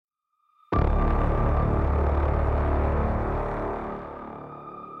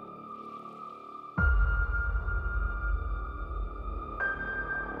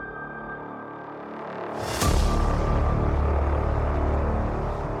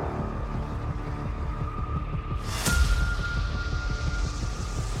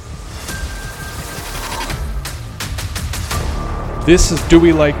This is Do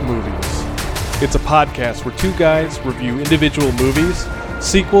We Like Movies? It's a podcast where two guys review individual movies,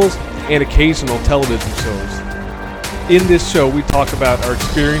 sequels, and occasional television shows. In this show, we talk about our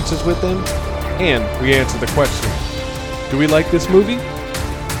experiences with them, and we answer the question, do we like this movie?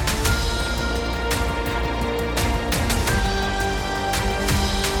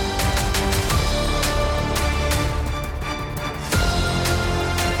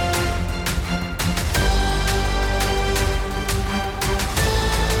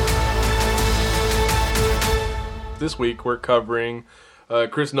 This week we're covering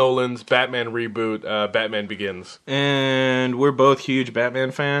Chris Nolan's Batman reboot, Batman Begins. And we're both huge Batman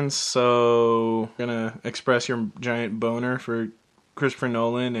fans, so I'm gonna express your giant boner for Christopher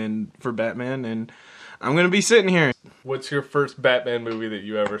Nolan and for Batman, and I'm gonna be sitting here. What's your first Batman movie that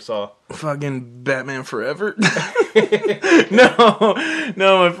you ever saw? Fucking Batman Forever. No,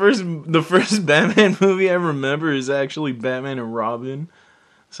 the first Batman movie I remember is actually Batman and Robin,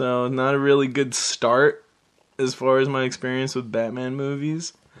 so not a really good start as far as my experience with Batman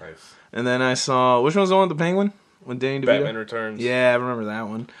movies. Nice. And then I saw, which one was the one with the penguin? With Danny DeVito? Batman Returns. Yeah, I remember that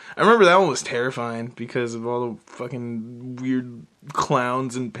one. I remember that one was terrifying because of all the fucking weird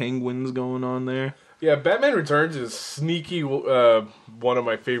clowns and penguins going on there. Yeah, Batman Returns is sneaky one of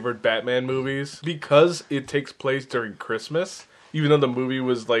my favorite Batman movies because it takes place during Christmas, even though the movie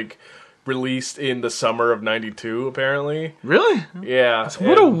was like released in the summer of '92, apparently. Really? Yeah.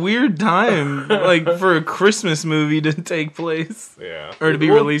 What a weird time, like, for a Christmas movie to take place. Yeah. Or to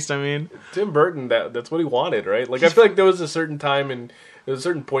be released, I mean. Tim Burton, that's what he wanted, right? Like, I feel like there was a certain time and there was a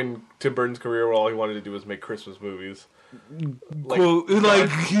certain point in Tim Burton's career where all he wanted to do was make Christmas movies. Like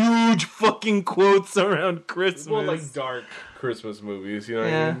huge fucking quotes around Christmas. Well, like dark Christmas movies, you know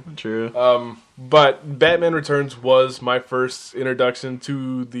what I mean? True. But Batman Returns was my first introduction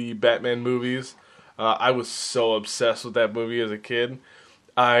to the Batman movies. I was so obsessed with that movie as a kid.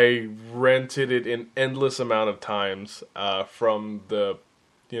 I rented it an endless amount of times from there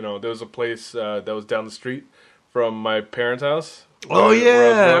was a place that was down the street from my parents' house. Oh,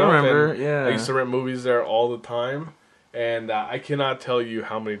 yeah, I remember. Yeah. I used to rent movies there all the time. And I cannot tell you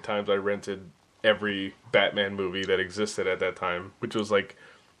how many times I rented every Batman movie that existed at that time, which was like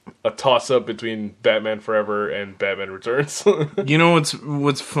a toss-up between Batman Forever and Batman Returns. You know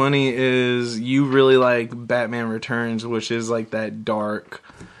what's funny is you really like Batman Returns, which is like that dark,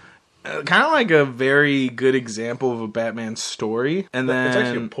 kind of like a very good example of a Batman story. And then it's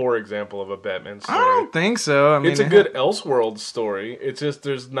actually a poor example of a Batman story. I don't think so. I mean, it's a good Elseworlds story. It's just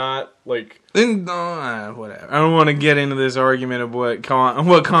there's not like. Whatever. I don't want to get into this argument of what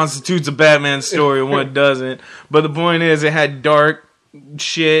constitutes a Batman story and what doesn't. But the point is, it had dark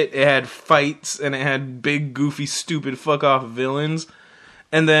shit, it had fights, and it had big, goofy, stupid, fuck off villains.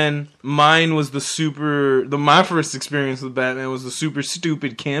 And then mine was my first experience with Batman was the super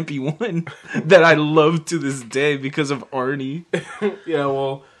stupid, campy one that I love to this day because of Arnie. Yeah,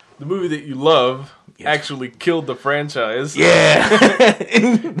 well, the movie that you love actually killed the franchise. Yeah.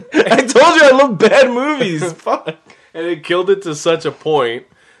 I told you I love bad movies. Fuck. And it killed it to such a point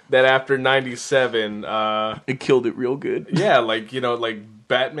that after 97... it killed it real good. Yeah, like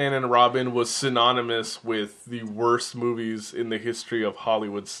Batman and Robin was synonymous with the worst movies in the history of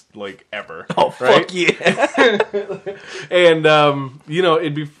Hollywood's, like, ever. Oh, right? fuck yeah. And,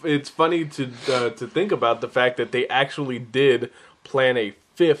 it's funny to think about the fact that they actually did plan a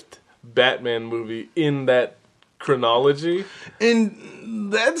fifth Batman movie in that chronology.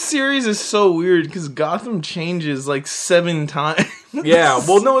 And that series is so weird because Gotham changes like 7 times. Yeah,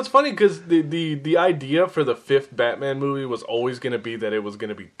 well, no, it's funny because the idea for the fifth Batman movie was always going to be that it was going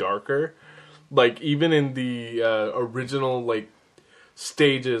to be darker. Like, even in the original, like,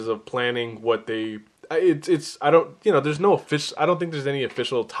 stages of planning what they... I don't think there's any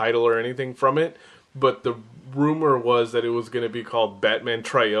official title or anything from it, but the rumor was that it was going to be called Batman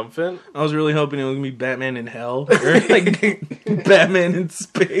Triumphant. I was really hoping it was going to be Batman in Hell, or like Batman in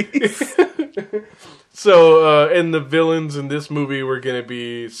Space. So, and the villains in this movie were going to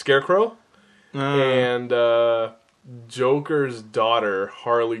be Scarecrow and Joker's daughter,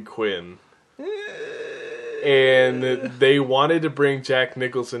 Harley Quinn. And they wanted to bring Jack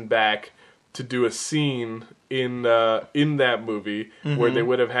Nicholson back to do a scene in that movie where they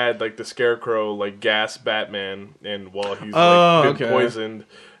would have had like the Scarecrow like gas Batman, and while he's been poisoned,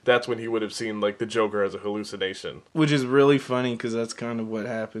 that's when he would have seen like the Joker as a hallucination. Which is really funny because that's kind of what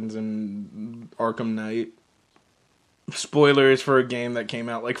happens in Arkham Knight. Spoilers for a game that came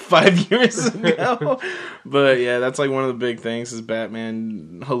out like 5 years ago. But yeah, that's like one of the big things is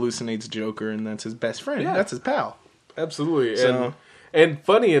Batman hallucinates Joker, and that's his best friend. Yeah. That's his pal. Absolutely. So, and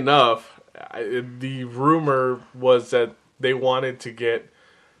funny enough, the rumor was that they wanted to get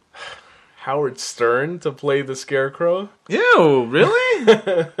Howard Stern to play the Scarecrow. Ew, really?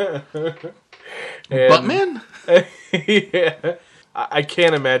 Buttman? Yeah. I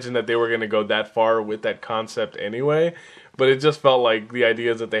can't imagine that they were going to go that far with that concept anyway, but it just felt like the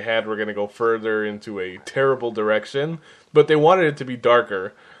ideas that they had were going to go further into a terrible direction, but they wanted it to be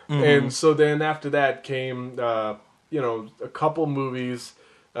darker. Mm-hmm. And so then after that came, a couple movies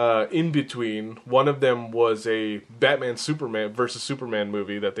in between. One of them was a Batman Superman versus Superman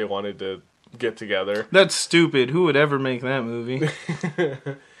movie that they wanted to get together. That's stupid. Who would ever make that movie?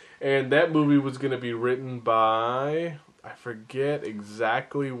 And that movie was going to be written by, I forget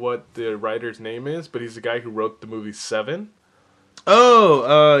exactly what the writer's name is, but he's the guy who wrote the movie Seven.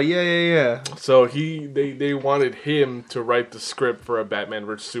 Oh, yeah. So they wanted him to write the script for a Batman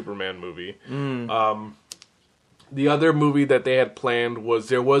vs Superman movie. The other movie that they had planned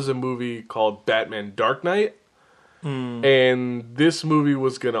was a movie called Batman Dark Knight, and this movie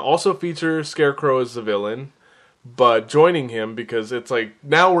was going to also feature Scarecrow as the villain, but joining him, because it's like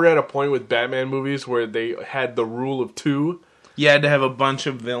now we're at a point with Batman movies where they had the rule of two. You had to have a bunch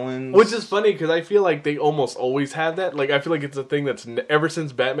of villains. Which is funny, because I feel like they almost always have that. Like, I feel like it's a thing that's, ever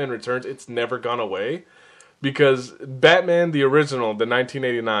since Batman Returns, it's never gone away. Because Batman, the original, the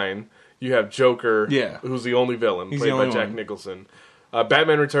 1989, you have Joker, who's the only villain, played by Jack Nicholson.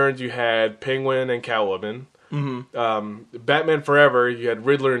 Batman Returns, you had Penguin and Catwoman. Mm-hmm. Batman Forever, you had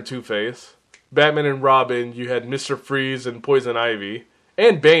Riddler and Two-Face. Batman and Robin, you had Mr. Freeze and Poison Ivy.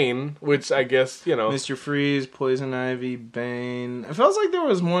 And Bane, which I guess, Mr. Freeze, Poison Ivy, Bane. It feels like there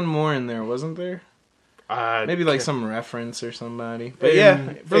was one more in there, wasn't there? Maybe like some reference or somebody. But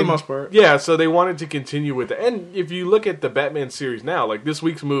for the most part. Yeah, so they wanted to continue with it. And if you look at the Batman series now, like this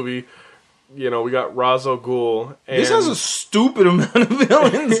week's movie, we got Ra's al Ghul. And, this has a stupid amount of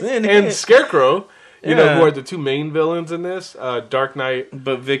villains in it. And Scarecrow. Who are the two main villains in this? Dark Knight.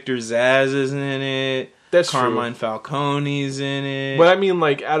 But Victor Zsasz is in it. That's Carmine true. Falcone's in it. But I mean,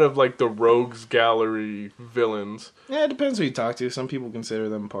 like, out of, like, the Rogues Gallery villains. Yeah, it depends who you talk to. Some people consider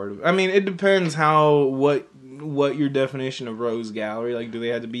them part of it. I mean, it depends what your definition of Rogues Gallery. Like, do they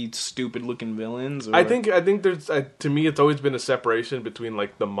have to be stupid-looking villains? Or? I think there's, to me, it's always been a separation between,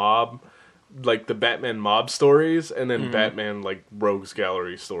 like, the mob, like, the Batman mob stories, and then Batman, like, Rogues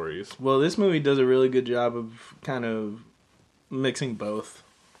Gallery stories. Well, this movie does a really good job of kind of mixing both.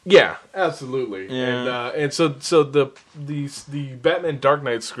 Yeah, absolutely. Yeah. And so the Batman Dark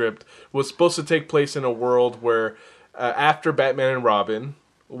Knight script was supposed to take place in a world where after Batman and Robin,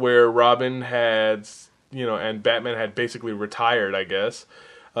 where Robin had, and Batman had basically retired, I guess.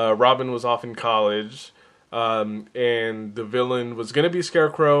 Robin was off in college, and the villain was going to be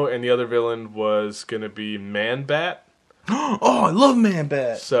Scarecrow, and the other villain was going to be Man-Bat. Oh, I love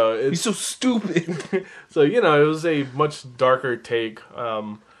Man-Bat. So he's so stupid. So, it was a much darker take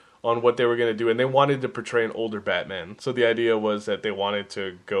on what they were going to do, and they wanted to portray an older Batman. So the idea was that they wanted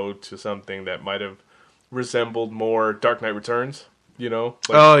to go to something that might have resembled more Dark Knight Returns, Like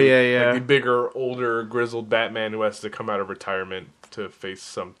the bigger, older, grizzled Batman who has to come out of retirement to face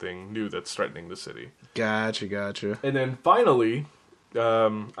something new that's threatening the city. Gotcha. And then finally,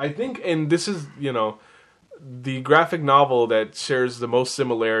 I think, and this is, the graphic novel that shares the most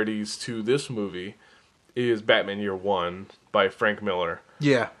similarities to this movie is Batman Year One by Frank Miller.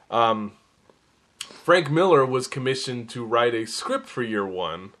 Yeah. Frank Miller was commissioned to write a script for Year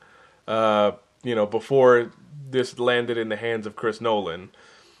One, before this landed in the hands of Chris Nolan.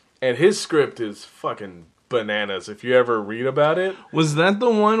 And his script is fucking bananas if you ever read about it. Was that the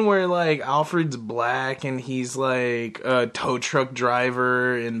one where, like, Alfred's black and he's, like, a tow truck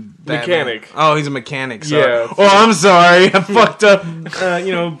driver and Batman? Mechanic. Oh, he's a mechanic. Sorry. Yeah. Oh, I'm sorry. I fucked up,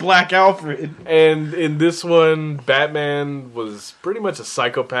 Black Alfred. And in this one, Batman was pretty much a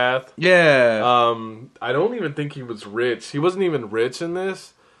psychopath. Yeah. I don't even think he was rich. He wasn't even rich in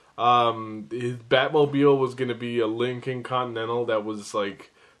this. His Batmobile was going to be a Lincoln Continental that was,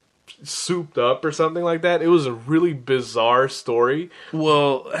 like, souped up or something like that. It was a really bizarre story.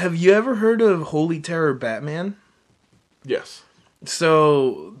 Well, have you ever heard of Holy Terror Batman? Yes.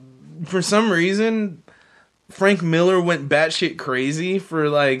 So, for some reason, Frank Miller went batshit crazy for,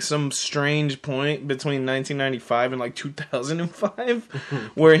 like, some strange point between 1995 and, like,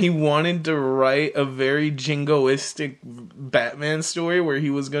 2005, where he wanted to write a very jingoistic Batman story where he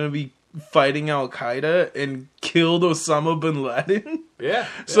was going to be fighting Al-Qaeda and killed Osama bin Laden. Yeah.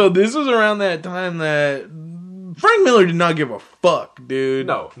 So this was around that time that Frank Miller did not give a fuck, dude.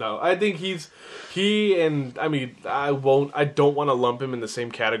 No. I think I don't want to lump him in the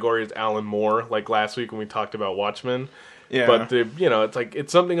same category as Alan Moore, like last week when we talked about Watchmen, Yeah. But it's like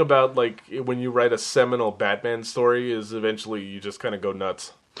it's something about like when you write a seminal Batman story is eventually you just kind of go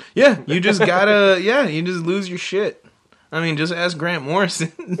nuts. Yeah, you just gotta. Yeah, you just lose your shit. I mean, just ask Grant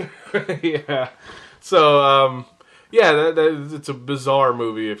Morrison. Yeah. So, it's a bizarre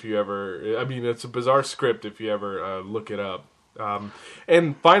movie if you ever. I mean, it's a bizarre script if you ever look it up.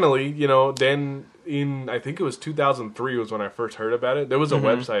 And finally, then I think it was 2003 was when I first heard about it. There was a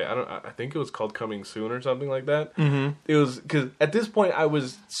website. I think it was called Coming Soon or something like that. Mm-hmm. It was because at this point I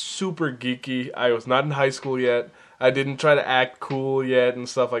was super geeky. I was not in high school yet. I didn't try to act cool yet and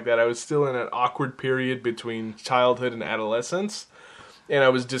stuff like that. I was still in an awkward period between childhood and adolescence, and I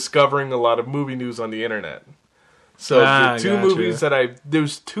was discovering a lot of movie news on the internet. So there's two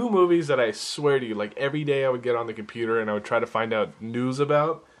movies that I swear to you, like every day I would get on the computer and I would try to find out news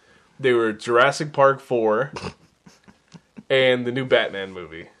about. They were Jurassic Park 4 and the new Batman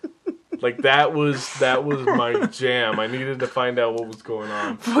movie. Like that was my jam. I needed to find out what was going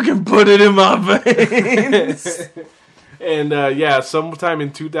on. Fucking put it in my veins. And sometime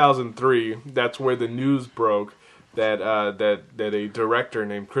in 2003, that's where the news broke that a director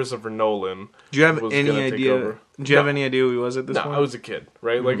named Christopher Nolan. Do you have any idea? Do you have any idea who he was at this point? No, I was a kid,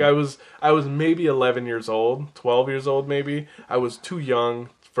 right? Mm-hmm. Like I was maybe 11 years old, 12 years old, maybe. I was too young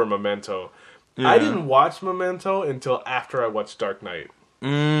for Memento. Yeah. I didn't watch Memento until after I watched Dark Knight.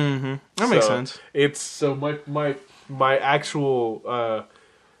 Mm-hmm. That makes sense. It's my actual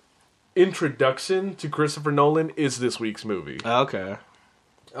introduction to Christopher Nolan is this week's movie. Okay.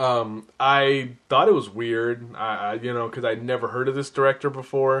 I thought it was weird, because I'd never heard of this director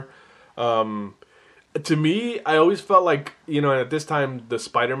before. To me, I always felt like, at this time, the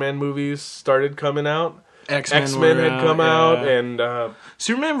Spider-Man movies started coming out. X-Men had come out, and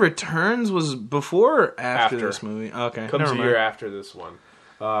Superman Returns was before or after this movie? Okay. Comes a year after this one.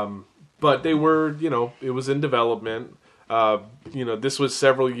 But they were, it was in development. This was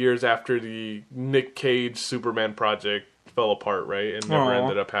several years after the Nick Cage Superman project fell apart, right? And never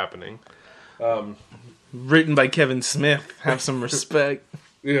ended up happening. Written by Kevin Smith. Have some respect.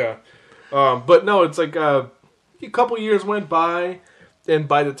 Yeah. But no, it's like a couple years went by, and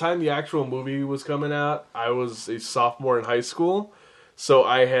by the time the actual movie was coming out, I was a sophomore in high school. So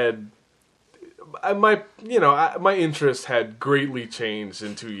I had... my interest had greatly changed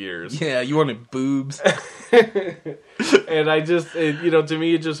in 2 years. Yeah, you wanted boobs. And I just, to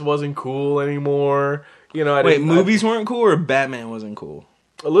me, it just wasn't cool anymore. Movies weren't cool or Batman wasn't cool?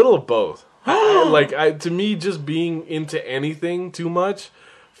 A little of both. To me, just being into anything too much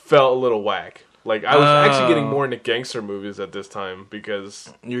felt a little whack. Like, I was actually getting more into gangster movies at this time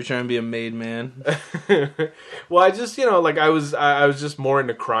because... You were trying to be a made man? Well, I just, I was just more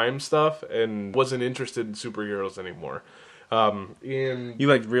into crime stuff and wasn't interested in superheroes anymore. You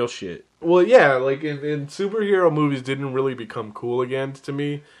liked real shit. Well, yeah, like, in superhero movies didn't really become cool again to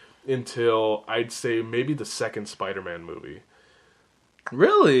me until, I'd say, maybe the second Spider-Man movie.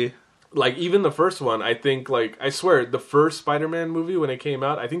 Really? Like, even the first one, I think, like, I swear, the first Spider-Man movie, when it came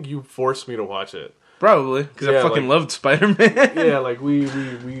out, I think you forced me to watch it. Probably, because I fucking loved Spider-Man. Yeah, like,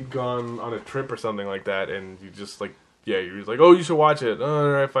 we'd gone on a trip or something like that, and you just, like, you were like, oh, you should watch it. Oh,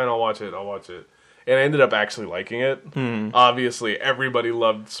 all right, fine, I'll watch it. And I ended up actually liking it. Obviously, everybody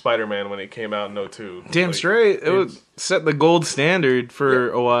loved Spider-Man when it came out in 2002. Damn straight. It would set the gold standard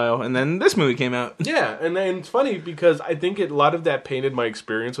for a while, and then this movie came out. Yeah, and then it's funny because I think a lot of that painted my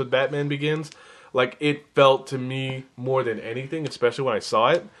experience with Batman Begins. Like, it felt to me more than anything, especially when I saw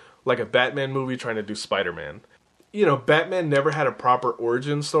it, like a Batman movie trying to do Spider-Man. Batman never had a proper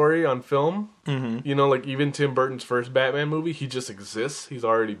origin story on film. Mm-hmm. Like even Tim Burton's first Batman movie, he just exists. He's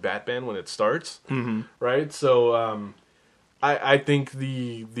already Batman when it starts, right? So I think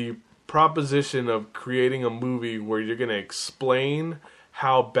the proposition of creating a movie where you're going to explain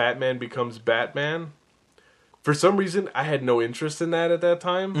how Batman becomes Batman, for some reason, I had no interest in that at that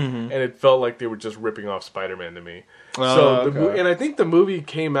time, and it felt like they were just ripping off Spider-Man to me. And I think the movie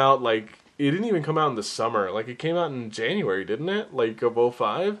came out like... It didn't even come out in the summer. Like, it came out in January, didn't it? Like, of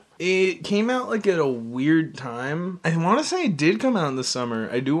 2005? It came out, like, at a weird time. I want to say it did come out in the summer.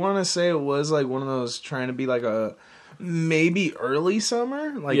 I do want to say it was, like, one of those trying to be, like, a maybe early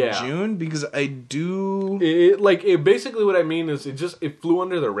summer? Like, June? Because I do... Basically what I mean is it flew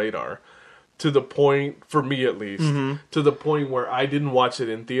under the radar. To the point, for me at least, to the point where I didn't watch it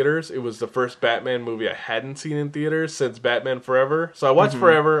in theaters. It was the first Batman movie I hadn't seen in theaters since Batman Forever. So I watched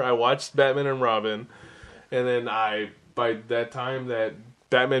Forever, I watched Batman and Robin, and then by that time that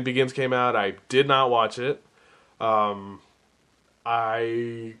Batman Begins came out, I did not watch it. I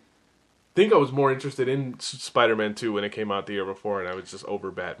think I was more interested in Spider-Man 2 when it came out the year before, and I was just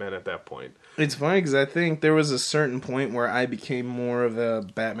over Batman at that point. It's funny because I think there was a certain point where I became more of a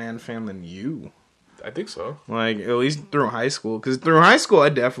Batman fan than you. I think so. Like, at least through high school. Because through high school, I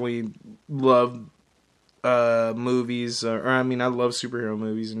definitely loved movies. I love superhero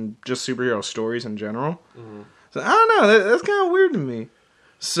movies and just superhero stories in general. Mm-hmm. So, I don't know. That's kind of weird to me.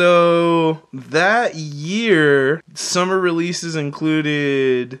 So, that year, summer releases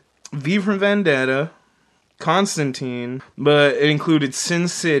included V for Vendetta, Constantine, but it included Sin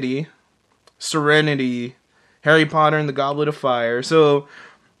City, Serenity, Harry Potter and the Goblet of Fire. So,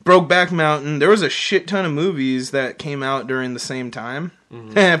 Brokeback Mountain. There was a shit ton of movies that came out during the same time.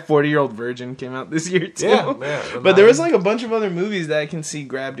 Mm-hmm. 40-Year-Old Virgin came out this year too. Yeah, man. But there was like a bunch of other movies that I can see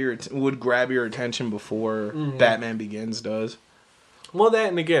would grab your attention before Batman Begins does. Well, that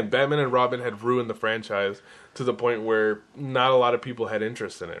and again, Batman and Robin had ruined the franchise to the point where not a lot of people had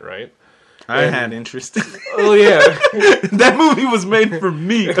interest in it, right? I had interest. Oh yeah, that movie was made for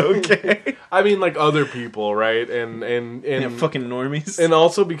me. Okay, I mean, like other people, right? And fucking normies. And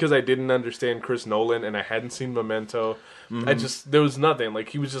also because I didn't understand Chris Nolan and I hadn't seen Memento, there was nothing. Like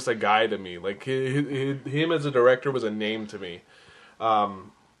he was just a guy to me. Like him as a director was a name to me.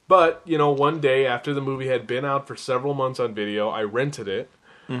 But one day after the movie had been out for several months on video, I rented it.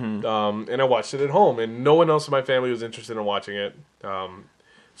 And I watched it at home, and no one else in my family was interested in watching it.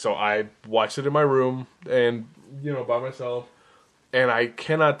 So I watched it in my room and, by myself. And I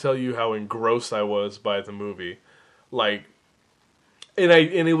cannot tell you how engrossed I was by the movie. Like, and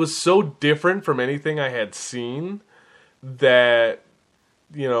it was so different from anything I had seen that,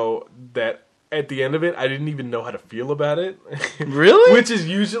 that at the end of it, I didn't even know how to feel about it. Really? Which is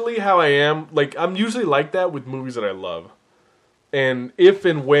usually how I am. Like, I'm usually like that with movies that I love. And if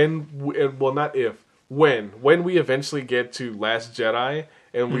and when, well, not if, when we eventually get to Last Jedi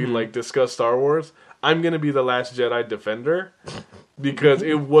and we discuss Star Wars, I'm gonna be the Last Jedi defender because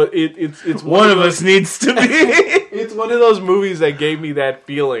it's one of us needs to be. It's one of those movies that gave me that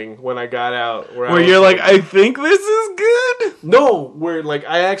feeling when I got out, where you're like, I think this is good. No, where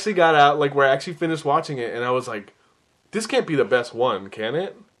I actually got out, where I actually finished watching it, and I was like, this can't be the best one, can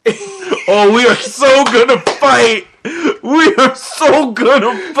it? Oh, we are so gonna fight. We are so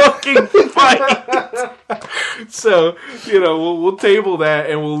gonna fucking fight. So, we'll table that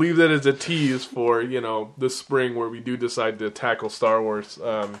and we'll leave that as a tease for, the spring where we do decide to tackle Star Wars.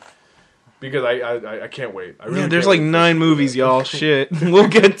 Because I can't wait. There's 9 movies, y'all. Shit. We'll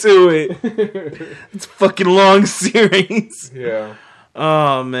get to it. It's a fucking long series. Yeah.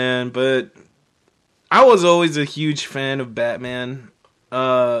 Oh, man. But I was always a huge fan of Batman.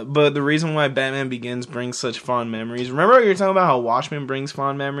 But the reason why Batman Begins brings such fond memories... Remember you were talking about how Watchmen brings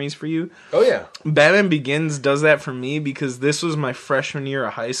fond memories for you? Oh, yeah. Batman Begins does that for me because this was my freshman year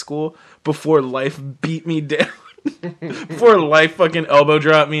of high school before life beat me down. Before life fucking elbow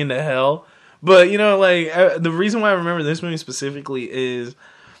dropped me into hell. But, the reason why I remember this movie specifically is...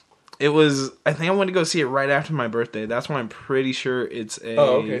 I think I went to go see it right after my birthday. That's why I'm pretty sure it's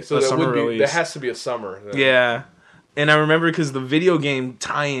a summer release. That has to be a summer. Then. Yeah. And I remember because the video game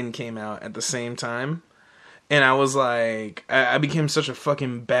tie-in came out at the same time. And I was like, I became such a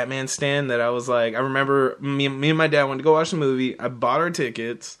fucking Batman stan that I was like, I remember me and my dad went to go watch the movie. I bought our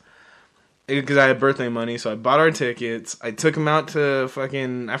tickets because I had birthday money. So I bought our tickets. I took them out to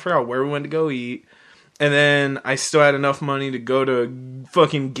I forgot where we went to go eat. And then I still had enough money to go to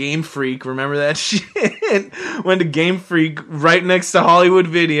fucking Game Freak. Remember that shit? Went to Game Freak right next to Hollywood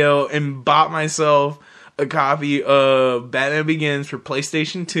Video and bought myself a copy of Batman Begins for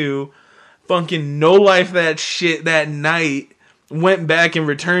PlayStation 2. Fucking no life that shit that night. Went back and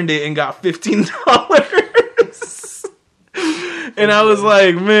returned it and got $15. And I was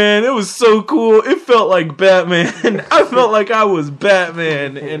like, man, it was so cool. It felt like Batman. I felt like I was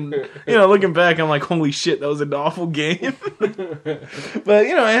Batman. And, looking back, I'm like, holy shit, that was an awful game. But,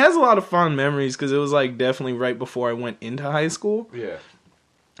 it has a lot of fond memories because it was definitely right before I went into high school. Yeah.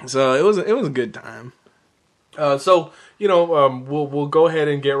 So it was a good time. We'll go ahead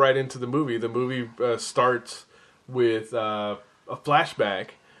and get right into the movie. The movie starts with a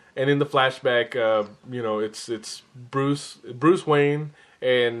flashback, and in the flashback, it's Bruce Wayne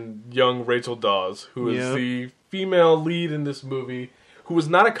and young Rachel Dawes, who is the female lead in this movie, who was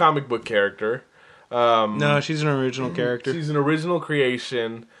not a comic book character. No, she's an original character. She's an original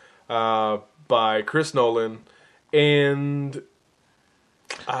creation by Chris Nolan, and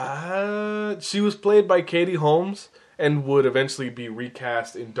she was played by Katie Holmes and would eventually be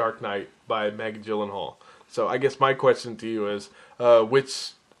recast in Dark Knight by Maggie Gyllenhaal. So I guess my question to you is,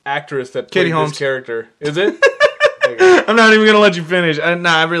 which actress that played this character is it? Okay. I'm not even gonna let you finish.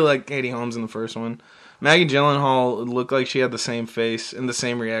 I really like Katie Holmes in the first one. Maggie Gyllenhaal looked like she had the same face and the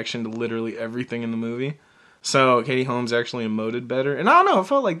same reaction to literally everything in the movie. So Katie Holmes actually emoted better. And I don't know, it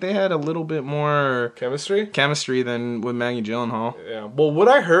felt like they had a little bit more Chemistry than with Maggie Gyllenhaal. Yeah. Well, what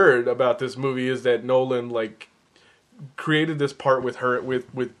I heard about this movie is that Nolan like created this part with her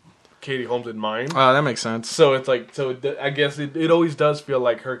with Katie Holmes in mind. Oh, that makes sense. So it's like I guess it always does feel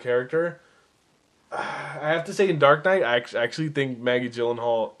like her character. I have to say, in Dark Knight, I actually think Maggie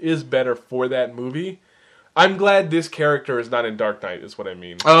Gyllenhaal is better for that movie. I'm glad this character is not in Dark Knight, is what I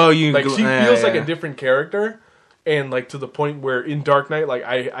mean. Oh, she feels like a different character, and like to the point where in Dark Knight, like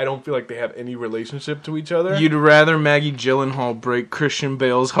I don't feel like they have any relationship to each other. You'd rather Maggie Gyllenhaal break Christian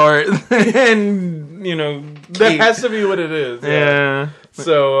Bale's heart than, that has to be what it is. Yeah.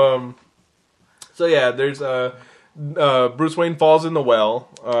 So yeah, there's Bruce Wayne falls in the well.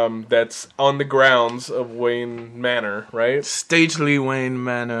 That's on the grounds of Wayne Manor, right? Stately Wayne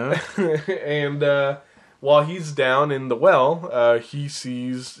Manor. And while he's down in the well, he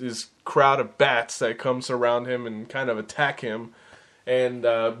sees this crowd of bats that come surround him and kind of attack him, and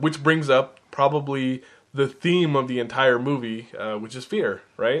which brings up probably the theme of the entire movie, which is fear,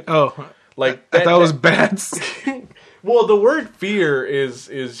 right? Oh, like I thought it was bats. Well, the word fear is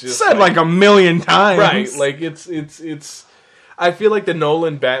just said like a million times, right? Like it's. I feel like the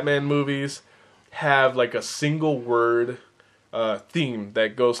Nolan Batman movies have like a single word theme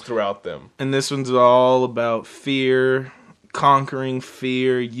that goes throughout them. And this one's all about fear, conquering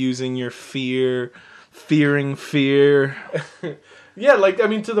fear, using your fear, fearing fear. Yeah, like I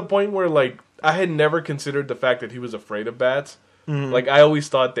mean, to the point where like I had never considered the fact that he was afraid of bats. Mm-hmm. Like I always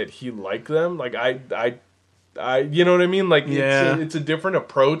thought that he liked them. Like I you know what I mean? Like it's a different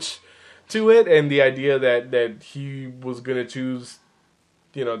approach to it, and the idea that he was gonna choose,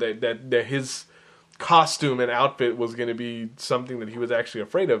 that his costume and outfit was going to be something that he was actually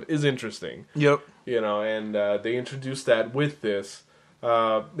afraid of is interesting. Yep. And they introduced that with this.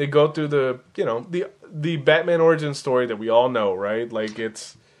 They go through the Batman origin story that we all know, right? Like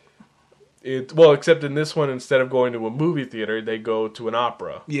well, except in this one, instead of going to a movie theater, they go to an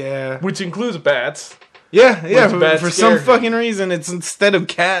opera. Yeah. Which includes bats. Yeah. For some fucking reason, it's instead of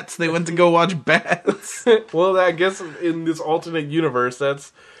cats, they went to go watch bats. Well, I guess in this alternate universe,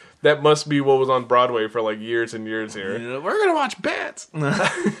 that must be what was on Broadway for like years and years here. Yeah, we're gonna watch bats.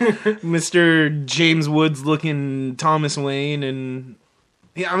 Mr. James Woods looking Thomas Wayne, and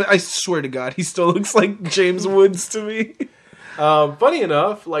I swear to God, he still looks like James Woods to me. Funny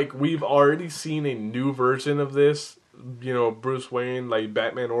enough, like we've already seen a new version of this, Bruce Wayne, like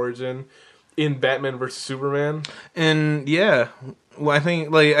Batman origin, in Batman vs Superman. And yeah, well, I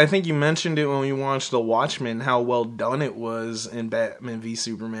think you mentioned it when we watched The Watchmen, how well done it was in Batman v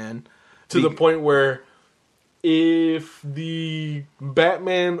Superman. To the point where if the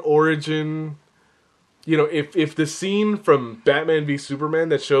Batman origin, if the scene from Batman v Superman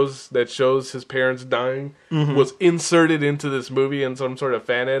that shows his parents dying was inserted into this movie in some sort of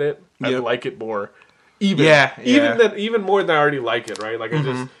fan edit, I'd like it more. Even more than I already like it, right? Like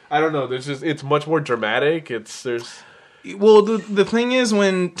I don't know. It's much more dramatic. Well, the thing is,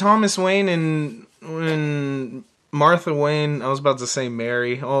 when Thomas Wayne and when Martha Wayne, I was about to say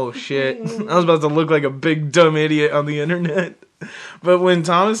Mary. Oh shit, I was about to look like a big dumb idiot on the internet. But when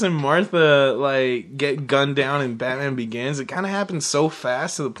Thomas and Martha like get gunned down in Batman Begins, it kind of happens so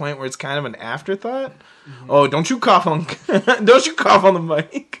fast to the point where it's kind of an afterthought. Oh, don't you cough on the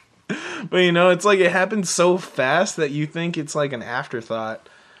mic. But it's like it happens so fast that you think it's like an afterthought.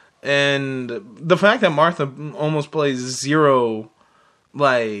 And the fact that Martha almost plays zero,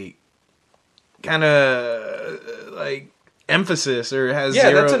 like, kind of like emphasis or has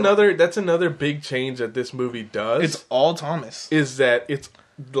zero. That's another big change that this movie does. It's all Thomas. Is that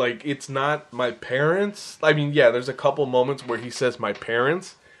it's not my parents. I mean, yeah, there's a couple moments where he says my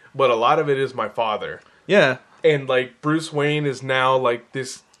parents, but a lot of it is my father. Yeah, and like Bruce Wayne is now like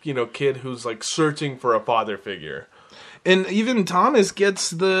this kid who's like searching for a father figure. And even Thomas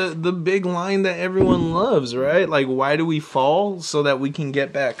gets the big line that everyone loves, right? Like, why do we fall? So that we can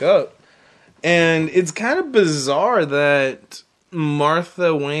get back up. And it's kind of bizarre that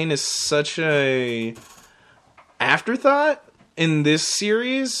Martha Wayne is such a afterthought in this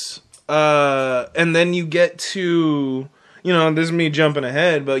series. And then you get to, this is me jumping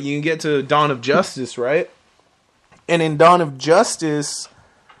ahead, but you get to Dawn of Justice, right? And in Dawn of Justice,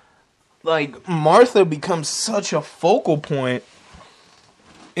 like, Martha becomes such a focal point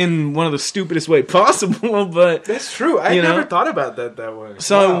in one of the stupidest way possible, but That's true. I never thought about that way.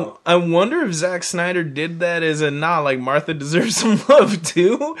 So Wow. I wonder if Zack Snyder did that as a like Martha deserves some love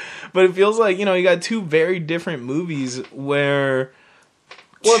too. But it feels like, you got two very different movies where.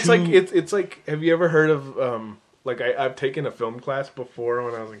 Well, it's like. Have you ever heard of like I've taken a film class before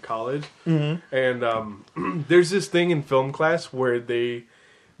when I was in college, and there's this thing in film class where they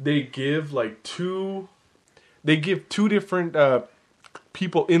give like two different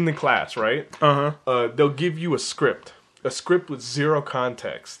people in the class, right? They'll give you a script with zero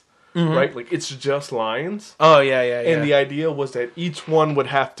context, right? Like it's just lines. Oh yeah. And the idea was that each one would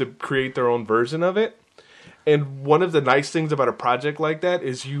have to create their own version of it. And one of the nice things about a project like that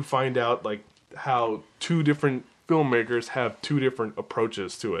is you find out like how two different filmmakers have two different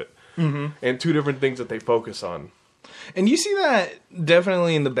approaches to it, and two different things that they focus on. And you see that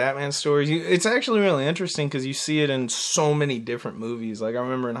definitely in the Batman stories. It's actually really interesting because you see it in so many different movies. Like I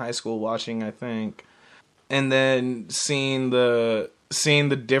remember in high school watching, I think, and then seeing the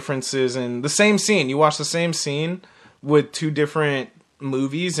differences in the same scene. You watch the same scene with two different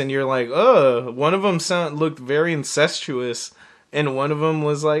movies, and you're like, oh, one of them looked very incestuous, and one of them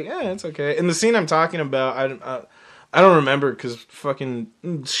was like, it's okay. And the scene I'm talking about, I don't remember because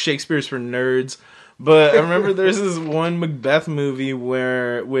fucking Shakespeare's for nerds. But I remember there's this one Macbeth movie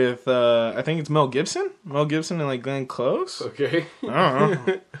with I think it's Mel Gibson and like Glenn Close. Okay. I don't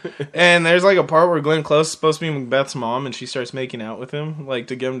know. And there's like a part where Glenn Close is supposed to be Macbeth's mom, and she starts making out with him, like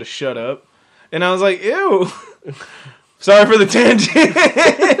to get him to shut up. And I was like, ew. Sorry for the tangent.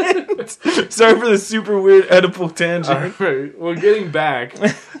 Sorry for the super weird Oedipal tangent. All right. Well, getting back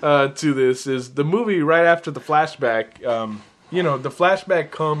to this is the movie right after the flashback. The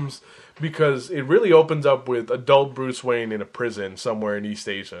flashback comes because it really opens up with adult Bruce Wayne in a prison somewhere in East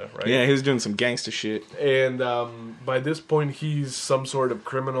Asia, right? Yeah, he was doing some gangster shit. And by this point, he's some sort of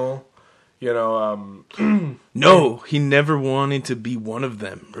criminal. No, he never wanted to be one of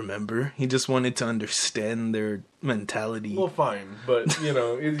them, remember? He just wanted to understand their mentality. Well, fine. But,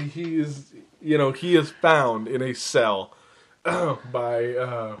 he is found in a cell by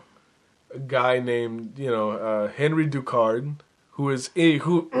a guy named, Henry Ducard, who is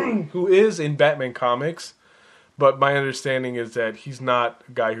in Batman comics. But my understanding is that he's not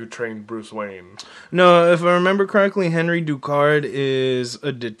a guy who trained Bruce Wayne. No, if I remember correctly, Henry Ducard is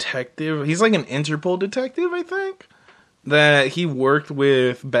a detective. He's like an Interpol detective, I think. That he worked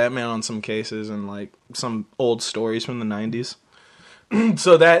with Batman on some cases and like some old stories from the 90s.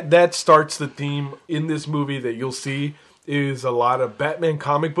 So that starts the theme in this movie that you'll see is a lot of Batman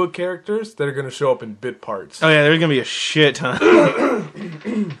comic book characters that are going to show up in bit parts. Oh yeah, there's going to be a shit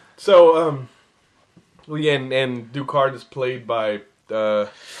ton. So, yeah, and Ducard is played by Liam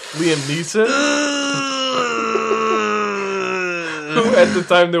Neeson. Who, at the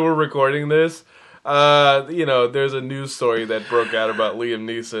time that we're recording this, there's a news story that broke out about Liam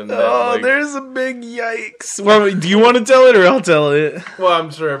Neeson. There's a big yikes. Well, do you want to tell it or I'll tell it? Well, I'm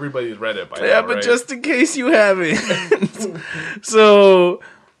sure everybody's read it by now, Yeah, but right? just in case you haven't. So,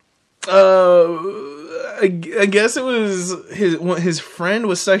 I guess it was his friend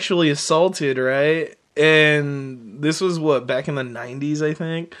was sexually assaulted, right? And this was back in the 90s, I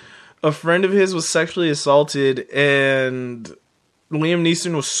think. A friend of his was sexually assaulted, and Liam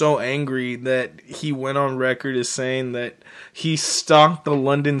Neeson was so angry that he went on record as saying that he stalked the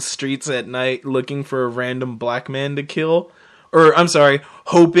London streets at night looking for a random black man to kill. Or, I'm sorry,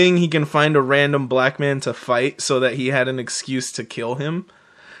 hoping he can find a random black man to fight so that he had an excuse to kill him.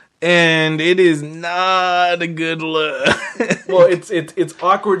 And it is not a good look. Well, it's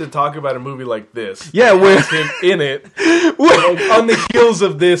awkward to talk about a movie like this. Yeah, with him in it, on the heels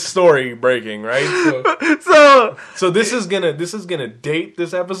of this story breaking, right? So this is gonna date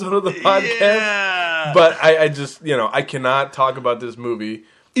this episode of the podcast. Yeah. But I just I cannot talk about this movie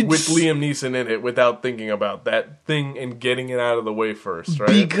with Liam Neeson in it without thinking about that thing and getting it out of the way first, right?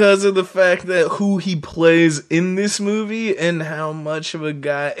 Because of the fact that who he plays in this movie and how much of a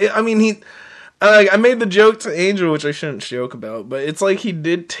guy. I mean, I made the joke to Angel, which I shouldn't joke about, but it's like he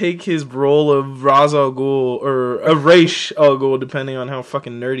did take his role of Ra's al Ghul, or of Ra's al Ghul, depending on how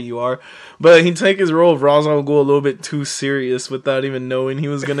fucking nerdy you are. But he'd take his role of Ra's al Ghul a little bit too serious without even knowing he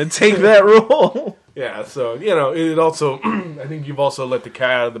was going to take that role. Yeah, so, it also, I think you've also let the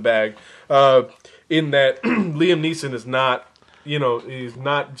cat out of the bag, in that Liam Neeson is not, he's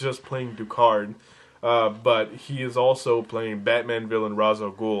not just playing Ducard, but he is also playing Batman villain Ra's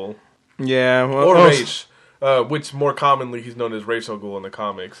al Ghul. Yeah, well, or Ra's, which more commonly he's known as Ra's al Ghul in the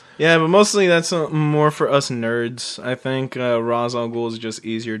comics. Yeah, but mostly that's more for us nerds. I think Ra's al Ghul is just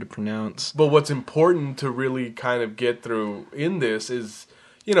easier to pronounce. But what's important to really kind of get through in this is,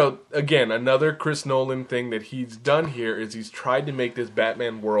 you know, again, another Chris Nolan thing that he's done here is he's tried to make this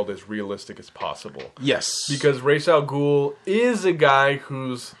Batman world as realistic as possible. Yes. Because Ra's al Ghul is a guy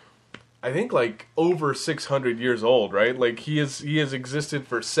who's, I think, like, over 600 years old, right? Like, he has existed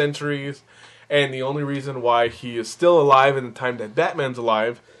for centuries, and the only reason why he is still alive in the time that Batman's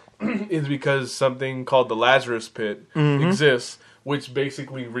alive is because something called the Lazarus Pit exists, which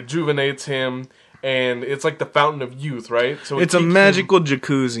basically rejuvenates him, and it's like the fountain of youth, right? So it's a magical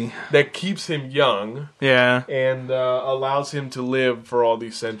jacuzzi that keeps him young, and allows him to live for all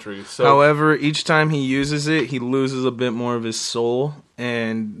these centuries. So, however, each time he uses it, he loses a bit more of his soul,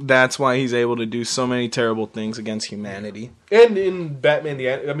 and that's why he's able to do so many terrible things against humanity. And in Batman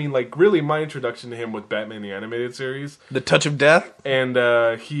really my introduction to him with Batman the Animated Series, The Touch of Death, and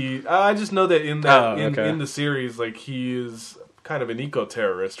I just know that in the series, like, he is kind of an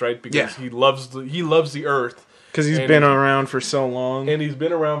eco-terrorist, right? Because he loves the Earth. Because he's been around for so long. And he's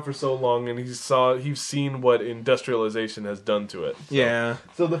been around for so long, and he's seen what industrialization has done to it. So,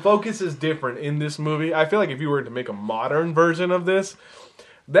 So the focus is different in this movie. I feel like if you were to make a modern version of this,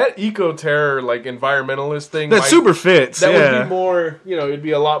 that eco-terror, like, environmentalist thing... That super fits, That would be more, it'd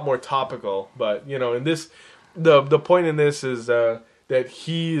be a lot more topical. But, in this... The point in this is that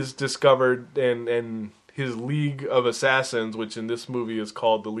he's discovered and his League of Assassins, which in this movie is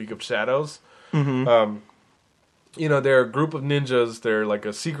called the League of Shadows. They're a group of ninjas. They're like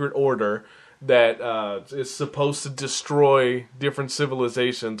a secret order that is supposed to destroy different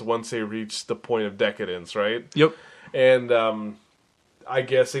civilizations once they reach the point of decadence, right? Yep. And I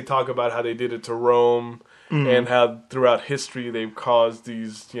guess they talk about how they did it to Rome and how throughout history they've caused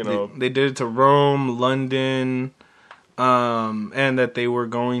these, They did it to Rome, London... and that they were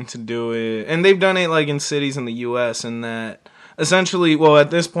going to do it, and they've done it like in cities in the U.S. and that essentially, well, at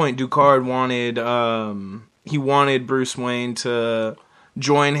this point, Ducard wanted Bruce Wayne to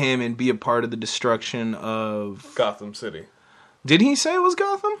join him and be a part of the destruction of Gotham City. Did he say it was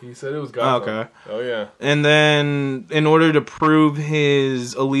Gotham? He said it was Gotham. Okay. Oh yeah. And then, in order to prove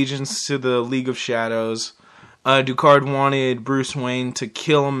his allegiance to the League of Shadows, Ducard wanted Bruce Wayne to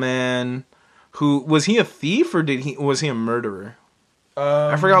kill a man. Who was he a thief or was he a murderer?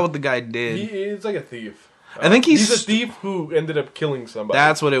 I forgot what the guy did. He's like a thief. I think he's a thief who ended up killing somebody.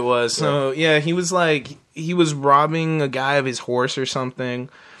 That's what it was. So he was robbing a guy of his horse or something,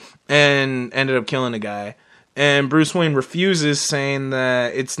 and ended up killing a guy. And Bruce Wayne refuses, saying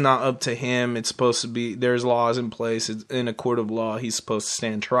that it's not up to him. It's supposed to be, there's laws in place. It's in a court of law. He's supposed to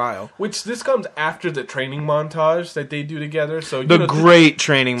stand trial. Which this comes after the training montage that they do together. So great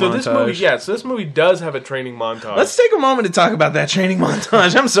training montage. So this movie does have a training montage. Let's take a moment to talk about that training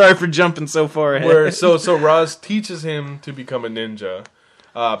montage. I'm sorry for jumping so far ahead. So Ra's teaches him to become a ninja.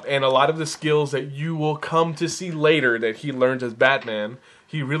 And a lot of the skills that you will come to see later that he learns as Batman,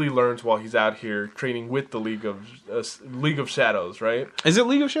 he really learns while he's out here training with the League of Shadows, right? Is it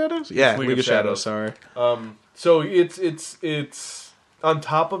League of Shadows? Yeah, League of Shadows. Sorry. So it's on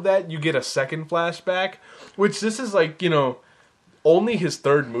top of that, you get a second flashback, which this is like only his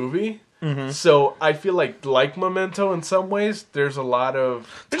third movie. Mm-hmm. So I feel like Memento in some ways, there's a lot of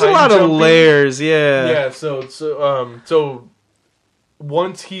layers. Yeah. Yeah. So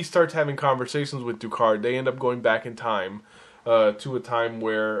once he starts having conversations with Ducard, they end up going back in time. To a time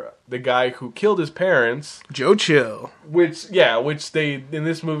where the guy who killed his parents, Joe Chill, which they in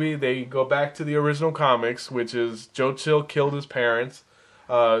this movie they go back to the original comics, which is Joe Chill killed his parents.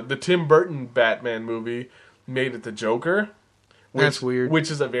 The Tim Burton Batman movie made it the Joker. That's weird. Which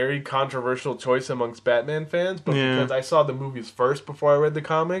is a very controversial choice amongst Batman fans, but because I saw the movies first before I read the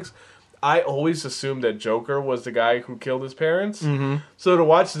comics, I always assumed that Joker was the guy who killed his parents. Mm-hmm. So to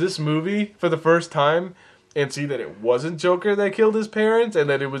watch this movie for the first time and see that it wasn't Joker that killed his parents and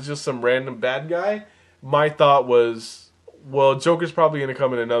that it was just some random bad guy, my thought was, well, Joker's probably going to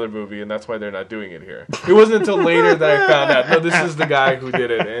come in another movie, and that's why they're not doing it here. It wasn't until later that I found out, no, this is the guy who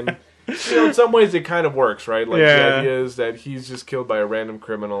did it. And in some ways it kind of works, right? Like, the idea is that he's just killed by a random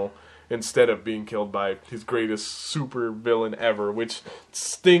criminal instead of being killed by his greatest super villain ever, which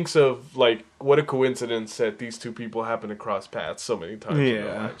stinks of, like, what a coincidence that these two people happen to cross paths so many times in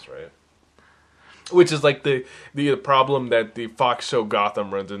their lives, right? Which is like the problem that the Fox show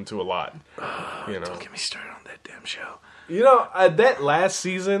Gotham runs into a lot. Don't get me started on that damn show. That last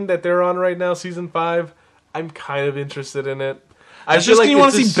season that they're on right now, season 5, I'm kind of interested in it. It's just you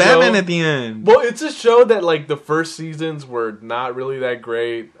want to see Batman at the end. Well, it's a show that, like, the first seasons were not really that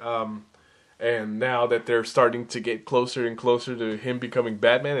great. And And now that they're starting to get closer and closer to him becoming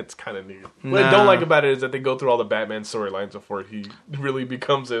Batman, it's kind of neat. What I don't like about it is that they go through all the Batman storylines before he really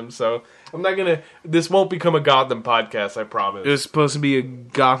becomes him. So I'm not gonna. This won't become a Gotham podcast, I promise. It was supposed to be a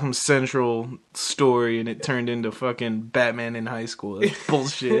Gotham Central story, and it turned into fucking Batman in high school. That's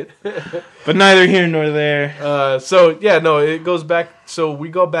bullshit. But neither here nor there. So yeah, no, it goes back. So we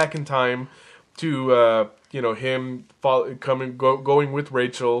go back in time to him going with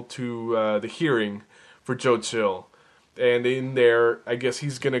Rachel to the hearing for Joe Chill, and in there, I guess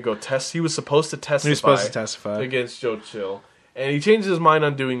he's gonna go test. He was supposed to testify against Joe Chill, and he changed his mind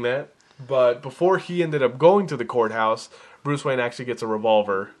on doing that. But before he ended up going to the courthouse, Bruce Wayne actually gets a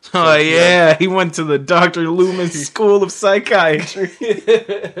revolver. So he went to the Dr. Loomis School of Psychiatry.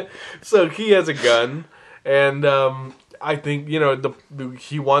 So he has a gun, and I think,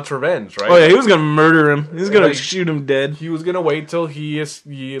 he wants revenge, right? Oh yeah, he was gonna murder him. He was gonna shoot him dead. He was gonna wait till he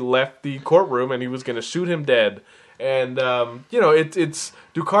left the courtroom, and he was gonna shoot him dead. And it's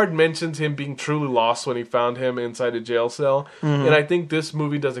Ducard mentions him being truly lost when he found him inside a jail cell, and I think this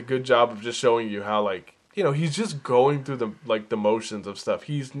movie does a good job of just showing you how he's just going through the motions of stuff.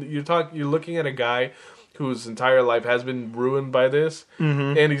 You're looking at a guy whose entire life has been ruined by this,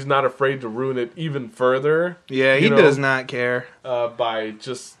 and he's not afraid to ruin it even further. Yeah, he does not care by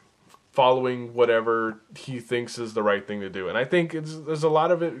just following whatever he thinks is the right thing to do. And I think there's a lot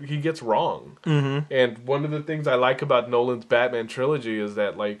of it he gets wrong. And one of the things I like about Nolan's Batman trilogy is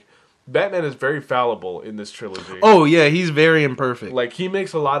that Batman is very fallible in this trilogy. Oh yeah, he's very imperfect. He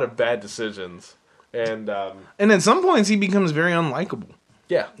makes a lot of bad decisions, and at some points he becomes very unlikable.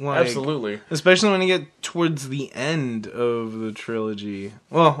 Yeah, absolutely. Especially when you get towards the end of the trilogy.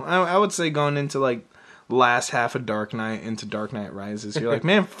 Well, I would say going into last half of Dark Knight into Dark Knight Rises, you're like,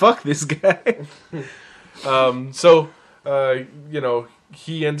 man, fuck this guy.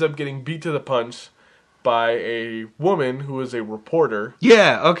 He ends up getting beat to the punch by a woman who is a reporter.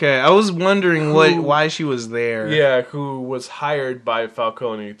 Yeah, okay. I was wondering why she was there. Yeah, who was hired by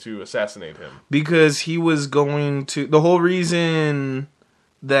Falcone to assassinate him. Because he was going to... The whole reason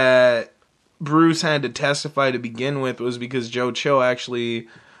that Bruce had to testify to begin with was because Joe Chill actually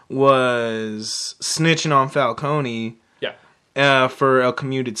was snitching on Falcone for a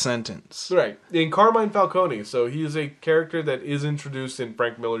commuted sentence. Right. In Carmine Falcone, so he is a character that is introduced in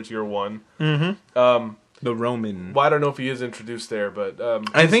Frank Miller's Year One. The Roman. Well, I don't know if he is introduced there, but...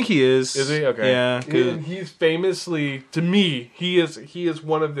 I think he is. Is he? Okay. Yeah. He's famously, to me, he is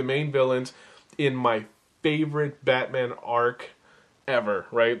one of the main villains in my favorite Batman arc ever,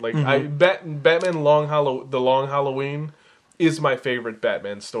 right? Batman The Long Halloween is my favorite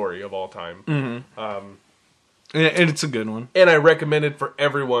Batman story of all time. And it's a good one. And I recommend it for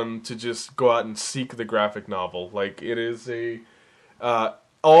everyone to just go out and seek the graphic novel. It is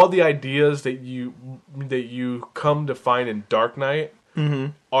all the ideas that you come to find in Dark Knight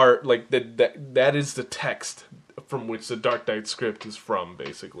are that is the text from which the Dark Knight script is from,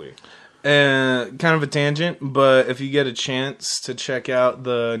 basically. Kind of a tangent, but if you get a chance to check out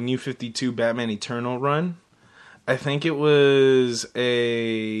the New 52 Batman Eternal run, I think it was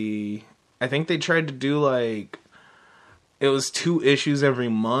I think they tried to do it was 2 issues every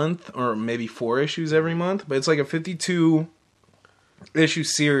month, or maybe 4 issues every month, but it's a 52 issue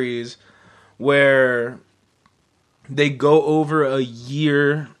series where they go over a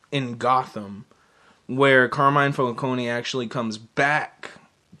year in Gotham, where Carmine Falcone actually comes back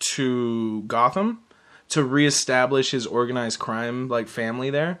to Gotham to reestablish his organized crime family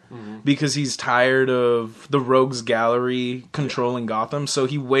there, because he's tired of the Rogues Gallery controlling Gotham. So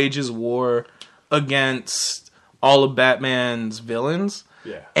he wages war against all of Batman's villains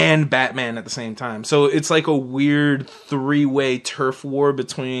and Batman at the same time. So it's a weird 3-way turf war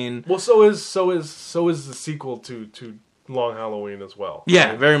between... Well, so is the sequel to Long Halloween as well. Yeah,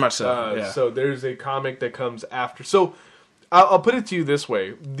 right? very much so. So there's a comic that comes after. So I'll put it to you this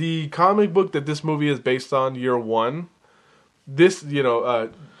way: the comic book that this movie is based on, Year One, this is a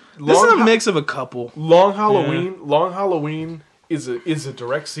mix of a couple. Long Halloween is a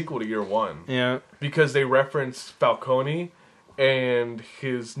direct sequel to Year One. Yeah, because they reference Falcone and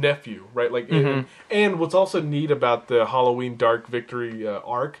his nephew, right? And what's also neat about the Halloween Dark Victory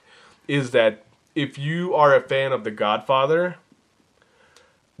arc is that if you are a fan of The Godfather,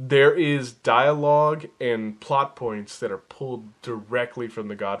 there is dialogue and plot points that are pulled directly from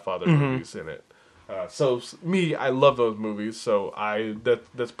the Godfather movies in it. I love those movies, so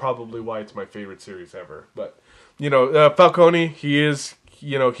that's probably why it's my favorite series ever. But Falcone, he is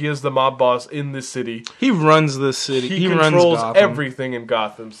the mob boss in this city. He runs the city. He controls everything in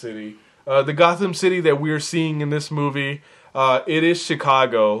Gotham City. The Gotham City that we're seeing in this movie It is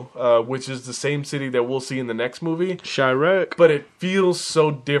Chicago, which is the same city that we'll see in the next movie. Chirac. But it feels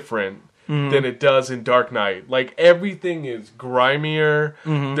so different than it does in Dark Knight. Like, everything is grimier.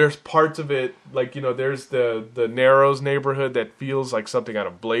 There's parts of it, like, there's the Narrows neighborhood that feels like something out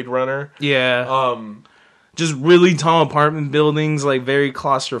of Blade Runner. Yeah. Just really tall apartment buildings, like, very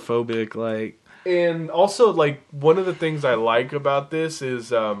claustrophobic, like. And also, like, one of the things I like about this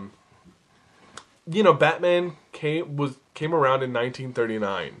is, Batman came around in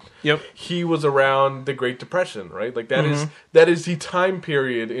 1939. Yep. He was around the Great Depression, right? Like, that is the time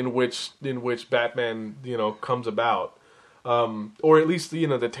period in which Batman, comes about. Or at least,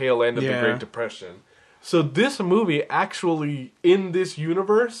 the tail end of the Great Depression. So this movie, actually, in this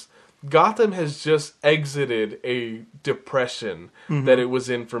universe, Gotham has just exited a depression that it was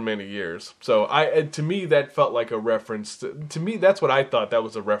in for many years. So to me, that felt like a reference to me. That's what I thought that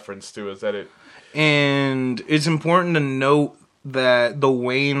was a reference to, is that it. And it's important to note that the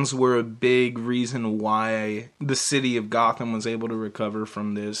Waynes were a big reason why the city of Gotham was able to recover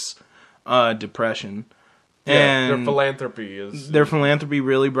from this depression. Yeah, and their philanthropy is. Their philanthropy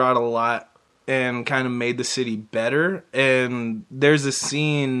really brought a lot and kind of made the city better. And there's a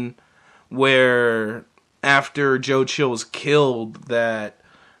scene where after Joe Chill's killed, that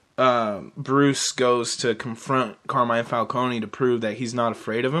Bruce goes to confront Carmine Falcone to prove that he's not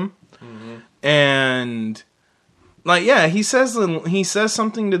afraid of him. And like, yeah, he says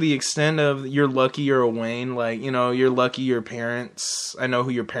something to the extent of, "You're lucky you're a Wayne, like, you're lucky your parents, I know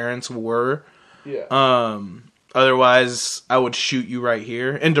who your parents were. Yeah. Otherwise I would shoot you right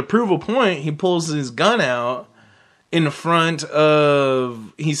here." And to prove a point, he pulls his gun out in front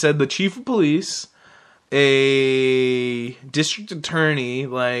of, he said, the chief of police, a district attorney,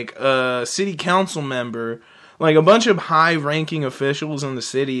 like a city council member, like a bunch of high-ranking officials in the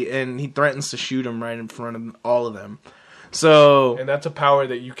city, and he threatens to shoot him right in front of all of them. So, and that's a power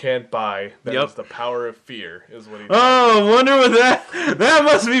that you can't buy. That is the power of fear, is what he does. Oh, wonder what that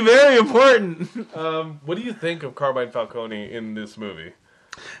must be very important. What do you think of Carmine Falcone in this movie?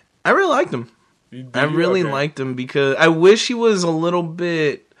 I really liked him. I really liked him because I wish he was a little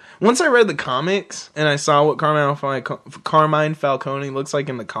bit. Once I read the comics and I saw what Carmine Falcone looks like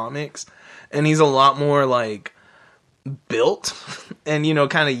in the comics, and he's a lot more like built and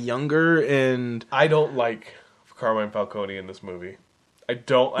kind of younger. And I don't like Carmine Falcone in this movie. I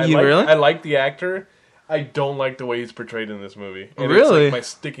don't. Really? I like the actor. I don't like the way he's portrayed in this movie. And really? It's like my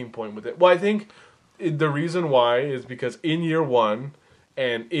sticking point with it. Well, I think the reason why is because in year one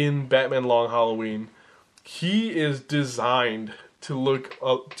and in Batman Long Halloween, he is designed to look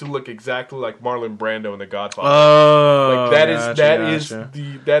exactly like Marlon Brando in The Godfather. Oh, like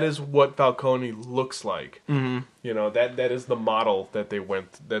that is what Falcone looks like. That is the model that they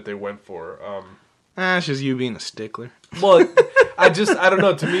went for. It's just you being a stickler. Well, I don't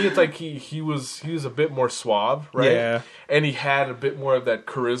know. To me, it's like he was a bit more suave, right? Yeah. And he had a bit more of that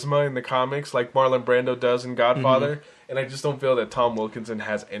charisma in the comics, like Marlon Brando does in Godfather. And I just don't feel that Tom Wilkinson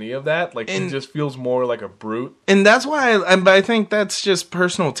has any of that. Like, he just feels more like a brute. And that's why I think that's just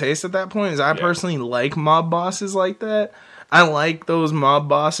personal taste at that point. Is I personally like mob bosses like that. I like those mob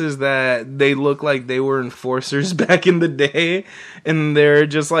bosses that they look like they were enforcers back in the day, and they're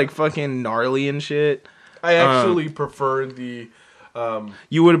just like fucking gnarly and shit. I actually prefer the.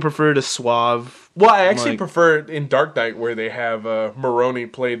 You would have preferred a suave. Well, I actually prefer it in Dark Knight, where they have Maroni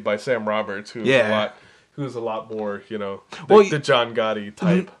played by Sam Roberts, who's a lot more, the John Gotti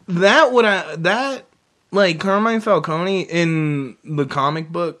type. Like Carmine Falcone in the comic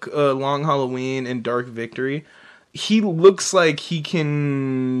book Long Halloween and Dark Victory, he looks like he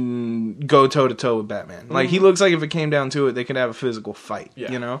can go toe to toe with Batman. Like, he looks like if it came down to it, they could have a physical fight.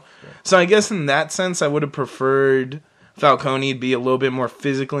 Yeah. So I guess in that sense, I would have preferred Falcone to be a little bit more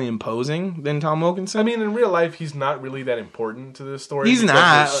physically imposing than Tom Wilkinson. I mean, in real life, he's not really that important to this story. He's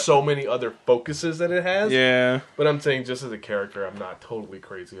not. There's so many other focuses that it has. Yeah. But I'm saying, just as a character, I'm not totally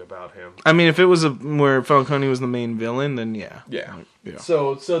crazy about him. I mean, if it was where Falcone was the main villain, then yeah. Yeah.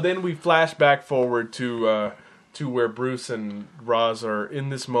 So then we flash back forward to where Bruce and Ra's are in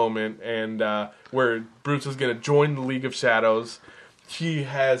this moment, and where Bruce is going to join the League of Shadows. He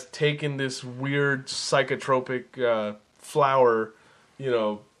has taken this weird psychotropic flower,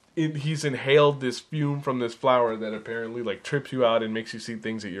 he's inhaled this fume from this flower that apparently like trips you out and makes you see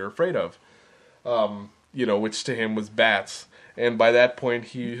things that you're afraid of, which to him was bats. And by that point,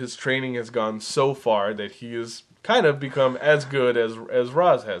 his training has gone so far that he has kind of become as good as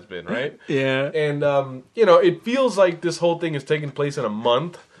Ra's has been, right? Yeah. And, it feels like this whole thing is taking place in a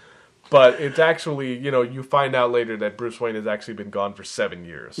month, But it's actually, you find out later that Bruce Wayne has actually been gone for 7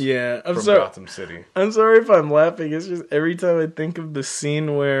 years. Yeah, from Gotham City. I'm sorry if I'm laughing. It's just every time I think of the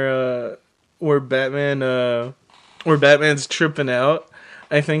scene where Batman's tripping out,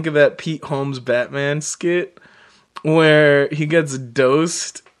 I think of that Pete Holmes Batman skit where he gets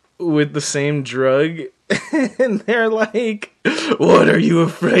dosed with the same drug. And they're like, "What are you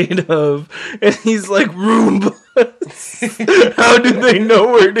afraid of?" And he's like, "Roombas. How do they know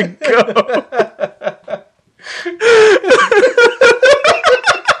where to go?"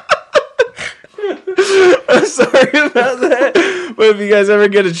 I'm sorry about that. But if you guys ever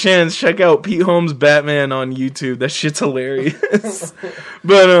get a chance, check out Pete Holmes Batman on YouTube. That shit's hilarious.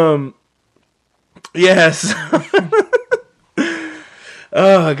 But, yes.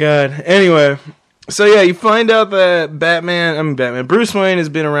 Oh, God. Anyway. So yeah, you find out that Bruce Wayne has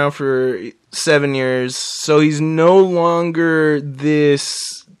been around for 7 years, so he's no longer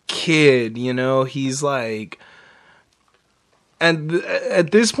this kid, he's like,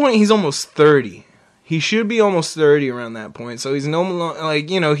 at this point, he's almost 30. He should be almost 30 around that point, so he's no longer, like,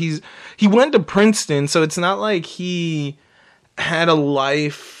 he went to Princeton, so it's not like he had a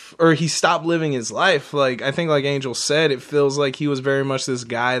life, or he stopped living his life. Like, I think like Angel said, it feels like he was very much this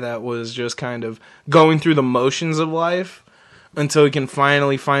guy that was just kind of going through the motions of life until he can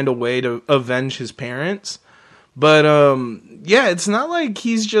finally find a way to avenge his parents. But, yeah, it's not like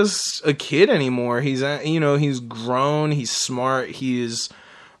he's just a kid anymore. He's, he's grown, he's smart, he's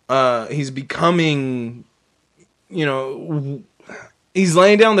becoming, he's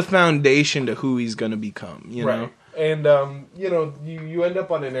laying down the foundation to who he's going to become, you know? And, you end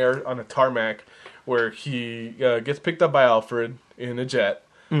up on a tarmac where he gets picked up by Alfred in a jet,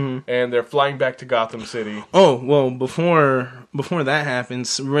 and they're flying back to Gotham City. Oh, well, before that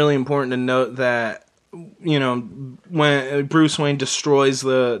happens, really important to note that, when Bruce Wayne destroys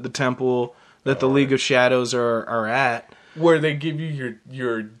the temple that the League of Shadows are at, where they give you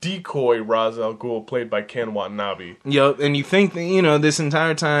your decoy Ra's al Ghul, played by Ken Watanabe. Yep, and you think that, this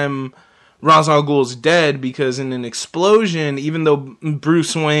entire time Ra's al Ghul's dead because in an explosion, even though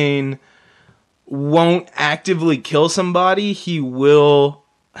Bruce Wayne won't actively kill somebody, he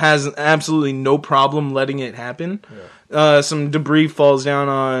has absolutely no problem letting it happen. Yeah. Some debris falls down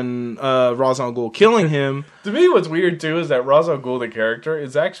on Ra's al Ghul, killing him. To me, what's weird too is that Ra's al Ghul, the character,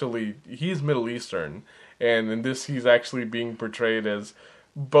 he's Middle Eastern, and in this he's actually being portrayed as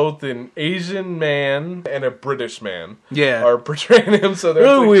both an Asian man and a British man. Yeah, are portraying him, so that's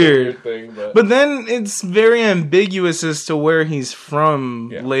really weird thing. But then it's very ambiguous as to where he's from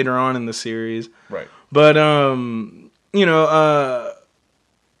later on in the series. Right. But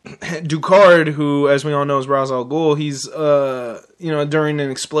Ducard, who, as we all know, is Ra's al Ghul, he's during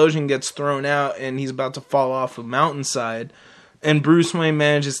an explosion gets thrown out and he's about to fall off a mountainside, and Bruce Wayne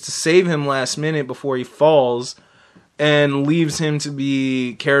manages to save him last minute before he falls, and leaves him to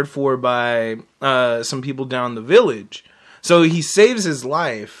be cared for by some people down the village. So he saves his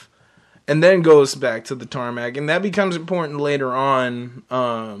life, and then goes back to the tarmac, and that becomes important later on,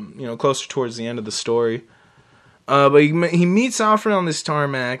 closer towards the end of the story. But he meets Alfred on this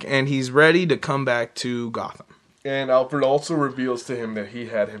tarmac, and he's ready to come back to Gotham. And Alfred also reveals to him that he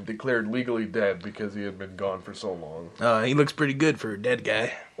had him declared legally dead because he had been gone for so long. He looks pretty good for a dead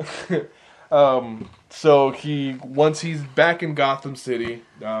guy. So once he's back in Gotham City,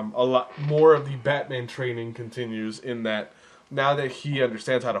 a lot more of the Batman training continues, in that now that he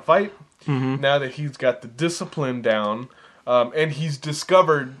understands how to fight, now that he's got the discipline down, and he's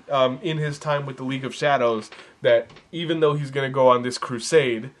discovered in his time with the League of Shadows that even though he's going to go on this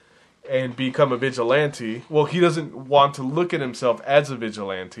crusade and become a vigilante, well, he doesn't want to look at himself as a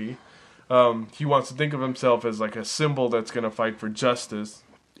vigilante. He wants to think of himself as like a symbol that's going to fight for justice.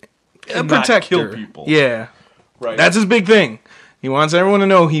 A protector. Not kill people. Yeah. Right. That's his big thing. He wants everyone to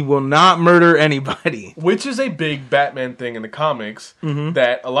know he will not murder anybody. Which is a big Batman thing in the comics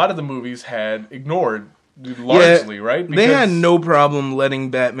that a lot of the movies had ignored largely, right? Because they had no problem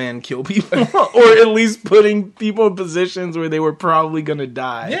letting Batman kill people, or at least putting people in positions where they were probably going to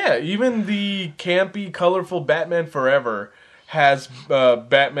die. Yeah, even the campy, colorful Batman Forever has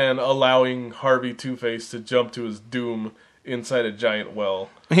Batman allowing Harvey Two-Face to jump to his doom inside a giant well.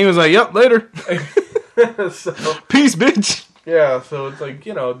 He was like, "Yep, later." So, peace, bitch. Yeah, so it's like,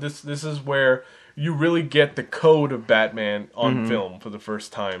 this is where you really get the code of Batman on film for the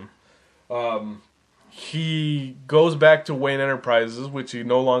first time. He goes back to Wayne Enterprises, which he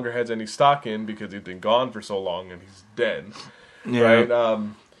no longer has any stock in because he's been gone for so long and he's dead. Yeah. Right?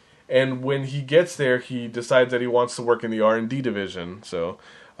 And when he gets there, he decides that he wants to work in the R&D division. So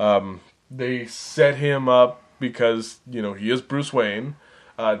they set him up because, he is Bruce Wayne.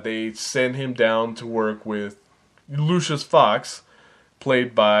 they send him down to work with Lucius Fox,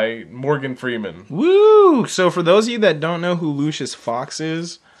 played by Morgan Freeman. Woo! So for those of you that don't know who Lucius Fox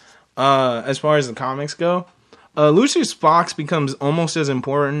is, as far as the comics go, Lucius Fox becomes almost as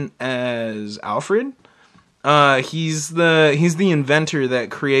important as Alfred. He's the inventor that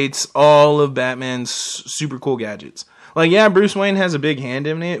creates all of Batman's super cool gadgets. Like, yeah, Bruce Wayne has a big hand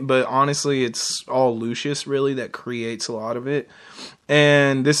in it, but honestly, it's all Lucius really that creates a lot of it.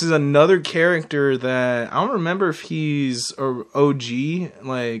 And this is another character that I don't remember if he's OG,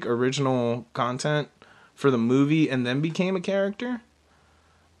 like original content for the movie, and then became a character.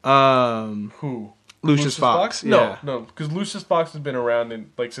 Who? Lucius Fox? Yeah. No, because Lucius Fox has been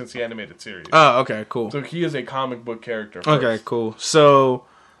around since the animated series. Oh, okay, cool. So he is a comic book character. Okay, cool. So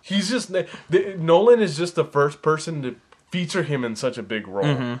he's just Nolan is just the first person to feature him in such a big role.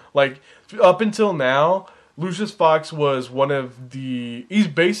 Mm-hmm. Like up until now, Lucius Fox was he's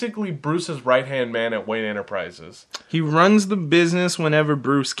basically Bruce's right-hand man at Wayne Enterprises. He runs the business whenever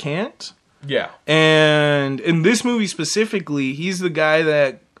Bruce can't. Yeah. And in this movie specifically, he's the guy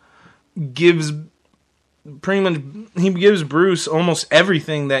that gives Bruce almost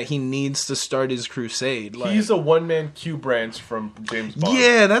everything that he needs to start his crusade. Like, he's a one-man Q branch from James Bond.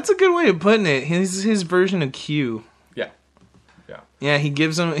 Yeah, that's a good way of putting it. His version of Q. Yeah, he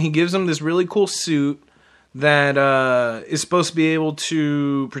gives him this really cool suit that is supposed to be able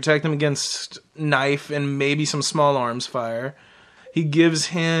to protect him against knife and maybe some small arms fire. He gives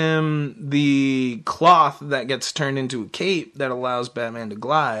him the cloth that gets turned into a cape that allows Batman to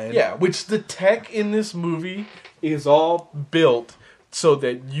glide. Yeah, which the tech in this movie is all built so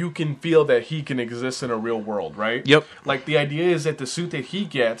that you can feel that he can exist in a real world, right? Yep. Like, the idea is that the suit that he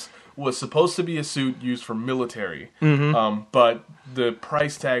gets was supposed to be a suit used for military, but the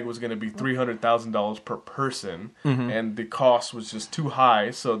price tag was going to be $300,000 per person, and the cost was just too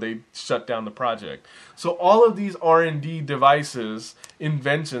high, so they shut down the project. So all of these R&D devices,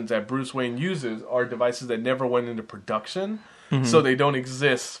 inventions that Bruce Wayne uses, are devices that never went into production, so they don't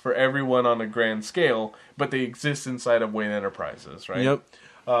exist for everyone on a grand scale, but they exist inside of Wayne Enterprises, right? Yep.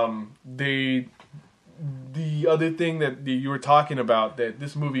 The other thing that you were talking about that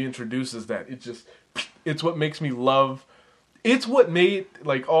this movie introduces, that it's what makes me love. It's what made,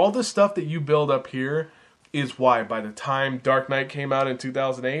 like, all the stuff that you build up here is why by the time Dark Knight came out in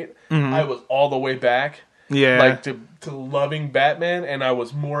 2008, I was all the way back. Yeah. Like, to loving Batman, and I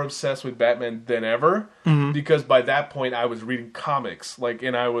was more obsessed with Batman than ever, because by that point I was reading comics, like,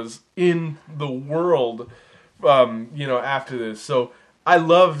 and I was in the world, after this. So I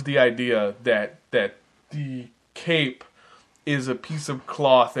love the idea that the cape is a piece of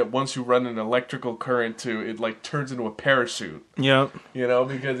cloth that once you run an electrical current to, it like turns into a parachute. Yep.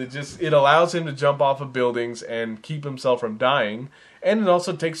 Because it allows him to jump off of buildings and keep himself from dying. And it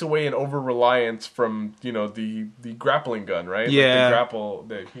also takes away an over-reliance from, the grappling gun, right? Yeah. Like the grapple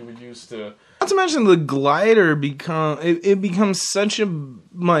that he would use to... Not to mention the glider becomes such a,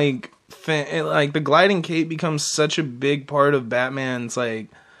 like, thing. Like, the gliding cape becomes such a big part of Batman's, like,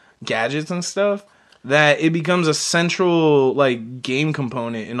 gadgets and stuff, that it becomes a central, like, game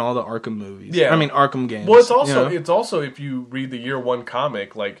component in all the Arkham movies. Yeah. I mean, Arkham games. Well, it's also if you read the Year One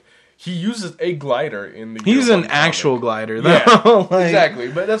comic, like, he uses a glider in the. He's Year an One actual comic. Glider, though. Yeah, like,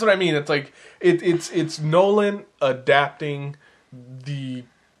 exactly. But that's what I mean. It's like it's Nolan adapting the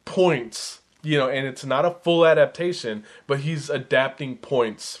points, and it's not a full adaptation, but he's adapting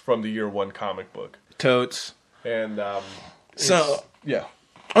points from the Year One comic book. Totes. And so yeah.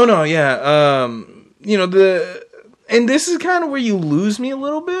 Oh no, yeah. And this is kind of where you lose me a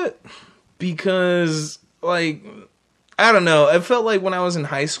little bit, because, like, I don't know. It felt like when I was in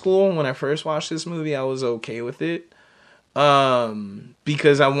high school, when I first watched this movie, I was okay with it.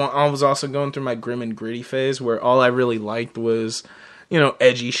 Because I was also going through my grim and gritty phase where all I really liked was,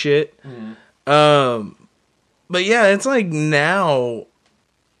 edgy shit. But yeah, it's like now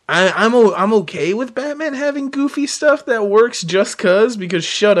I'm okay with Batman having goofy stuff that works just because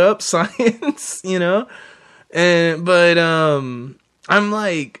shut up, science, but I'm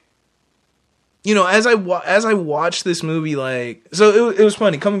like, as I watched this movie, like, so it was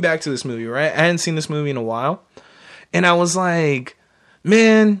funny coming back to this movie, right? I hadn't seen this movie in a while, and I was like,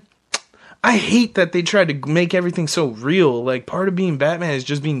 man, I hate that they tried to make everything so real. Like, part of being Batman is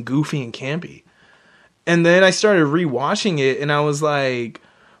just being goofy and campy. And then I started rewatching it, and I was like,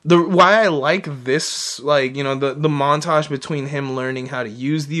 why I like this, like, the montage between him learning how to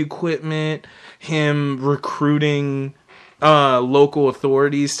use the equipment, him recruiting local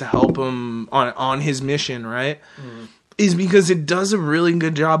authorities to help him on his mission, right? is because it does a really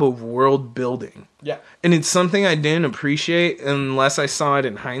good job of world building. Yeah. And it's something I didn't appreciate unless I saw it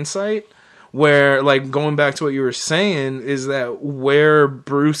in hindsight. Where, like, going back to what you were saying, is that where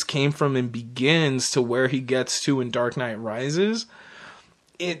Bruce came from and begins to where he gets to in Dark Knight Rises,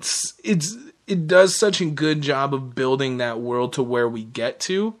 it does such a good job of building that world to where we get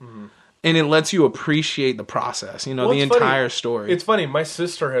to, and it lets you appreciate the process, the entire story. It's funny, my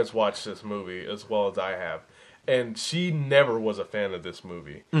sister has watched this movie as well as I have, and she never was a fan of this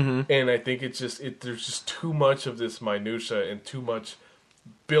movie. And I think there's just too much of this minutia and too much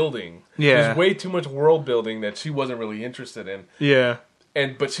building. There's way too much world building that she wasn't really interested in. Yeah.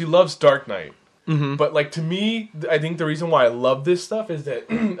 But she loves Dark Knight. But like, to me, I think the reason why I love this stuff is that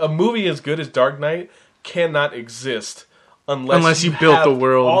a movie as good as Dark Knight cannot exist unless you built the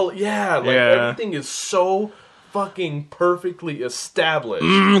world. Everything is so fucking perfectly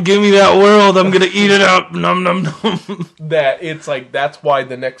established. Give me that world, I'm gonna eat it up. Num num num. That it's like, that's why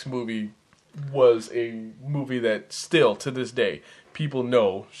the next movie was a movie that still to this day people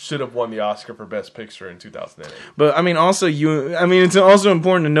know should have won the Oscar for Best Picture in 2008. But I mean, also it's also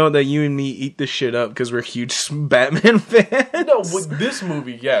important to note that you and me eat this shit up because we're huge Batman fans. No, with this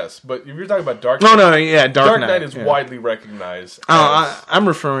movie, yes, but if you're talking about Dark Knight, Dark Knight is widely recognized. I'm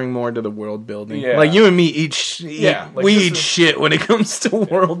referring more to the world building. Yeah. Like, you and me eat shit when it comes to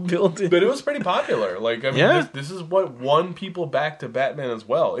world building. But it was pretty popular. Like, I mean, this is what won people back to Batman as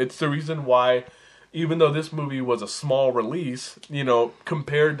well. It's the reason why, even though this movie was a small release,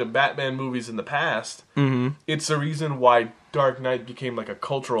 compared to Batman movies in the past, it's the reason why Dark Knight became like a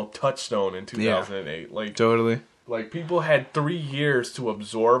cultural touchstone in 2008. Yeah, like, totally. Like, people had 3 years to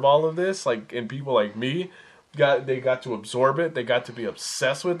absorb all of this, like, and people like me got to absorb it. They got to be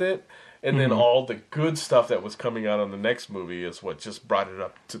obsessed with it. And then all the good stuff that was coming out on the next movie is what just brought it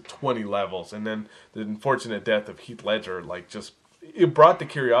up to 20 levels. And then the unfortunate death of Heath Ledger, it brought the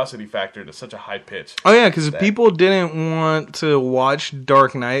curiosity factor to such a high pitch. Oh, yeah, because if people didn't want to watch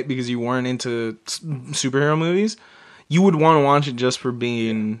Dark Knight because you weren't into superhero movies, you would want to watch it just for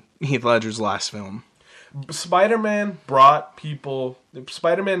being Heath Ledger's last film. Spider-Man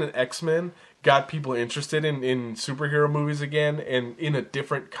and X-Men got people interested in superhero movies again, and in a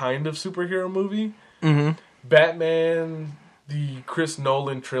different kind of superhero movie. Batman, the Chris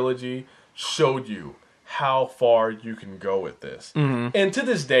Nolan trilogy, showed you how far you can go with this. And to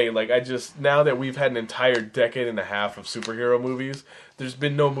this day, now that we've had an entire decade and a half of superhero movies, there's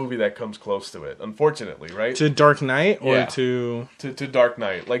been no movie that comes close to it, unfortunately, right? To Dark Knight or to Dark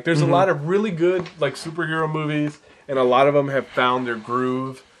Knight. Like, there's a lot of really good superhero movies, and a lot of them have found their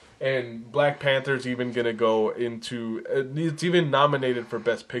groove. And Black Panther's even going to go into... it's even nominated for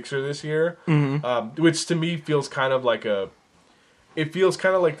Best Picture this year, which to me feels kind of like it feels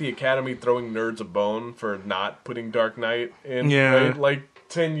kind of like the Academy throwing nerds a bone for not putting Dark Knight in, right? Like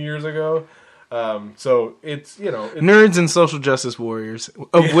 10 years ago. So it's, nerds and social justice warriors,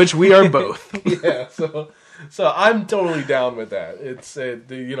 of which we are both. Yeah, so I'm totally down with that. It's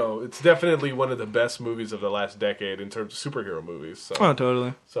it's definitely one of the best movies of the last decade in terms of superhero movies. So. Oh,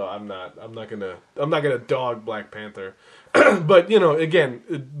 totally. So I'm not gonna dog Black Panther, but again,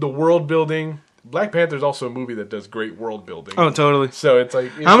 the world building. Black Panther is also a movie that does great world building. Oh, totally. So it's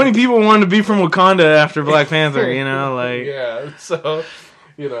like, how many people wanted to be from Wakanda after Black Panther? Yeah. So,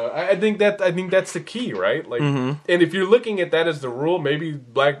 I think that's the key, right? Like, and if you're looking at that as the rule, maybe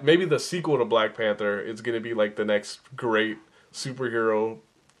the sequel to Black Panther is going to be like the next great superhero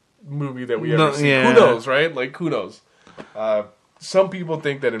movie that we ever see. Yeah. Who knows, right? Like, who knows? Some people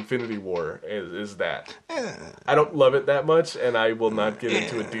think that Infinity War is that. I don't love it that much, and I will not get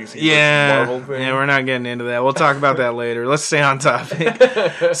into a DC versus Marvel thing. Yeah, we're not getting into that. We'll talk about that later. Let's stay on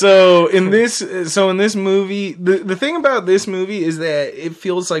topic. So in this movie, the thing about this movie is that it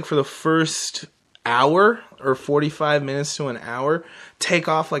feels like for the first hour or 45 minutes to an hour, take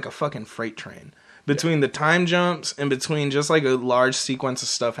off like a fucking freight train. Between the time jumps and between just like a large sequence of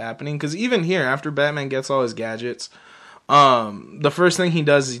stuff happening. Because even here, after Batman gets all his gadgets... the first thing he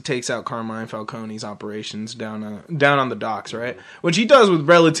does is he takes out Carmine Falcone's operations down on the docks, right? Which he does with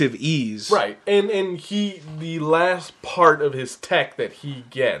relative ease. Right. And the last part of his tech that he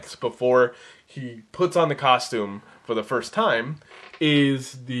gets before he puts on the costume for the first time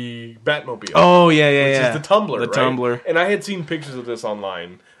is the Batmobile. Oh, yeah. Which is the Tumbler, The right? Tumbler. And I had seen pictures of this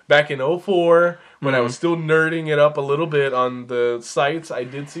online. Back in 2004, when I was still nerding it up a little bit on the sites, I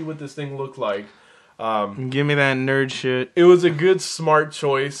did see what this thing looked like. Give me that nerd shit. It was a good, smart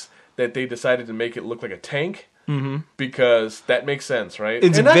choice that they decided to make it look like a tank. Because that makes sense, right?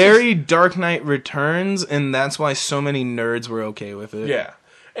 It's very Dark Knight Returns, and that's why so many nerds were okay with it. Yeah.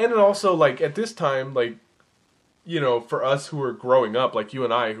 And also, at this time, for us who are growing up, like you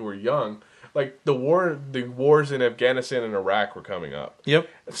and I who were young, like the wars in Afghanistan and Iraq were coming up. Yep.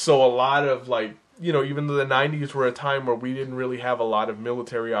 So a lot of like, even though the 90s were a time where we didn't really have a lot of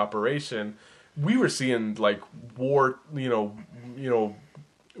military operation, we were seeing like war,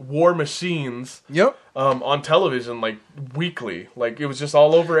 war machines. Yep. On television like weekly. Like it was just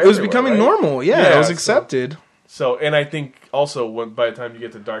all over It was becoming normal. Yeah, it was accepted. So, and I think also by the time you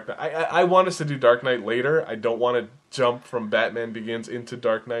get to Dark Knight, I want us to do Dark Knight later. I don't want to jump from Batman Begins into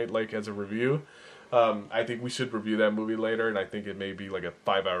Dark Knight like as a review. I think we should review that movie later, and I think it may be like a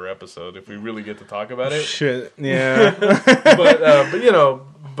 5-hour episode if we really get to talk about it. Shit, yeah.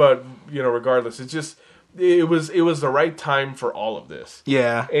 but regardless, it was the right time for all of this.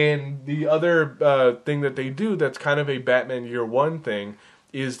 Yeah. And the other thing that they do that's kind of a Batman Year One thing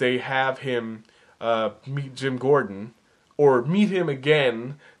is they have him meet Jim Gordon, or meet him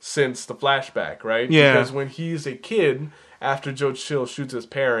again since the flashback, right? Yeah. Because when he's a kid, after Joe Chill shoots his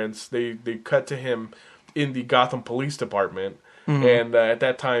parents, they cut to him in the Gotham Police Department, and at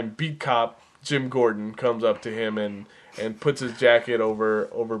that time, beat cop Jim Gordon comes up to him and puts his jacket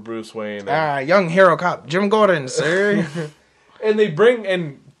over Bruce Wayne. Young hero cop Jim Gordon, sir. And they bring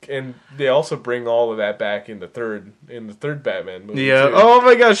and they also bring all of that back in the third Batman movie. Yeah. Too. Oh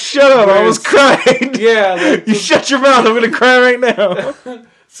my gosh! Shut up! I was crying. Yeah. You shut your mouth. I'm gonna cry right now.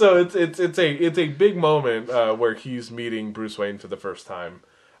 So it's a big moment where he's meeting Bruce Wayne for the first time.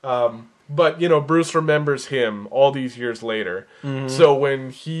 But Bruce remembers him all these years later. Mm-hmm. So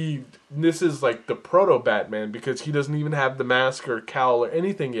when this is like the proto Batman because he doesn't even have the mask or cowl or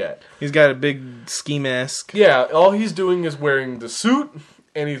anything yet. He's got a big ski mask. Yeah, all he's doing is wearing the suit.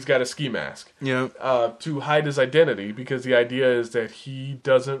 And he's got a ski mask to hide his identity, because the idea is that he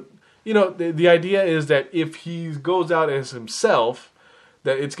doesn't... the idea is that if he goes out as himself,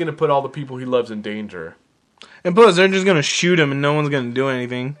 that it's going to put all the people he loves in danger. And plus, they're just going to shoot him and no one's going to do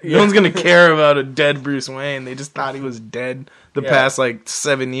anything. Yeah. No one's going to care about a dead Bruce Wayne. They just thought he was dead the past,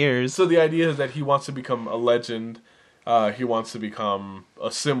 7 years. So the idea is that he wants to become a legend. He wants to become a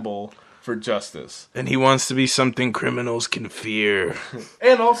symbol for justice. And he wants to be something criminals can fear.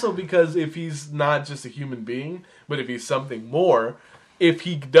 And also because if he's not just a human being, but if he's something more, if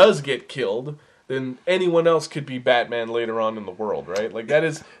he does get killed, then anyone else could be Batman later on in the world, right? Like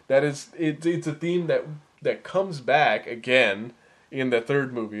it's a theme that comes back again in the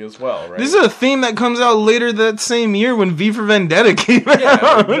third movie as well, right? This is a theme that comes out later that same year when V for Vendetta came out.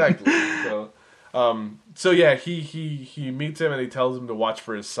 Yeah, exactly. So yeah, he meets him and he tells him to watch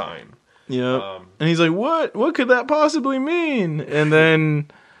for his sign. Yeah, and he's like, "What? What could that possibly mean?" And then,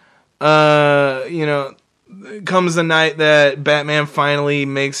 comes the night that Batman finally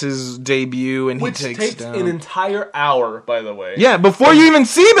makes his debut, and which he takes down an entire hour, by the way. Yeah, before you even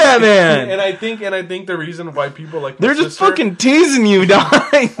see Batman. and I think the reason why people like they're just fucking teasing you, dog.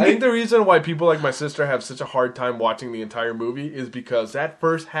 I think the reason why people like my sister have such a hard time watching the entire movie is because that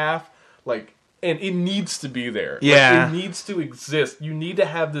first half, and it needs to be there. Yeah. It needs to exist. You need to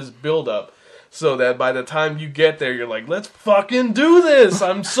have this build up so that by the time you get there, you're like, let's fucking do this.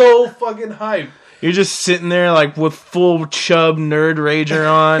 I'm so fucking hyped. You're just sitting there with full chub nerd rager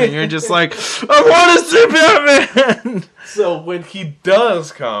on, and you're just like, I want to see Batman. So when he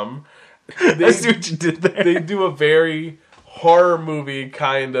does come, I see what you did there. They do a very horror movie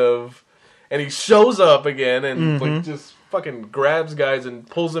kind of, and he shows up again and just fucking grabs guys and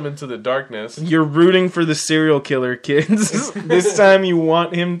pulls them into the darkness. You're rooting for the serial killer, kids. This time you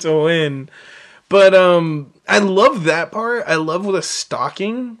want him to win. But I love that part. I love the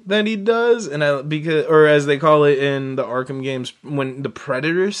stalking that he does, and or as they call it in the Arkham games, when the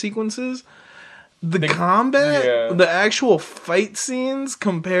Predator sequences, the combat, the actual fight scenes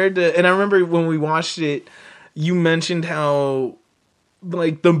compared to, and I remember when we watched it, you mentioned how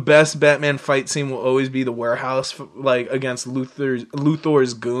the best Batman fight scene will always be the warehouse, against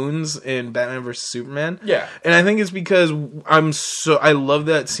Luthor's goons in Batman vs Superman. Yeah, and I think it's because I love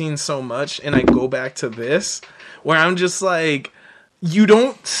that scene so much, and I go back to this where I'm just like, you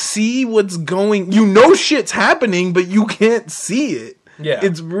don't see what's going, shit's happening, but you can't see it. Yeah,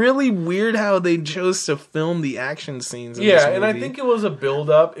 it's really weird how they chose to film the action scenes in this movie. And I think it was a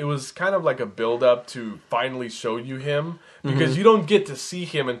build-up. It was kind of like a build-up to finally show you him. Because you don't get to see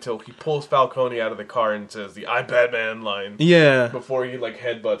him until he pulls Falcone out of the car and says the "I Batman" line. Yeah. Before he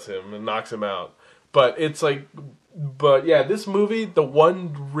headbutts him and knocks him out. But this movie, the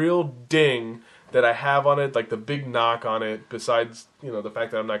one real ding that I have on it, the big knock on it, besides the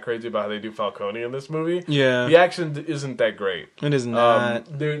fact that I'm not crazy about how they do Falcone in this movie. Yeah. The action isn't that great. It is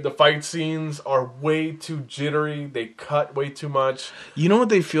not. The fight scenes are way too jittery. They cut way too much. You know what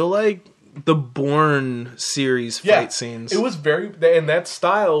they feel like? the Bourne series fight scenes. It was and that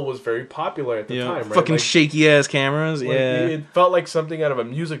style was very popular at the time, right? Fucking shaky ass cameras. Like, it felt like something out of a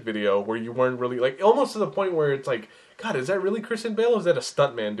music video where you weren't really like, almost to the point where it's like, God, is that really Christian Bale or is that a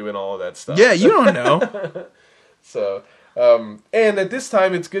stuntman doing all of that stuff? Yeah, you don't know. So, and at this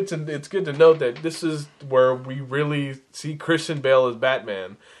time, it's good to note that this is where we really see Christian Bale as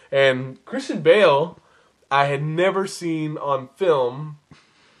Batman. And Christian Bale, I had never seen on film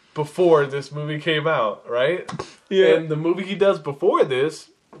before this movie came out, right? Yeah. And the movie he does before this,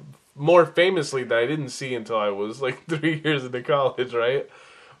 more famously, that I didn't see until I was like 3 years into college, right,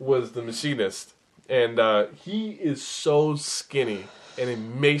 was The Machinist. And he is so skinny and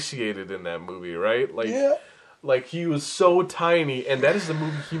emaciated in that movie, right? Like, like he was so tiny, and that is the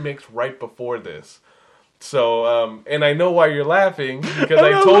movie he makes right before this. So, and I know why you're laughing, because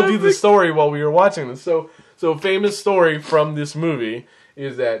I told you the story while we were watching this. So famous story from this movie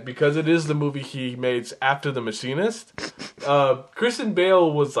is that because it is the movie he made after The Machinist, Christian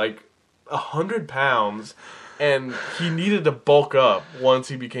Bale was like 100 pounds, and he needed to bulk up once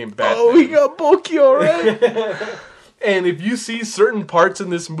he became Batman. Oh, he got bulky already. And if you see certain parts in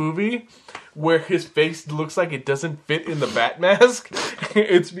this movie where his face looks like it doesn't fit in the bat mask,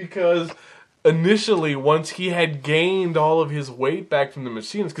 it's because initially, once he had gained all of his weight back from The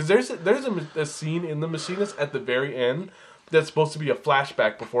Machinist, because there's a scene in The Machinist at the very end that's supposed to be a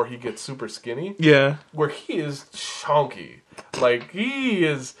flashback before he gets super skinny. Yeah. Where he is chunky. Like, he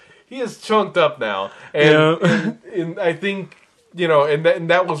is chunked up now. And I think, and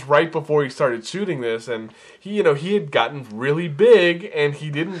that was right before he started shooting this, and he had gotten really big, and he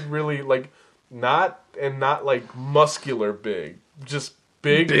didn't really, not like muscular big, just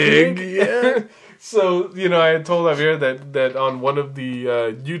big. Yeah. So, I had told Javier that on one of the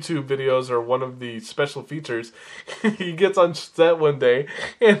YouTube videos or one of the special features, he gets on set one day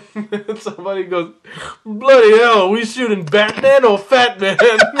and somebody goes, "Bloody hell, are we shooting Batman or Fat Man?"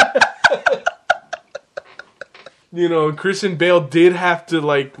 Christian Bale did have to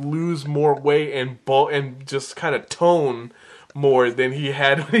lose more weight and just kind of tone more than he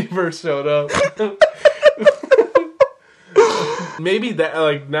had when he first showed up. Maybe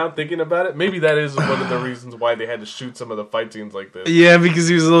that, now thinking about it, maybe that is one of the reasons why they had to shoot some of the fight scenes like this. Yeah, because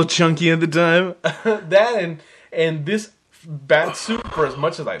he was a little chunky at the time. That and this bat suit, for as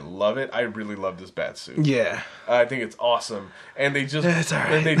much as I love it, I really love this bat suit. Yeah, I think it's awesome, and they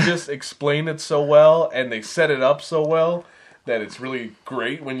just explain it so well, and they set it up so well that it's really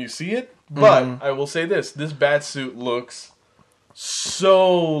great when you see it. But I will say this bat suit looks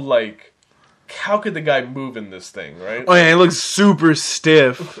so how could the guy move in this thing, right? Oh yeah, it looks super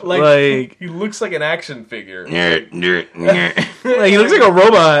stiff. He looks like an action figure. He looks like a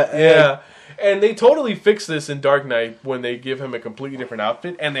robot. Yeah. And they totally fix this in Dark Knight when they give him a completely different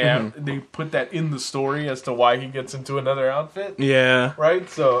outfit, and they put that in the story as to why he gets into another outfit. Yeah. Right?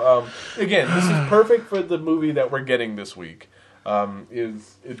 So, again, this is perfect for the movie that we're getting this week.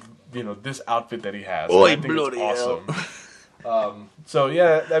 This outfit that he has. Oh, I think it's awesome. So,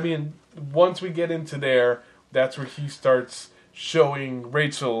 yeah, I mean, once we get into there, that's where he starts showing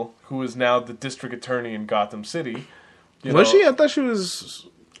Rachel, who is now the district attorney in Gotham City. Was she? I thought she was...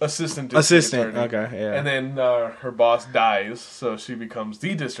 Assistant. Okay, yeah. And then her boss dies, so she becomes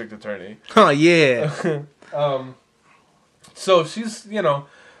the district attorney. Oh, yeah. So she's,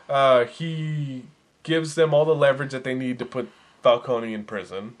 he gives them all the leverage that they need to put Falcone in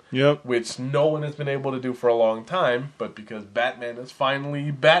prison. Yep. Which no one has been able to do for a long time, but because Batman is finally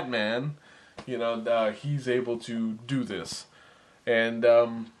Batman, he's able to do this. And,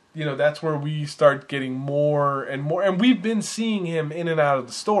 that's where we start getting more and more, and we've been seeing him in and out of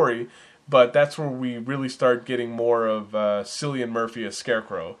the story, but that's where we really start getting more of Cillian Murphy as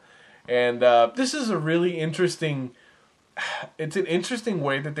Scarecrow. And this is a really interesting, it's an interesting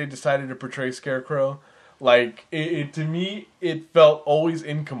way that they decided to portray Scarecrow. To me, it felt always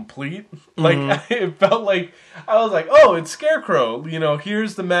incomplete. It felt like, I was like, oh, it's Scarecrow.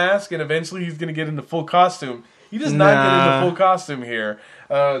 Here's the mask, and eventually he's going to get into full costume. He does not get into full costume here.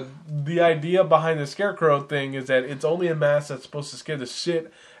 The idea behind the Scarecrow thing is that it's only a mask that's supposed to scare the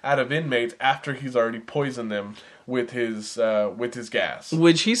shit out of inmates after he's already poisoned them with his gas.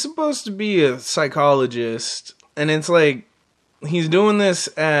 Which he's supposed to be a psychologist, and it's like he's doing this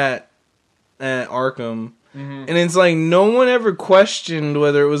at Arkham, and it's like no one ever questioned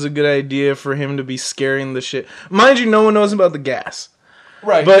whether it was a good idea for him to be scaring the shit. Mind you, no one knows about the gas.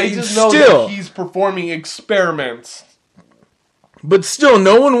 Right, but they just know still, that he's performing experiments. But still,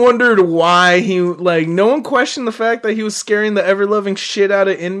 no one wondered why no one questioned the fact that he was scaring the ever-loving shit out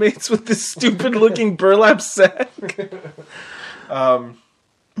of inmates with this stupid-looking burlap sack.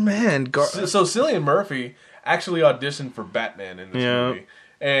 Man, so Cillian Murphy actually auditioned for Batman in this movie,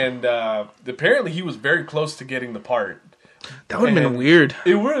 and apparently he was very close to getting the part. That would have been weird.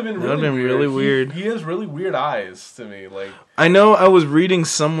 It would have been really weird. He has really weird eyes to me. Like, I know I was reading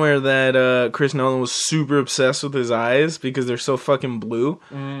somewhere that Chris Nolan was super obsessed with his eyes because they're so fucking blue,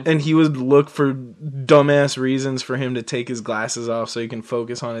 and he would look for dumbass reasons for him to take his glasses off so he can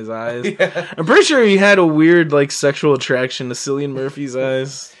focus on his eyes. Yeah. I'm pretty sure he had a weird like sexual attraction to Cillian Murphy's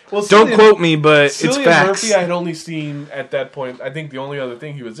eyes. Well, don't quote me, but it's facts. Cillian Murphy I had only seen at that point. I think the only other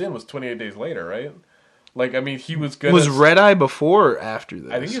thing he was in was 28 Days Later, right? Like, I mean, he was good. Was Red Eye before or after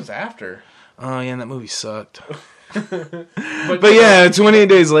this? I think it was after. Oh, yeah, that movie sucked. but yeah, 28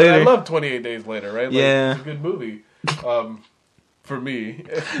 Days Later. I love 28 Days Later, right? Like, yeah. It's a good movie for me.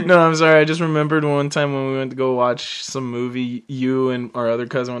 No, I'm sorry. I just remembered one time when we went to go watch some movie, you and our other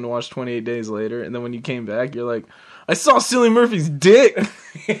cousin went to watch 28 Days Later, and then when you came back, you're like, I saw Cillian Murphy's dick.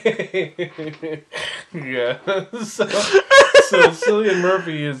 Yeah. So Cillian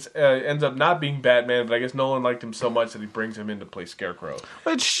Murphy ends up not being Batman, but I guess Nolan liked him so much that he brings him in to play Scarecrow.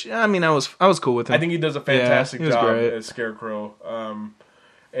 Which, I mean, I was cool with him. I think he does a fantastic job as Scarecrow.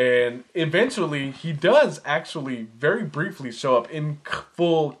 And eventually, he does actually very briefly show up in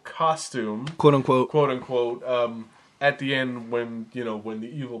full costume, quote unquote, at the end when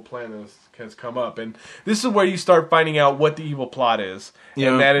the evil plan has come up. And this is where you start finding out what the evil plot is.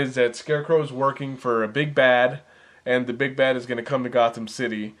 Yeah. And that is that Scarecrow is working for a big bad, and the big bad is going to come to Gotham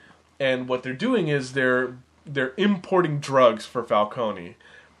City. And what they're doing is they're importing drugs for Falcone.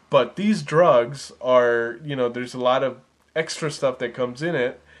 But these drugs are, there's a lot of extra stuff that comes in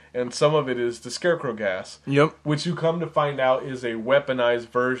it, and some of it is the Scarecrow gas. Yep. Which you come to find out is a weaponized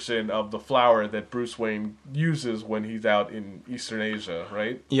version of the flower that Bruce Wayne uses when he's out in Eastern Asia,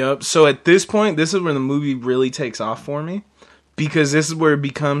 right? Yep. So at this point, this is where the movie really takes off for me. Because this is where it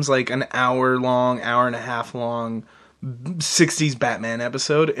becomes like an hour and a half long 60s Batman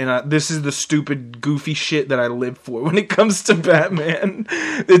episode, and this is the stupid goofy shit that I live for when it comes to Batman.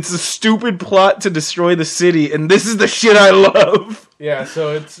 It's a stupid plot to destroy the city, and this is the shit I love. Yeah,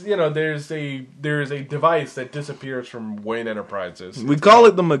 so it's there's a device that disappears from Wayne Enterprises. We call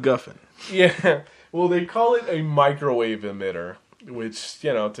it the MacGuffin. Yeah, well they call it a microwave emitter, which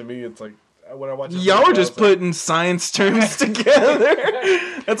to me it's like, when I watch y'all are just putting science terms together.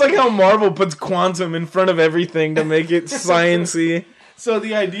 That's like how Marvel puts quantum in front of everything to make it sciencey. So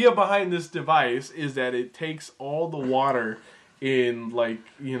the idea behind this device is that it takes all the water in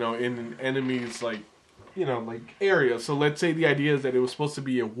in an enemy's area. So let's say the idea is that it was supposed to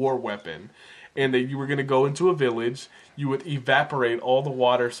be a war weapon, and that you were going to go into a village, you would evaporate all the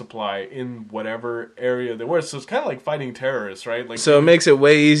water supply in whatever area there was. So it's kind of like fighting terrorists, right? Like, so it makes it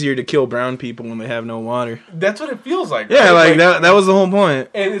way easier to kill brown people when they have no water. That's what it feels like. Yeah, right? That was the whole point.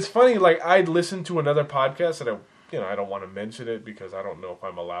 And it's funny, I listened to another podcast that I don't want to mention it because I don't know if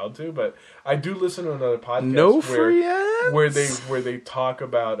I'm allowed to, but I do listen to another podcast where they talk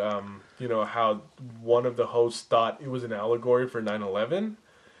about how one of the hosts thought it was an allegory for 9/11.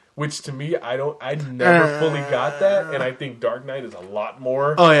 Which to me, I never fully got that, and I think Dark Knight is a lot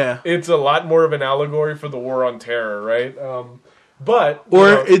more. Oh yeah, it's a lot more of an allegory for the war on terror, right? But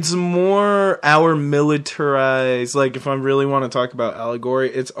it's more our militarized. Like, if I really want to talk about allegory,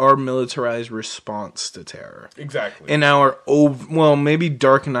 it's our militarized response to terror. Exactly. And maybe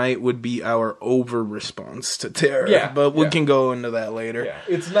Dark Knight would be our over response to terror. Yeah, but we can go into that later. Yeah,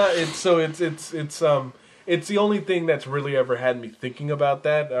 it's not. It's the only thing that's really ever had me thinking about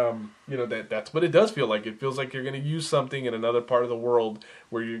that. That's what it does feel like. It feels like you're going to use something in another part of the world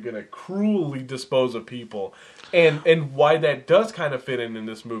where you're going to cruelly dispose of people. And why that does kind of fit in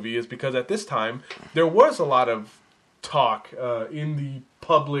this movie is because at this time, there was a lot of talk in the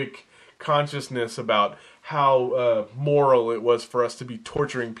public consciousness about how moral it was for us to be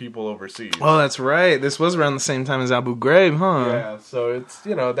torturing people overseas. Oh, that's right. This was around the same time as Abu Ghraib, huh? Yeah, so it's,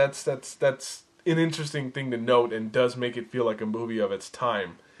 that's an interesting thing to note and does make it feel like a movie of its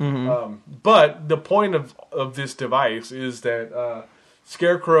time. Mm-hmm. But the point of this device is that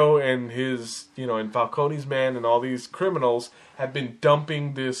Scarecrow and his, and Falcone's man and all these criminals have been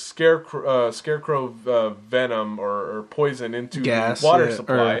dumping this Scarecrow venom or poison into the water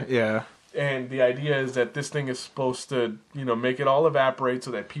supply. And the idea is that this thing is supposed to, make it all evaporate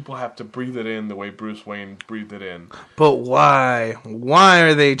so that people have to breathe it in the way Bruce Wayne breathed it in. But why? Why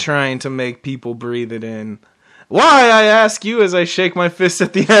are they trying to make people breathe it in? Why, I ask you as I shake my fist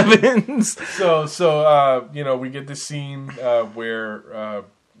at the heavens. So we get this scene where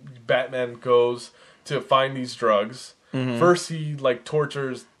Batman goes to find these drugs. Mm-hmm. First, he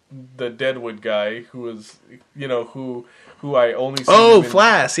tortures the Deadwood guy who was, who I only see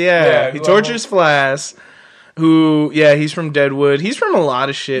Flass, yeah. He tortures Flass, who, he's from Deadwood. He's from a lot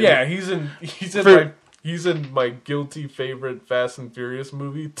of shit. Yeah, he's in my guilty favorite Fast and Furious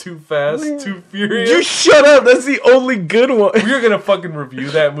movie, Too Fast, Too Furious. You shut up. That's the only good one. We're gonna fucking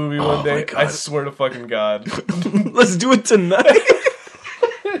review that movie one day. My God. I swear to fucking God. Let's do it tonight.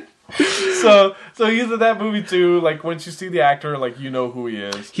 So he's in that movie too. Like, once you see the actor, like, you know who he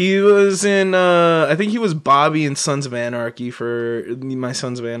is. He was in, I think he was Bobby in Sons of Anarchy for my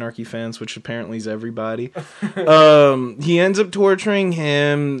Sons of Anarchy fans, which apparently is everybody. He ends up torturing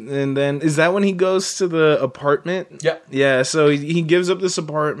him, and then, is that when he goes to the apartment? Yeah. Yeah, so he gives up this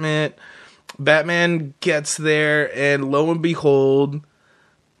apartment. Batman gets there, and lo and behold,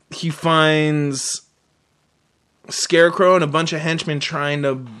 he finds Scarecrow and a bunch of henchmen trying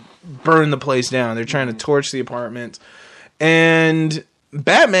to burn the place down. They're trying to torch the apartment. And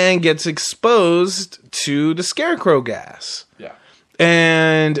Batman gets exposed to the Scarecrow gas. Yeah.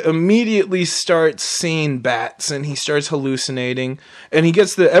 And immediately starts seeing bats, and he starts hallucinating. And he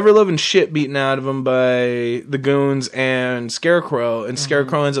gets the ever-loving shit beaten out of him by the goons and Scarecrow. And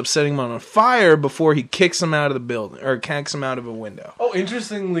Scarecrow ends up setting him on fire before he kicks him out of the building, or kicks him out of a window. Oh,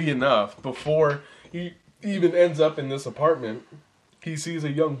 interestingly enough, before he even ends up in this apartment, he sees a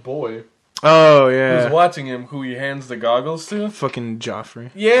young boy Oh, yeah. who's watching him, who he hands the goggles to. Fucking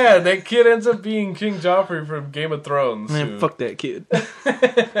Joffrey. Yeah, that kid ends up being King Joffrey from Game of Thrones. Man, dude. fuck that kid.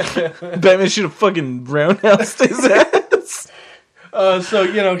 Batman should have fucking roundhoused his ass.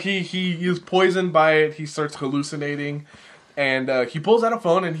 So, he is poisoned by it. He starts hallucinating. And he pulls out a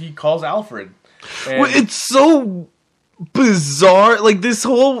phone and he calls Alfred. And Well, it's so bizarre. Like, this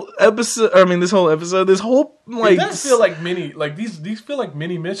whole episode, it does feel like these feel like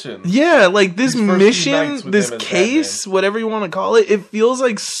mini missions. yeah, like this These first few mission, nights with this him as case, whatever you want to call it, it feels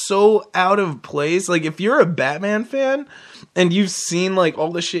like so out of place. Like, if you're a Batman fan and you've seen like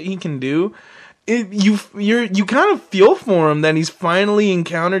all the shit he can do, you kind of feel for him that he's finally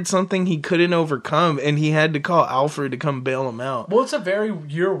encountered something he couldn't overcome, and he had to call Alfred to come bail him out. Well, it's a very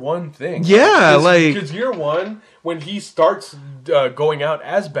year one thing. Yeah, because year one, when he starts going out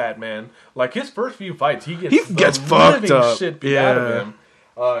as Batman, like his first few fights, he gets fucked living up. shit beat out of him.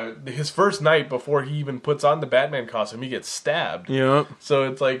 His first night before he even puts on the Batman costume, he gets stabbed. Yep. So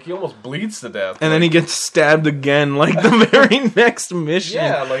it's like he almost bleeds to death. And then he gets stabbed again, like the very next mission.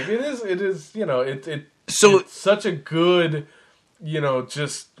 Yeah, like it is. So it's such a good,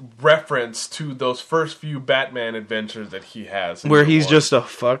 just reference to those first few Batman adventures that he has, where he's just a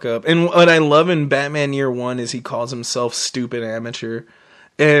fuck up. And what I love in Batman Year One is he calls himself stupid amateur.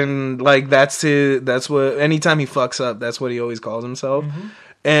 And like that's what anytime he fucks up, that's what he always calls himself. Mm-hmm.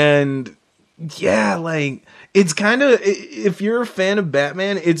 And yeah, like it's kind of, if you're a fan of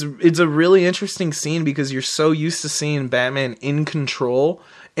Batman, it's a really interesting scene because you're so used to seeing Batman in control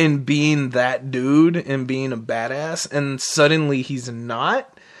and being that dude and being a badass, and suddenly he's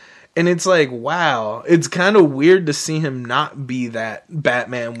not. And it's like, wow, it's kind of weird to see him not be that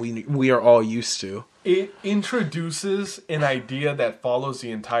Batman we are all used to. It introduces an idea that follows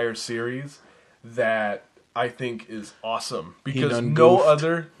the entire series that I think is awesome because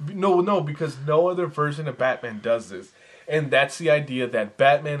because no other version of Batman does this, and that's the idea that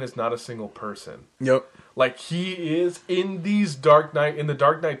Batman is not a single person. Yep. Like he is in the Dark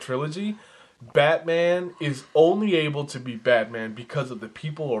Knight trilogy. Batman is only able to be Batman because of the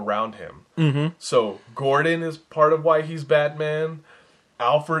people around him. Mm-hmm. So Gordon is part of why he's Batman.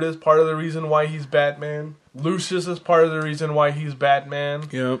 Alfred is part of the reason why he's Batman. Lucius is part of the reason why he's Batman.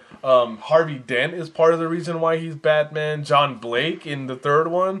 Yep. Harvey Dent is part of the reason why he's Batman. John Blake in the third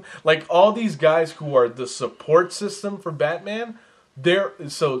one. Like, all these guys who are the support system for Batman,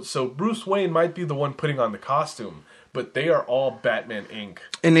 so Bruce Wayne might be the one putting on the costume, but they are all Batman Inc.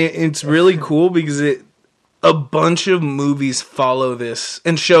 And it's really cool because a bunch of movies follow this,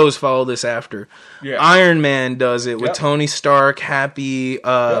 and shows follow this after. Yeah. Iron Man does it with Yep. Tony Stark, Happy,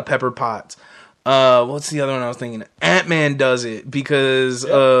 Pepper Potts. What's the other one I was thinking? Ant-Man does it because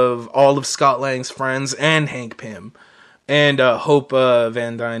of all of Scott Lang's friends and Hank Pym. And Hope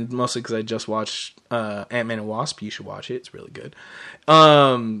Van Dyne, mostly because I just watched Ant-Man and Wasp. You should watch it. It's really good.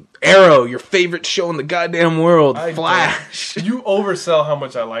 Arrow, your favorite show in the goddamn world. Flash. You oversell how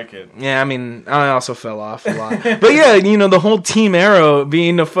much I like it. Yeah, I mean, I also fell off a lot. But yeah, the whole Team Arrow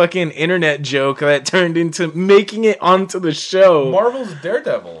being a fucking internet joke that turned into making it onto the show. Marvel's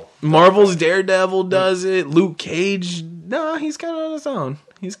Daredevil. Marvel's Daredevil does it. Luke Cage, no, he's kind of on his own.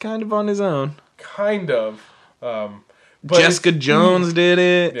 He's kind of on his own. Kind of. But Jessica Jones did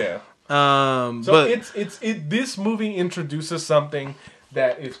it. Yeah. So but this movie introduces something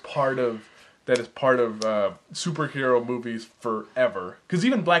that is part of superhero movies forever. Because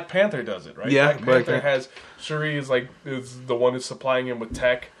even Black Panther does it, right? Yeah, Black Panther has Shuri is the one who's supplying him with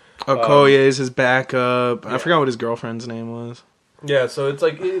tech. Okoye is his backup. Yeah. I forgot what his girlfriend's name was. Yeah, so it's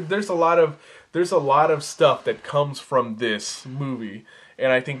like there's a lot of stuff that comes from this movie,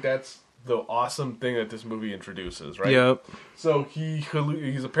 and I think that's the awesome thing that this movie introduces, right? Yep. So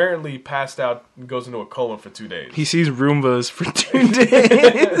he's apparently passed out and goes into a coma for 2 days. He sees Roombas for 2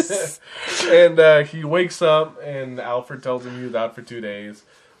 days. And he wakes up, and Alfred tells him he was out for 2 days.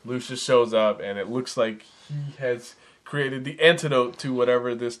 Lucius shows up, and it looks like he has created the antidote to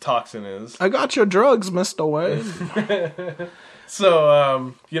whatever this toxin is. I got your drugs, Mr. Wade.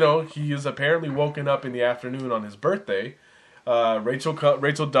 So, he is apparently woken up in the afternoon on his birthday.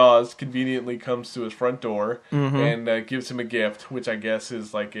 Rachel Dawes conveniently comes to his front door and gives him a gift, which I guess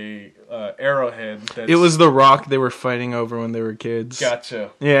is like a arrowhead. It was the rock they were fighting over when they were kids.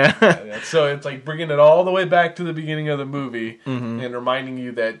 Gotcha. Yeah. So it's like bringing it all the way back to the beginning of the movie and reminding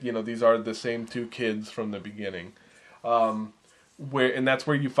you that these are the same two kids from the beginning. And that's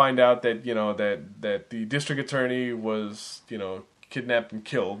where you find out that that the district attorney was kidnapped and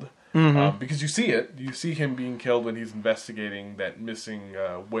killed. Because you see him being killed when he's investigating that missing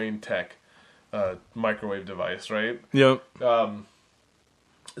Wayne Tech microwave device, right? Yep.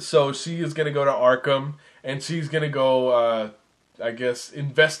 So she is going to go to Arkham, and she's going to go, I guess,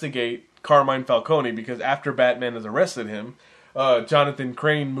 investigate Carmine Falcone, because after Batman has arrested him, Jonathan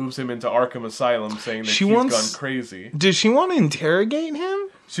Crane moves him into Arkham Asylum, saying that he's gone crazy. Does she want to interrogate him?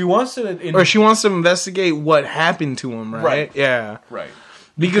 She wants to... Or she wants to investigate what happened to him, right? Right. Yeah. Right.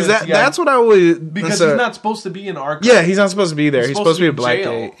 Because that's what I would... Because he's not supposed to be in Arkham. Yeah, he's not supposed to be there. He's supposed to be at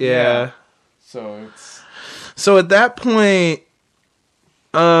Blackgate. Yeah. So it's... So at that point,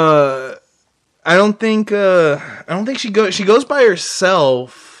 I don't think she goes. She goes by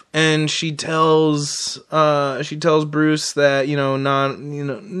herself, and she tells Bruce that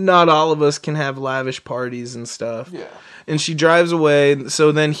not all of us can have lavish parties and stuff. Yeah. And she drives away.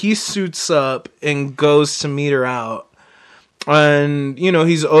 So then he suits up and goes to meet her out. And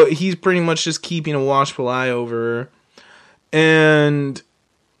he's pretty much just keeping a watchful eye over her. And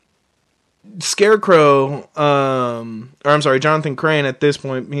Scarecrow, Jonathan Crane, at this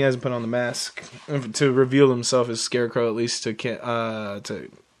point, he hasn't put on the mask to reveal himself as Scarecrow, at least to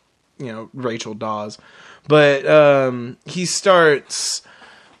Rachel Dawes. But he starts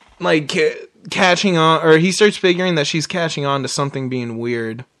catching on, or he starts figuring that she's catching on to something being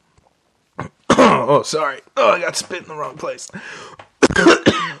weird. Oh, sorry. Oh, I got spit in the wrong place.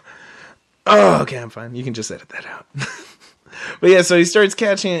 Oh, okay, I'm fine. You can just edit that out. But yeah, so he starts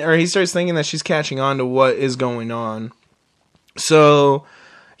thinking that she's catching on to what is going on. So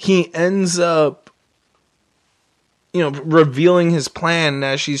he ends up, revealing his plan, and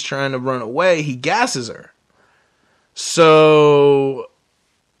as she's trying to run away, he gasses her. So,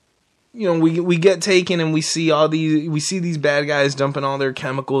 we get taken, and we see these bad guys dumping all their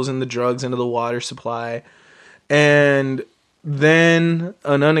chemicals and the drugs into the water supply. And then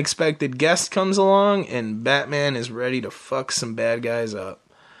an unexpected guest comes along, and Batman is ready to fuck some bad guys up.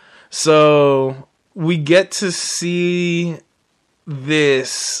 So we get to see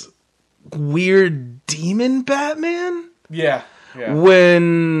this weird demon Batman. Yeah.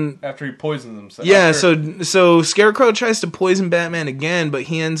 After he poisons himself. Yeah, so Scarecrow tries to poison Batman again, but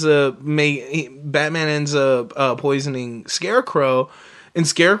Batman ends up poisoning Scarecrow, and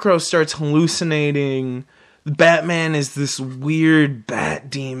Scarecrow starts hallucinating. Batman is this weird bat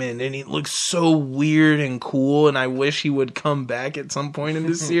demon, and he looks so weird and cool, and I wish he would come back at some point in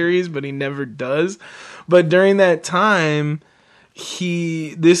the series, but he never does. But during that time,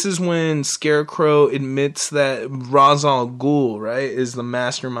 this is when Scarecrow admits that Ra's al Ghul, right, is the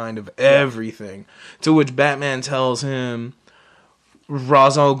mastermind of everything. To which Batman tells him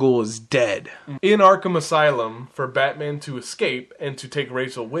Ra's al Ghul is dead. In Arkham Asylum, for Batman to escape and to take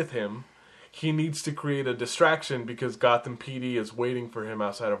Rachel with him, he needs to create a distraction because Gotham PD is waiting for him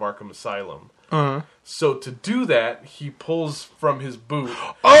outside of Arkham Asylum. Uh-huh. So to do that, he pulls from his boot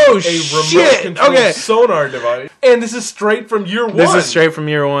a remote-controlled sonar device. And this is straight from year one. This is straight from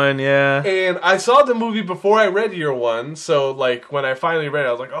year one, yeah. And I saw the movie before I read year one, so when I finally read it,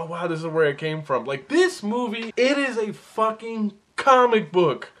 I was like, oh wow, this is where it came from. This movie, it is a fucking comic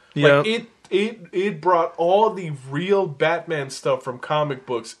book. Yeah. It brought all the real Batman stuff from comic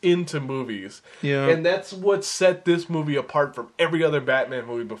books into movies. Yeah. And that's what set this movie apart from every other Batman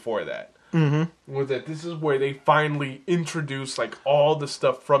movie before that. Mm-hmm. Was that this is where they finally introduced all the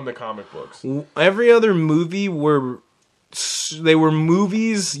stuff from the comic books. Every other movie were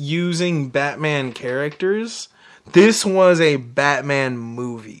movies using Batman characters This was a Batman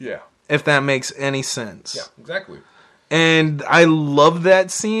movie. Yeah. If that makes any sense. Yeah, exactly. And I love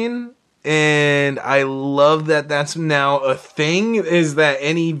that scene. And I love that that's now a thing, is that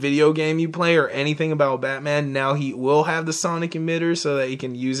any video game you play or anything about Batman, now he will have the sonic emitter so that he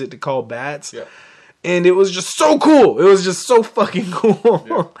can use it to call bats. Yeah. And it was just so cool. It was just so fucking cool.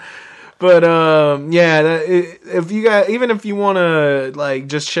 Yeah. But if you got, even if you want to like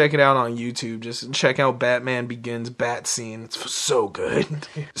just check it out on YouTube, just check out Batman Begins bat scene. It's so good.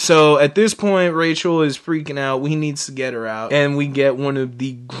 So at this point, Rachel is freaking out. We needs to get her out, and we get one of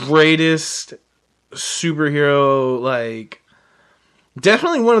the greatest superhero, like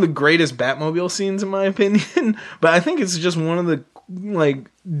definitely one of the greatest Batmobile scenes in my opinion. But I think it's just one of the like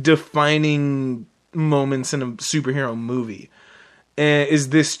defining moments in a superhero movie. Is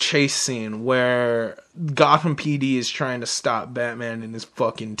this chase scene where Gotham PD is trying to stop Batman in his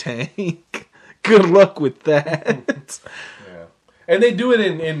fucking tank. Good luck with that. Yeah. And they do it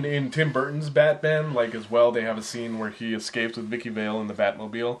in Tim Burton's Batman, like, as well. They have a scene where he escapes with Vicky Vale in the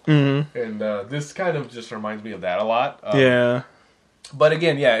Batmobile. Mm-hmm. And this kind of just reminds me of that a lot. Yeah. But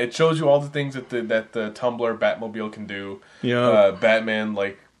again, yeah, it shows you all the things that the Tumbler Batmobile can do. Yeah. Batman,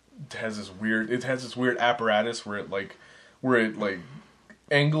 like, has this weird apparatus where it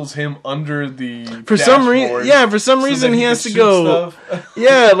angles him under the for some reason he has to go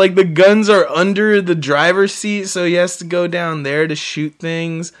yeah, like the guns are under the driver's seat, so he has to go down there to shoot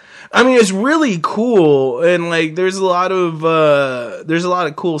things. I mean, it's really cool, and like there's a lot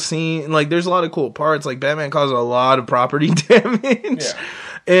of cool scene, like there's a lot of cool parts. Like Batman causes a lot of property damage.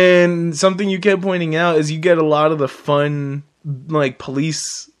 Yeah. And something you kept pointing out is you get a lot of the fun like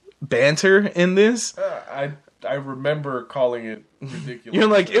police banter in this. I remember calling it ridiculous. You're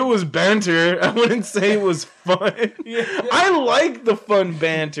like, it was banter. I wouldn't say it was fun. Yeah. I like the fun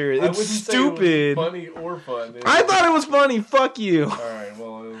banter. It's stupid. Say it was funny or fun. I thought it was funny. Fuck you. Alright,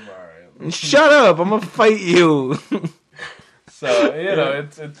 well, it was alright. Shut up. I'm gonna fight you. So, you know,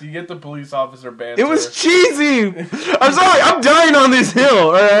 it's you get the police officer banter. It was cheesy. I'm sorry. I'm dying on this hill,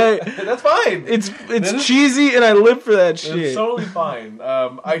 alright? That's fine. It's cheesy, and I live for that shit. It's totally fine.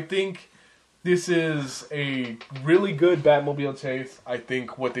 I think this is a really good Batmobile chase. I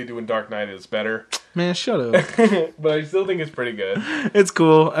think what they do in Dark Knight is better. Man, shut up. But I still think it's pretty good. It's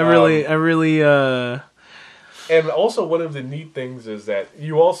cool. I really. And also, one of the neat things is that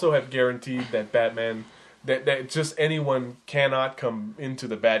you also have guaranteed that Batman, that just anyone cannot come into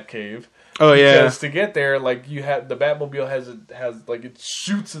the Batcave. Oh yeah. Because to get there, like you have the Batmobile has like it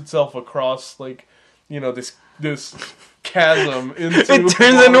shoots itself across like, you know, this chasm into it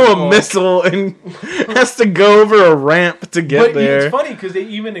turns into a missile and has to go over a ramp to get there. It's funny because they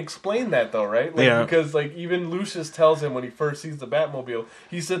even explain that though, right? Like, yeah. Because like even Lucius tells him when he first sees the Batmobile,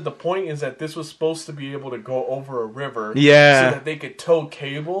 he said the point is that this was supposed to be able to go over a river, yeah, so that they could tow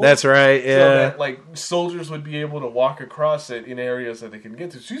cable. That's right. Yeah, so that like soldiers would be able to walk across it in areas that they can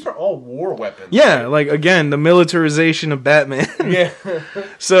get to. So these are all war weapons. Yeah, right? like again, the militarization of Batman. Yeah.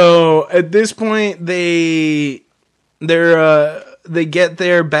 So at this point, they get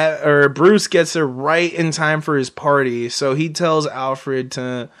there. Bruce gets there right in time for his party. So he tells Alfred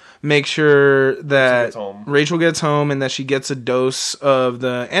to make sure that Rachel gets home and that she gets a dose of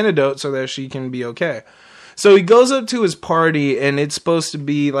the antidote so that she can be okay. So he goes up to his party, and it's supposed to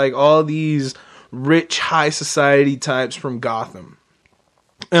be like all these rich high society types from Gotham,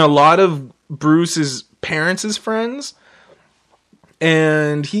 and a lot of Bruce's parents' friends.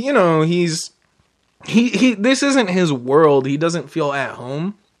 And he, you know, he's this isn't his world. He doesn't feel at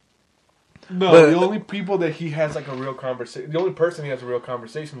home. No, but the only people that he has like a real conversation, the only person he has a real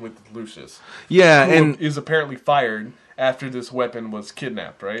conversation with is Lucius. Yeah, who and is apparently fired after this weapon was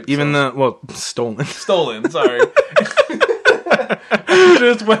kidnapped, right? Stolen. Stolen, sorry.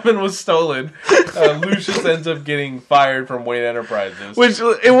 After this weapon was stolen, Lucius ends up getting fired from Wayne Enterprises. Which,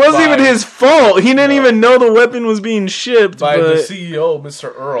 it wasn't even his fault. He didn't even know the weapon was being shipped. By the CEO,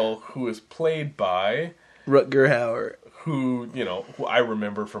 Mr. Earl, who is played by Rutger Hauer. Who I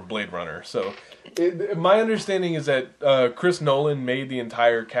remember from Blade Runner. So, my understanding is that Chris Nolan made the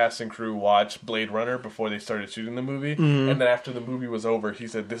entire cast and crew watch Blade Runner before they started shooting the movie, and then after the movie was over, he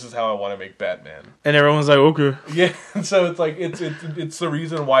said, "This is how I want to make Batman." And everyone's like, "Okay." Yeah, so it's like it's the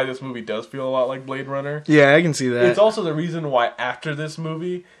reason why this movie does feel a lot like Blade Runner. Yeah, I can see that. It's also the reason why after this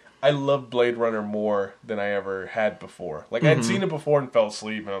movie, I love Blade Runner more than I ever had before. Like I'd seen it before and fell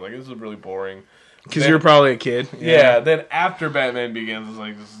asleep, and I was like, "This is really boring." Because you're probably a kid. Yeah, then after Batman Begins, it's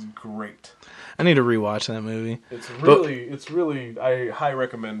like, this is great. I need to rewatch that movie. It's really, I high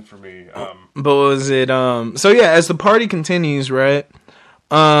recommend for me. But was it, so yeah, as the party continues, right,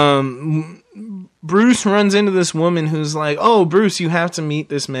 Bruce runs into this woman who's like, "Oh, Bruce, you have to meet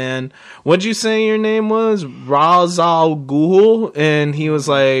this man. What'd you say your name was? Ra's al Ghul?" And he was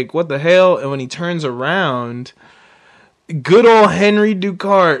like, "What the hell?" And when he turns around, good old Henry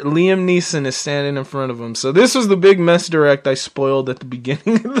Ducart, Liam Neeson, is standing in front of him. So this was the big misdirect I spoiled at the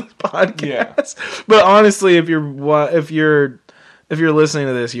beginning of the podcast. Yeah. But honestly, if you're listening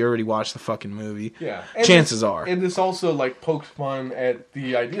to this, you already watched the fucking movie. Yeah. Chances are. And this also like pokes fun at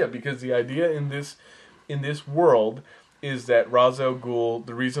the idea, because the idea in this world is that Ra's al Ghul,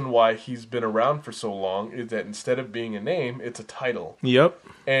 the reason why he's been around for so long is that instead of being a name, it's a title. Yep.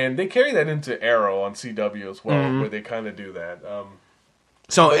 And they carry that into Arrow on CW as well, where they kind of do that.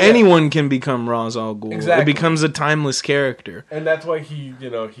 So anyone can become Ra's al Ghul. Exactly. It becomes a timeless character. And that's why he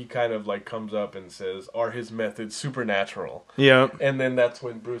kind of like comes up and says, "Are his methods supernatural?" Yeah. And then that's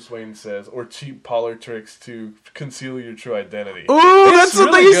when Bruce Wayne says, "Or cheap parlor tricks to conceal your true identity." Ooh, that's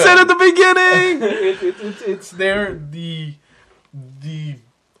really something he said at the beginning. It's there, the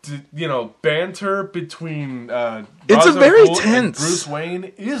banter between it's a very tense. Bruce Wayne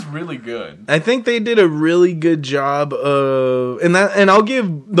is really good. I think they did a really good job of, and I'll give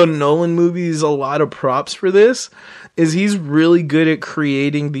the Nolan movies a lot of props for this. Is he's really good at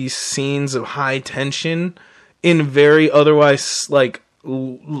creating these scenes of high tension in very otherwise like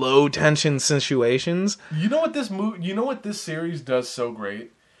low tension situations. You know what this series does so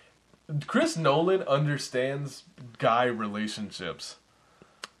great? Chris Nolan understands guy relationships.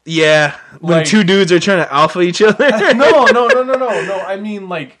 Yeah, when like, two dudes are trying to alpha each other. No. I mean,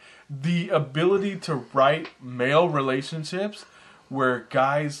 like, the ability to write male relationships where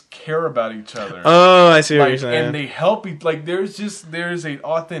guys care about each other. Oh, I see what you're saying. And they help each. Like, there's an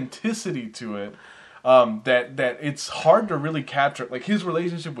authenticity to it that it's hard to really capture. Like, his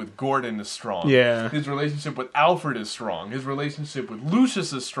relationship with Gordon is strong. Yeah. His relationship with Alfred is strong. His relationship with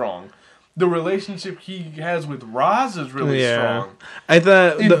Lucius is strong. The relationship he has with Ra's is really strong. I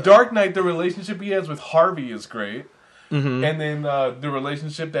thought in Dark Knight, the relationship he has with Harvey is great, and then the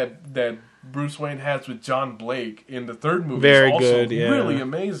relationship that Bruce Wayne has with John Blake in the third movie is also really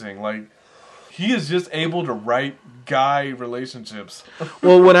amazing. Like, he is just able to write guy relationships.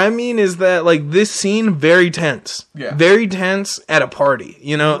 Well, what I mean is that, like, this scene, very tense. Yeah. Very tense at a party,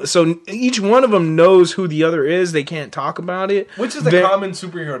 you know? So each one of them knows who the other is. They can't talk about it. Which is a common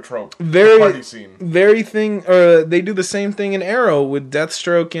superhero trope. The party scene. They do the same thing in Arrow with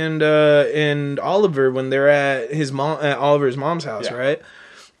Deathstroke and Oliver when they're at Oliver's mom's house, right?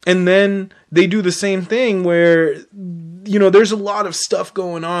 And then they do the same thing where, you know, there's a lot of stuff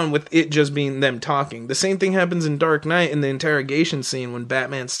going on with it just being them talking. The same thing happens in Dark Knight in the interrogation scene when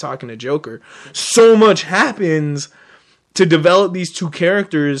Batman's talking to Joker. So much happens to develop these two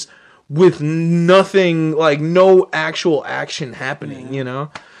characters with nothing, like no actual action happening, you know?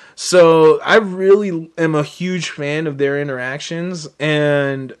 So I really am a huge fan of their interactions.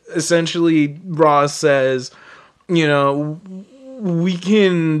 And essentially Ra's says, you know, we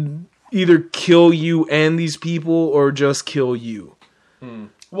can either kill you and these people or just kill you.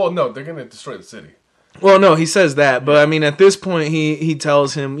 Well, no, they're going to destroy the city. Well, no, he says that. But, I mean, at this point, he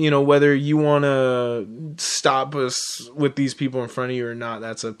tells him, you know, whether you want to stop us with these people in front of you or not,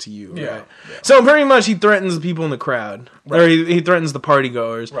 that's up to you. Yeah. Right? Yeah. So, pretty much, he threatens the people in the crowd. Right. Or he threatens the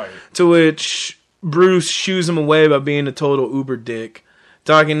partygoers. Right. To which Bruce shoos him away by being a total uber dick.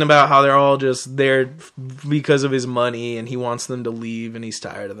 Talking about how they're all just there because of his money and he wants them to leave and he's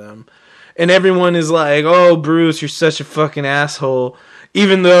tired of them. And everyone is like, "Oh, Bruce, you're such a fucking asshole."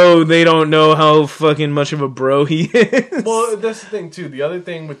 Even though they don't know how fucking much of a bro he is. Well, that's the thing, too. The other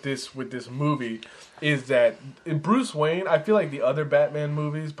thing with this movie is that in Bruce Wayne, I feel like the other Batman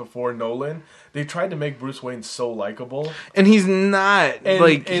movies before Nolan, they tried to make Bruce Wayne so likable. And he's not.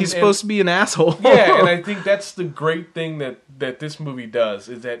 He's supposed to be an asshole. Yeah, and I think that's the great thing that this movie does,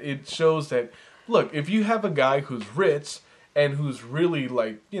 is that it shows that, look, if you have a guy who's rich and who's really,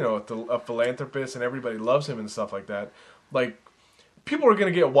 like, you know, a philanthropist and everybody loves him and stuff like that, like, people are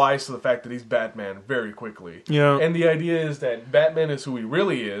going to get wise to the fact that he's Batman very quickly. Yeah. And the idea is that Batman is who he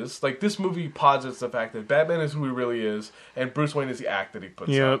really is. Like, this movie posits the fact that Batman is who he really is, and Bruce Wayne is the act that he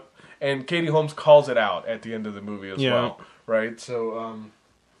puts up. And Katie Holmes calls it out at the end of the movie as well. Right? So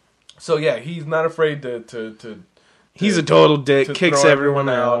yeah, he's not afraid to he's a total dick, kicks everyone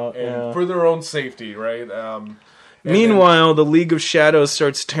out. And for their own safety, right? Meanwhile, the League of Shadows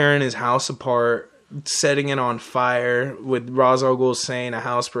starts tearing his house apart, setting it on fire, with Ra's al Ghul saying, "A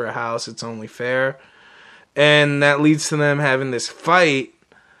house for a house, it's only fair." And that leads to them having this fight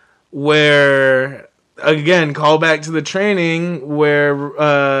where again, call back to the training where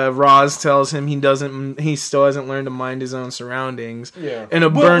Roz tells him he still hasn't learned to mind his own surroundings. Yeah. And a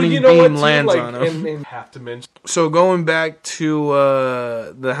burning beam lands on him. And have to mention. So going back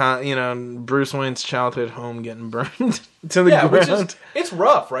to Bruce Wayne's childhood home getting burned to the ground. It's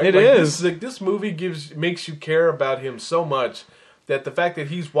rough, right? It is. This movie makes you care about him so much that the fact that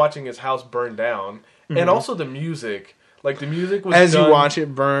he's watching his house burn down, and also the music. Like, the music was as done, you watch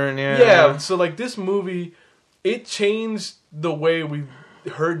it burn, Yeah, so, like, this movie, it changed the way we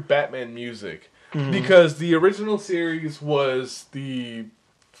heard Batman music. Because the original series was the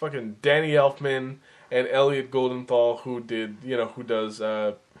fucking Danny Elfman and Elliot Goldenthal who does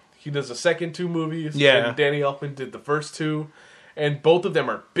the second two movies. Yeah. And Danny Elfman did the first two. And both of them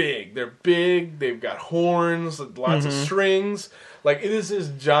are big. They're big, they've got horns, lots of strings. Like, it is this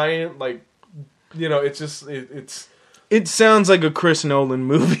giant, like, it's just, it's... It sounds like a Chris Nolan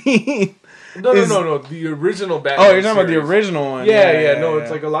movie. No. The original Batman. Oh, you're talking about the original one. Yeah. No, it's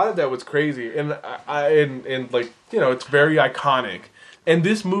like a lot of that was crazy, and it's very iconic. And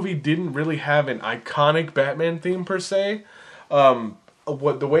this movie didn't really have an iconic Batman theme per se.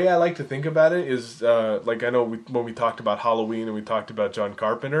 The way I like to think about it is I know when we talked about Halloween and we talked about John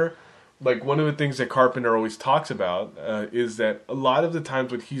Carpenter. Like, one of the things that Carpenter always talks about is that a lot of the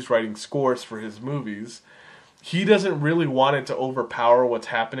times when he's writing scores for his movies, he doesn't really want it to overpower what's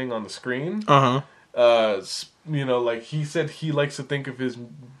happening on the screen. Like, he said he likes to think of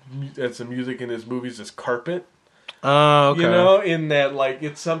the music in his movies as carpet. Oh, okay. In that, like,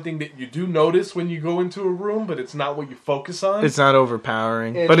 it's something that you do notice when you go into a room, but it's not what you focus on. It's not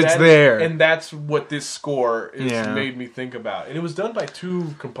overpowering, but it's there. And that's what this score made me think about. And it was done by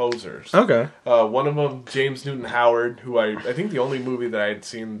two composers. Okay. One of them, James Newton Howard, who I think the only movie that I had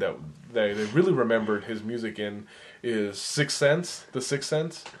seen that I really remembered his music in is The Sixth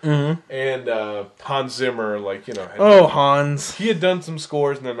Sense. And Hans Zimmer, Hans. He had done some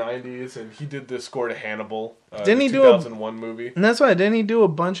scores in the 90s, and he did the score to Hannibal, didn't he the do 2001 movie. And that's why, didn't he do a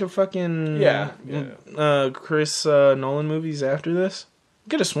bunch of fucking Chris Nolan movies after this? I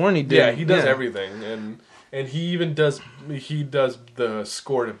could have sworn he did. Yeah, he does everything, and he even does the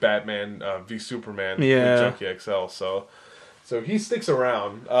score to Batman v Superman with Junkie XL. So he sticks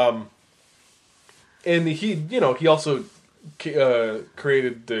around. And he also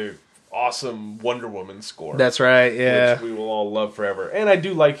created the awesome Wonder Woman score. That's right, yeah. Which we will all love forever. And I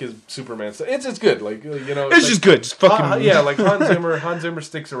do like his Superman stuff. It's good. Like, it's just good. Just fucking like Hans Zimmer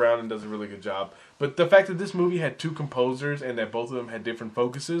sticks around and does a really good job. But the fact that this movie had two composers and that both of them had different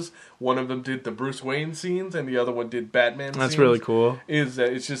focuses, one of them did the Bruce Wayne scenes and the other one did Batman scenes. That's really cool. Is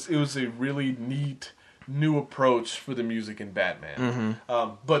that it was a really neat new approach for the music in Batman.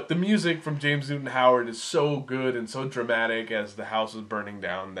 But the music from James Newton Howard is so good and so dramatic as the house is burning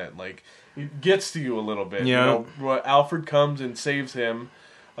down that, like, it gets to you a little bit. Yeah. Alfred comes and saves him,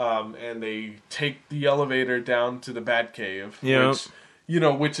 and they take the elevator down to the Batcave. Yeah.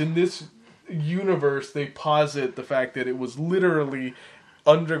 Which in this universe they posit the fact that it was literally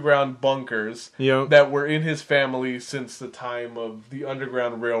underground bunkers that were in his family since the time of the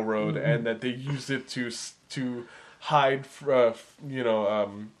Underground Railroad, and that they used it to hide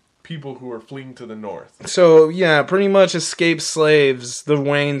people who were fleeing to the north. So yeah, pretty much escaped slaves. The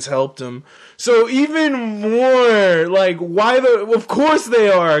Waynes helped him. So even more, like, of course they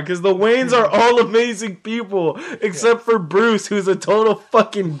are, because the Waynes are all amazing people, except for Bruce, who's a total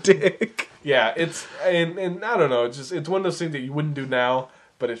fucking dick. Yeah, it's and I don't know, it's one of those things that you wouldn't do now,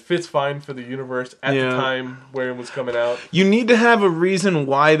 but it fits fine for the universe at the time where it was coming out. You need to have a reason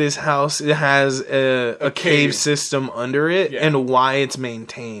why this house has a cave system under it and why it's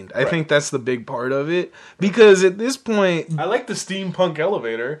maintained. I think that's the big part of it, because at this point, I like the steampunk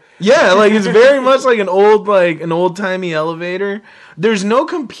elevator. Yeah, like, it's very much like an old-timey elevator. There's no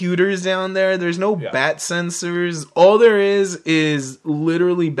computers down there. There's no bat sensors. All there is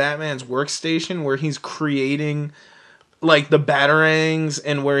literally Batman's workstation where he's creating, like, the batarangs,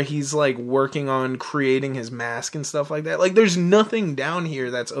 and where he's, like, working on creating his mask and stuff like that. Like, there's nothing down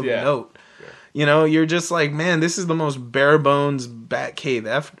here that's of note. Yeah. You're just like, man, this is the most bare bones Batcave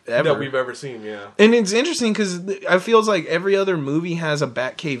ever that we've ever seen. Yeah, and it's interesting because I feels like every other movie has a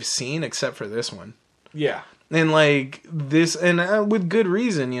Batcave scene except for this one. Yeah. And, like, this, and with good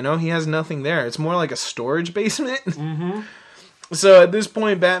reason, he has nothing there. It's more like a storage basement. So at this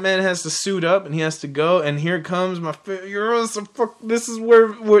point, Batman has to suit up and he has to go. And here comes this is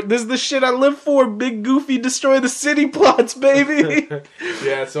where this is the shit I live for. Big Goofy destroy the city plots, baby.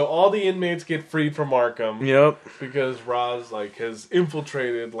 Yeah. So all the inmates get freed from Arkham. Yep. Because Ra's, like, has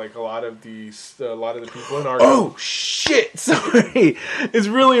infiltrated, like, a lot of the people in Arkham. Oh shit! Sorry. It's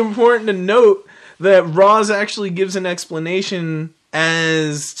really important to note that Roz actually gives an explanation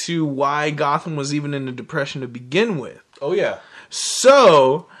as to why Gotham was even in a depression to begin with. Oh yeah.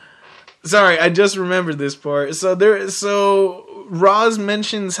 So, sorry, I just remembered this part. So Roz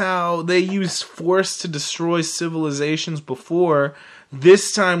mentions how they used force to destroy civilizations before.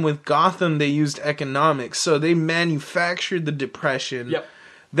 This time with Gotham, they used economics. So they manufactured the depression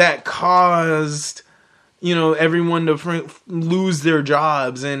that caused, everyone to lose their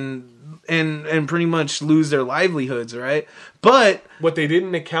jobs and pretty much lose their livelihoods, right? But what they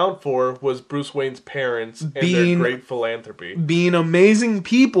didn't account for was Bruce Wayne's parents and their great philanthropy. Being amazing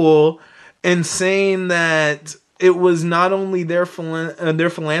people and saying that it was not only their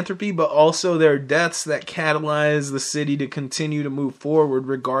philanthropy, but also their deaths that catalyzed the city to continue to move forward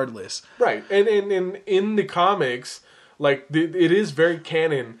regardless. Right. And in the comics, like, it is very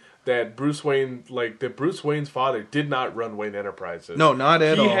canon that Bruce Wayne's father did not run Wayne Enterprises. No, not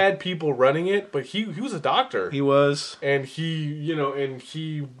at all. He had people running it, but he was a doctor. He was. And he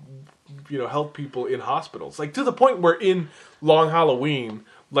helped people in hospitals. Like, to the point where in Long Halloween,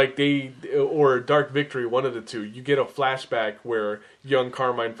 like or Dark Victory, one of the two, you get a flashback where young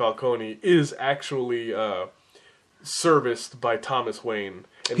Carmine Falcone is actually serviced by Thomas Wayne.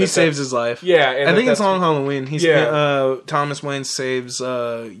 And he saves his life. Yeah, and I think it's Long Halloween. Thomas Wayne saves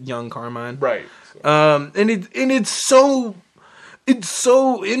young Carmine. Right. And it's so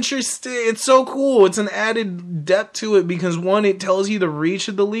interesting. It's so cool. It's an added depth to it because one, it tells you the reach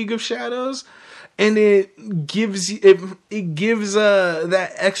of the League of Shadows. And it gives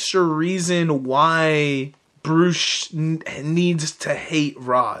that extra reason why Bruce needs to hate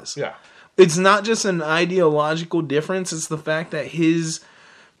Roz. Yeah, it's not just an ideological difference. It's the fact that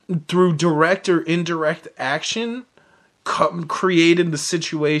through direct or indirect action, created the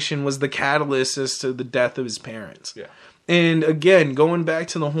situation, was the catalyst as to the death of his parents. Yeah. And again, going back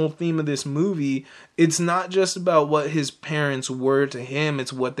to the whole theme of this movie, it's not just about what his parents were to him,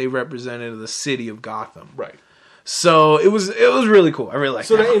 it's what they represented to the city of Gotham. Right. So it was really cool. I really liked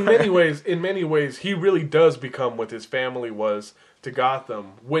that. So in many ways, he really does become what his family was to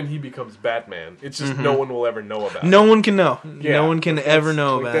Gotham when he becomes Batman. It's just no one will ever know about it. No one can know. Yeah, no one can ever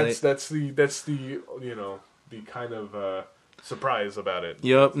know about it. That's the the kind of surprise about it.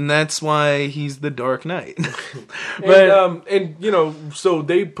 Yep, and that's why he's the Dark Knight. So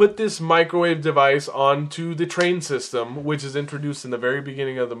they put this microwave device onto the train system, which is introduced in the very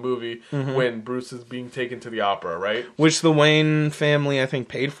beginning of the movie when Bruce is being taken to the opera, right? Which the Wayne family, I think,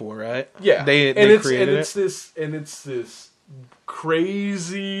 paid for, right? Yeah, they created it. It's this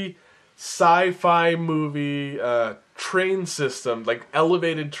crazy sci-fi movie train system, like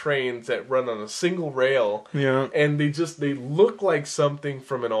elevated trains that run on a single rail. Yeah, and they look like something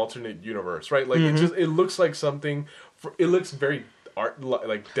from an alternate universe, right? Like it looks like something. It looks very art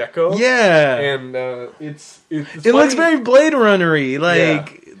like deco. Yeah, and it looks very Blade Runner-y,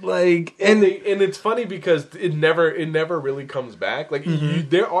 and it's funny because it never really comes back. Like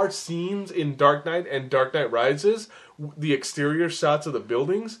there are scenes in Dark Knight and Dark Knight Rises, the exterior shots of the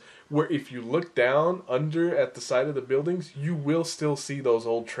buildings, where if you look down under at the side of the buildings, you will still see those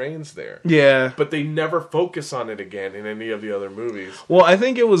old trains there. Yeah. But they never focus on it again in any of the other movies. Well, I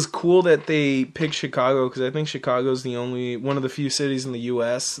think it was cool that they picked Chicago, because I think Chicago's one of the few cities in the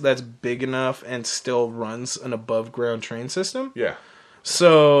U.S. that's big enough and still runs an above-ground train system. Yeah.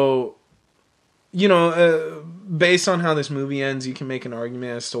 So, based on how this movie ends, you can make an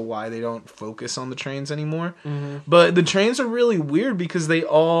argument as to why they don't focus on the trains anymore. Mm-hmm. But the trains are really weird because it's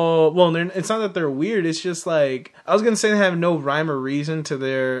not that they're weird. It's just like, I was going to say they have no rhyme or reason to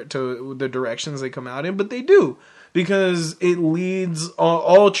the directions they come out in, but they do. Because it leads,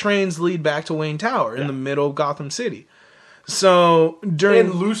 all trains lead back to Wayne Tower in the middle of Gotham City. So,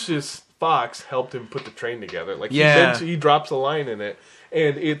 and Lucius Fox helped him put the train together. Like, he drops a line in it.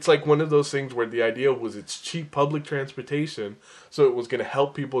 And it's like one of those things where the idea was it's cheap public transportation, so it was going to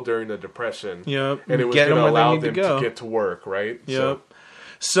help people during the Depression. Yep. And it was going to allow them to get to work, right? Yep.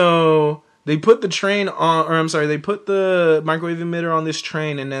 So they put the train on, they put the microwave emitter on this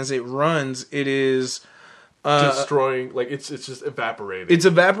train, and as it runs, it is destroying, like it's just evaporating. It's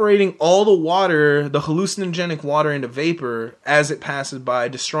evaporating all the water, the hallucinogenic water, into vapor as it passes by,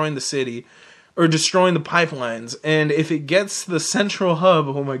 destroying the city. Or destroying the pipelines. And if it gets to the central hub...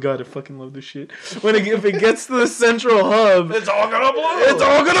 Oh my god, I fucking love this shit. If it gets to the central hub... It's all gonna blow! It's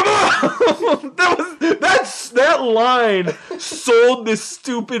all gonna blow! That line sold this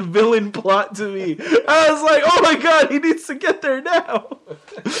stupid villain plot to me. I was like, oh my god, he needs to get there now.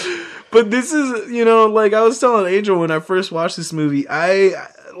 But this is, like I was telling Angel when I first watched this movie,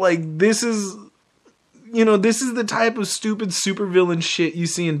 this is... this is the type of stupid supervillain shit you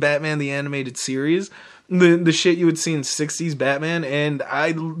see in Batman the Animated Series. The shit you would see in 60s Batman, and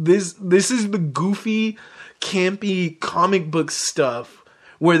this is the goofy, campy comic book stuff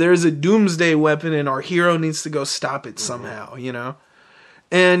where there's a doomsday weapon and our hero needs to go stop it somehow,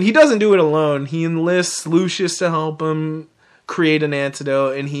 And he doesn't do it alone. He enlists Lucius to help him create an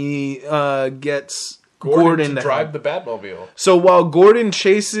antidote, and he gets Gordon to drive the Batmobile. So while Gordon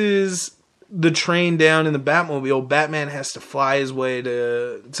chases the train down in the Batmobile, Batman has to fly his way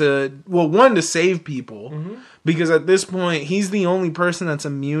to save people, because at this point he's the only person that's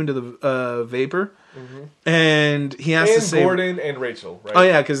immune to the vapor, and he has to save Gordon and Rachel, right? Oh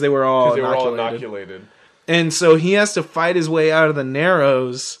yeah, because they were all inoculated. And so he has to fight his way out of the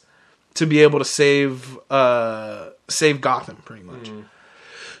Narrows to be able to save Gotham, pretty much.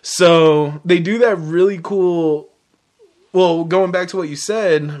 So they do that really cool. Well, going back to what you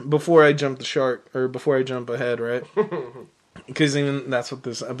said before I jump ahead, right? Because even that's what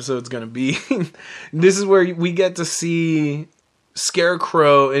this episode's going to be. This is where we get to see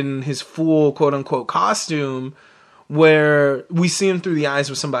Scarecrow in his full quote-unquote costume, where we see him through the eyes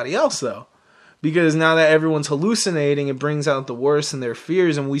of somebody else, though. Because now that everyone's hallucinating, it brings out the worst in their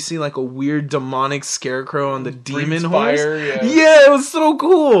fears, and we see like a weird demonic Scarecrow on the demon horse. Yeah, it was so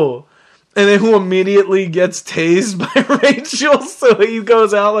cool. And then who immediately gets tased by Rachel, so he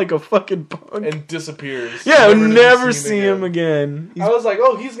goes out like a fucking punk. And disappears. Yeah, we'll never see him again. I was like,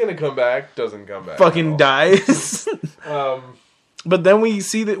 oh, he's gonna come back. Doesn't come back. Fucking dies. But then we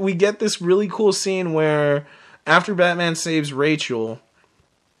see that we get this really cool scene where after Batman saves Rachel,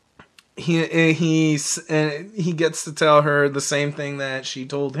 he gets to tell her the same thing that she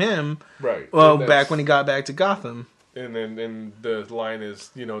told him. Right. Well, back when he got back to Gotham. And then the line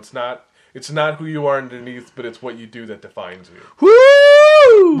is, it's not who you are underneath, but it's what you do that defines you.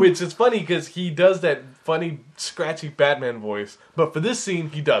 Woo! Which is funny because he does that funny, scratchy Batman voice, but for this scene,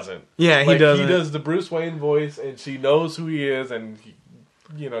 he doesn't. Yeah, he doesn't. He does the Bruce Wayne voice, and she knows who he is, and he,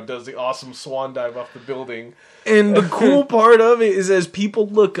 does the awesome swan dive off the building. And the cool part of it is, as people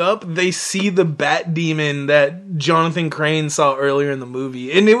look up, they see the Bat Demon that Jonathan Crane saw earlier in the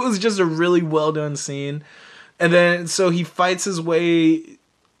movie, and it was just a really well done scene. And then so he fights his way.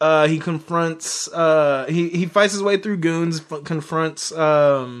 He confronts. He fights his way through goons. Confronts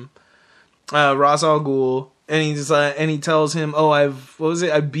Ra's al Ghul, and he tells him, "Oh,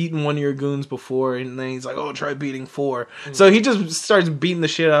 I've beaten one of your goons before." And then he's like, "Oh, try beating 4." So he just starts beating the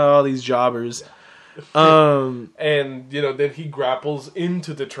shit out of all these jobbers. And then he grapples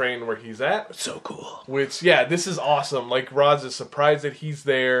into the train where he's at. So cool. Which, this is awesome. Like, Ra's is surprised that he's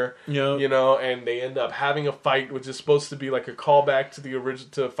there. Yep. And they end up having a fight, which is supposed to be like a callback to the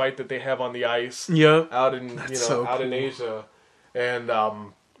original fight that they have on the ice. Yep. Out in in Asia, and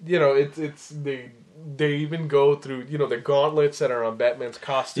it's they even go through, the gauntlets that are on Batman's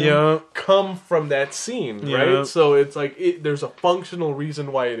costume come from that scene, right? So it's like, there's a functional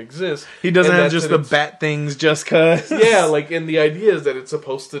reason why it exists. He doesn't have just the bat things just cause. Yeah, and the idea is that it's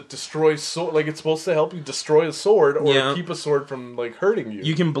supposed to destroy sword, it's supposed to help you destroy a sword or keep a sword from, hurting you.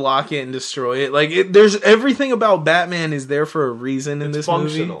 You can block it and destroy it. There's everything about Batman is there for a reason in this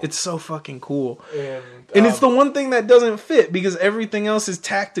movie. It's so fucking cool. And it's the one thing that doesn't fit, because everything else is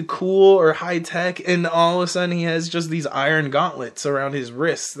tactical or high tech, and all of a sudden he has just these iron gauntlets around his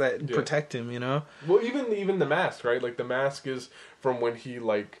wrists that protect him, Well, even the mask, right? The mask is from when he,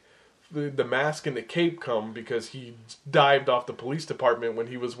 the mask and the cape come because he dived off the police department when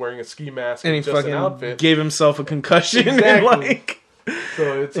he was wearing a ski mask and just an outfit. Gave himself a concussion. Exactly.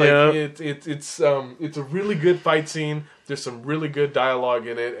 So it's it's a really good fight scene. There's some really good dialogue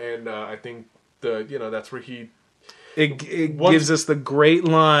in it, and I think that's where it gives us the great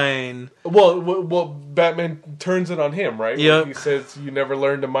line. Well, Batman turns it on him, right? Yep. He says, "You never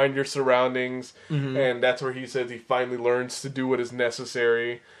learn to mind your surroundings," and that's where he says he finally learns to do what is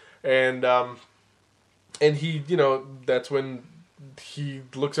necessary, and he, that's when he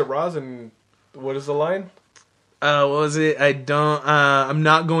looks at Ra's, and what is the line? What was it? I'm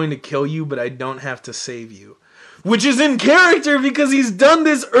not going to kill you, but I don't have to save you. Which is in character because he's done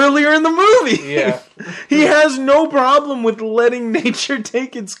this earlier in the movie. Yeah. He has no problem with letting nature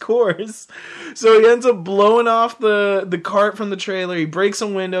take its course. So he ends up blowing off the cart from the trailer. He breaks a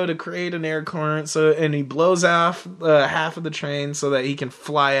window to create an air current, and he blows off half of the train so that he can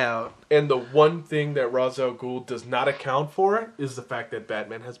fly out. And the one thing that Ra's al Ghul does not account for is the fact that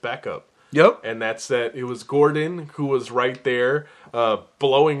Batman has backup. Yep. And that's that it was Gordon who was right there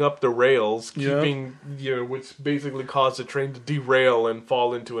blowing up the rails, keeping, which basically caused the train to derail and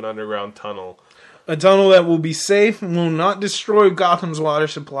fall into an underground tunnel. A tunnel that will be safe and will not destroy Gotham's water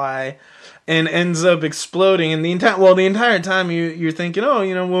supply, and ends up exploding. And the entire time you're thinking, oh,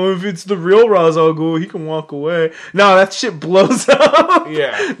 well, if it's the real Ra's al Ghul, he can walk away. No, that shit blows up.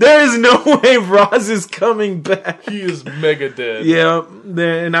 Yeah. There is no way Ra's is coming back. He is mega dead. Yeah.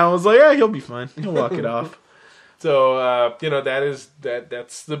 And I was like, he'll be fine. He'll walk it off. So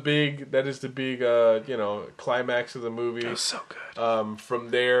that's the big climax of the movie. That was so good. From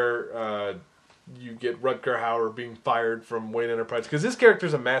there, you get Rutger Hauer being fired from Wayne Enterprise because this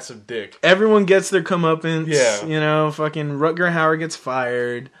character's a massive dick. Everyone gets their comeuppance. Yeah. Fucking Rutger Hauer gets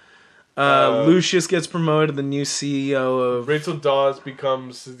fired. Lucius gets promoted to the new CEO of... Rachel Dawes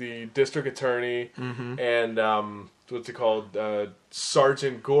becomes the district attorney, and what's it called?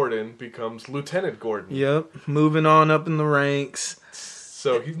 Sergeant Gordon becomes Lieutenant Gordon. Yep, moving on up in the ranks.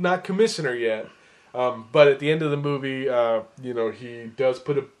 So he's not commissioner yet. But at the end of the movie, he does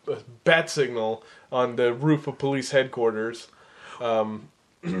put a bat signal on the roof of police headquarters,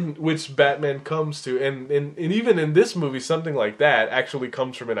 which Batman comes to. And even in this movie, something like that actually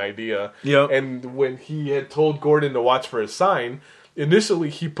comes from an idea. Yep. And when he had told Gordon to watch for his sign, initially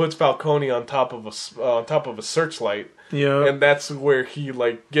he puts Falcone on top of a searchlight. Yeah. And that's where he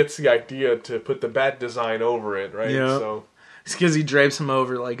gets the idea to put the bat design over it, right? Yeah. So it's because he drapes him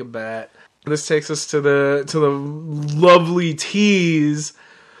over like a bat. This takes us to the lovely tease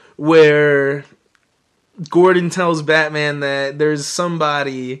where Gordon tells Batman that there's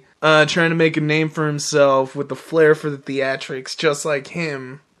somebody trying to make a name for himself with a flair for the theatrics, just like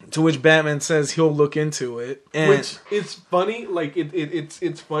him. To which Batman says he'll look into it. Which it's funny,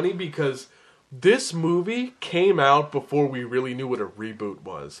 it's funny because this movie came out before we really knew what a reboot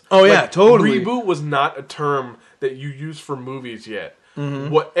was. Oh yeah, totally. Reboot was not a term that you use for movies yet. Mm-hmm.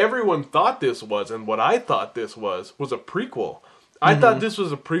 What everyone thought this was, and what I thought this was a prequel. I thought this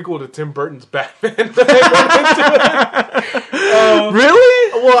was a prequel to Tim Burton's Batman.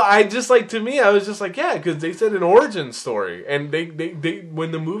 Really? Well, I was just like, yeah, because they said an origin story, and they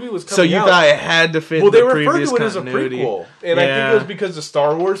when the movie was coming out. So you thought it had to fit. Well, they referred to it as a prequel, and I think it was because the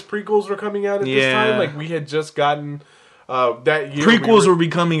Star Wars prequels were coming out at this time. Like we had just gotten that year. Prequels were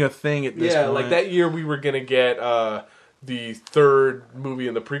becoming a thing at this point. Yeah, like that year we were gonna get the third movie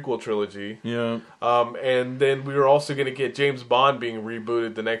in the prequel trilogy. Yeah. And then we were also going to get James Bond being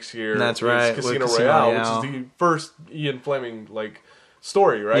rebooted the next year. That's right. Casino Royale, which is the first Ian Fleming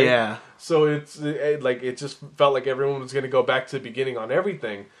story, right? Yeah. So it just felt like everyone was going to go back to the beginning on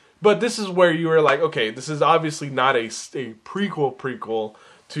everything. But this is where you were like, okay, this is obviously not a prequel.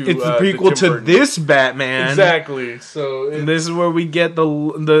 It's the prequel to this Batman. Exactly. So this is where we get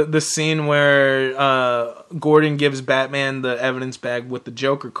the scene where Gordon gives Batman the evidence bag with the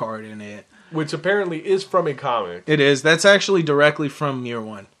Joker card in it, which apparently is from a comic. It is. That's actually directly from Year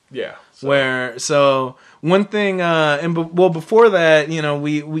One. Yeah. So one thing, before that,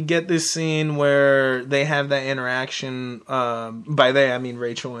 we get this scene where they have that interaction. By they, I mean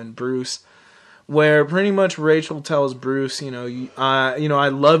Rachel and Bruce. Where pretty much Rachel tells Bruce, I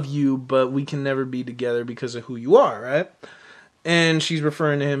love you, but we can never be together because of who you are, right? And she's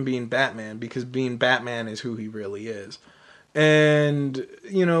referring to him being Batman, because being Batman is who he really is. And,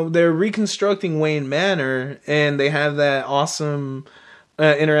 they're reconstructing Wayne Manor, and they have that awesome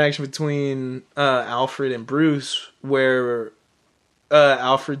interaction between Alfred and Bruce, where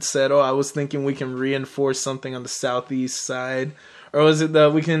Alfred said, I was thinking we can reinforce something on the southeast side. Or was it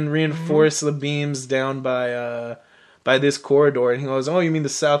that we can reinforce the beams down by this corridor? And he goes, "Oh, you mean the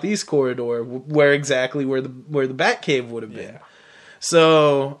southeast corridor, where the Batcave would have been?"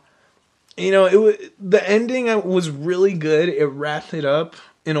 So, the ending was really good. It wrapped it up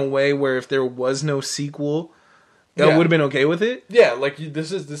in a way where if there was no sequel, I would have been okay with it. Yeah,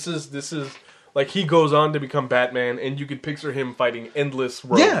 this is like he goes on to become Batman, and you could picture him fighting endless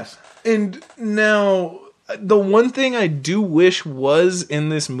rogues. Yeah, and now. The one thing I do wish was in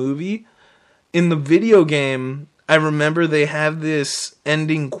this movie, in the video game, I remember they have this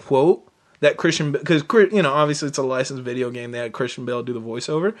ending quote that Christian, because obviously it's a licensed video game. They had Christian Bale do the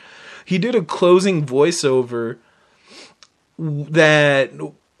voiceover. He did a closing voiceover that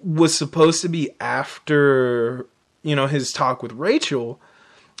was supposed to be after his talk with Rachel,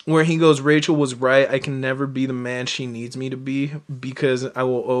 where he goes, "Rachel was right. I can never be the man she needs me to be because I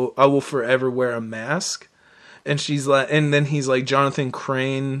will forever wear a mask." And she's like, and then he's like, Jonathan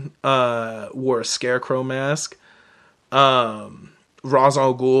Crane wore a scarecrow mask. Ra's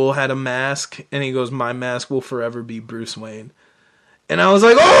al Ghul had a mask, and he goes, "My mask will forever be Bruce Wayne." And I was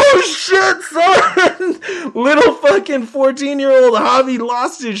like, "Oh shit, son!" Little fucking 14-year-old Javi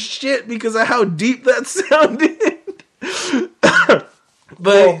lost his shit because of how deep that sounded.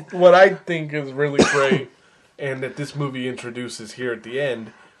 But what I think is really great, and that this movie introduces here at the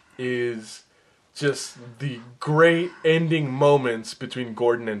end, is just the great ending moments between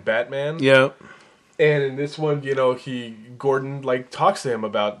Gordon and Batman. Yep. And in this one, Gordon talks to him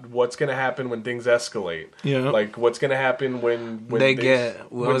about what's going to happen when things escalate. Yeah. Like what's going to happen when they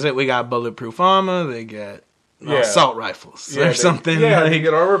get we got bulletproof armor, they get assault rifles or something. They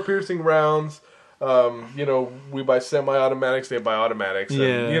get armor piercing rounds. We buy semi-automatics, they buy automatics, and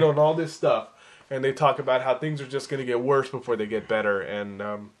and all this stuff. And they talk about how things are just going to get worse before they get better. And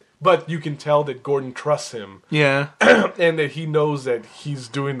but you can tell that Gordon trusts him. Yeah. And that he knows that he's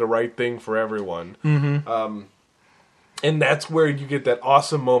doing the right thing for everyone. Mm-hmm. And that's where you get that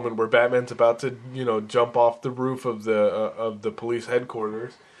awesome moment where Batman's about to, jump off the roof of the police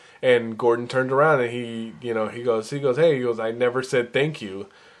headquarters. And Gordon turned around and he goes, I never said thank you.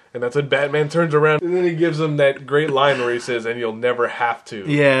 And that's when Batman turns around and then he gives him that great line where he says, and you'll never have to.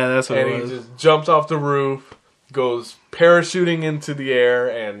 Yeah, that's what it was. And he just jumps off the roof, goes parachuting into the air,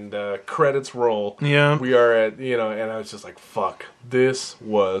 and credits roll. Yeah. We are at, and I was just like, fuck, this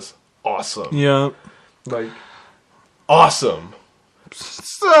was awesome. Yeah. Awesome.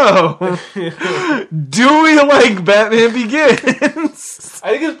 So, do we like Batman Begins?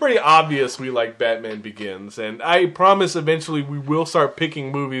 I think it's pretty obvious we like Batman Begins, and I promise eventually we will start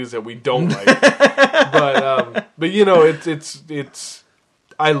picking movies that we don't like. but it's.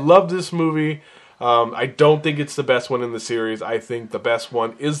 I love this movie. I don't think it's the best one in the series. I think the best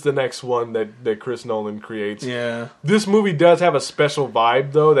one is the next one that Chris Nolan creates. Yeah. This movie does have a special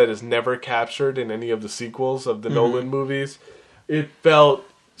vibe, though, that is never captured in any of the sequels of the Nolan movies. It felt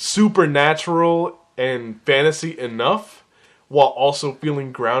supernatural and fantasy enough, while also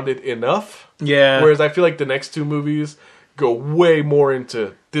feeling grounded enough. Yeah. Whereas I feel like the next two movies go way more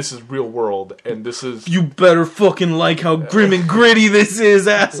into this is real world, and this is... You better fucking like how grim and gritty this is,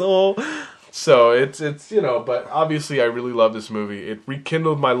 asshole! So it's but obviously I really love this movie. It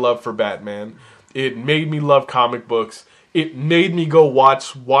rekindled my love for Batman. It made me love comic books. It made me go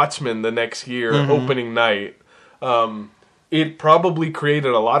watch Watchmen the next year, opening night. It probably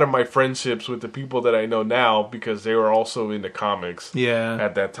created a lot of my friendships with the people that I know now because they were also into comics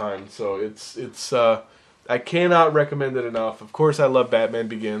at that time. So it's I cannot recommend it enough. Of course, I love Batman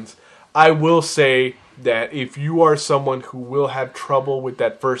Begins. I will say that if you are someone who will have trouble with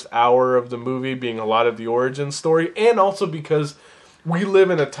that first hour of the movie being a lot of the origin story, and also because we live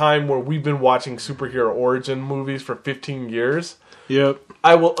in a time where we've been watching superhero origin movies for 15 years. Yep.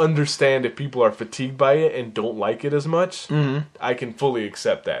 I will understand if people are fatigued by it and don't like it as much. Mm-hmm. I can fully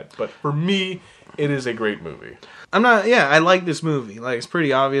accept that. But for me, it is a great movie. I like this movie. It's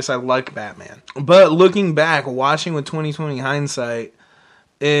pretty obvious I like Batman. But looking back, watching with 20/20 hindsight,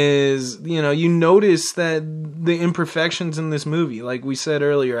 is, you notice that the imperfections in this movie, like we said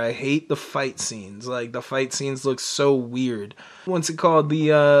earlier, I hate the fight scenes. The fight scenes look so weird. What's it called?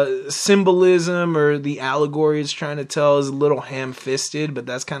 The symbolism or the allegory it's trying to tell is a little ham-fisted, but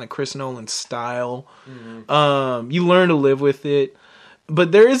that's kind of Chris Nolan's style. Mm-hmm. You learn to live with it.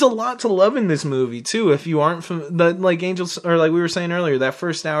 But there is a lot to love in this movie too. If you aren't like Angels, or like we were saying earlier, that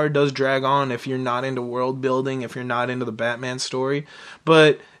first hour does drag on if you're not into world building, if you're not into the Batman story.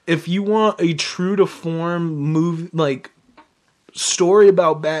 But if you want a true to form movie, story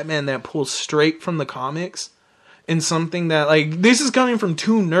about Batman that pulls straight from the comics, and something that this is coming from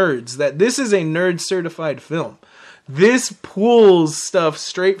two nerds, that this is a nerd certified film. This pulls stuff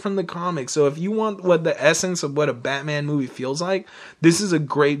straight from the comics. So if you want what the essence of what a Batman movie feels like, this is a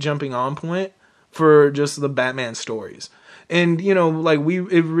great jumping on point for just the Batman stories. And,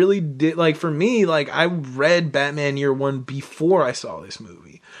 it really did, for me, I read Batman Year One before I saw this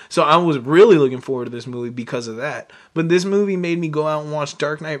movie. So I was really looking forward to this movie because of that. But this movie made me go out and watch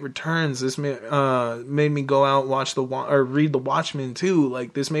Dark Knight Returns. This made me go out and watch read The Watchmen too.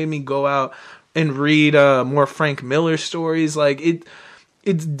 This made me go out and read more Frank Miller stories. It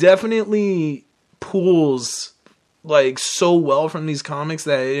definitely pulls so well from these comics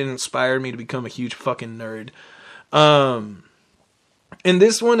that it inspired me to become a huge fucking nerd. And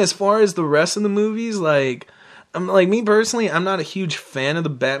this one, as far as the rest of the movies, me personally, I'm not a huge fan of the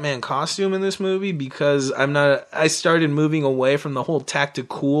Batman costume in this movie because I started moving away from the whole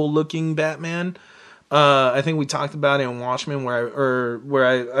tactical looking Batman. I think we talked about it in Watchmen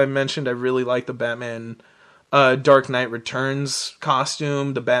where I mentioned I really like the Batman Dark Knight Returns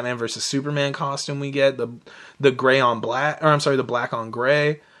costume, the Batman versus Superman costume we get, the gray on black, or I'm sorry, the black on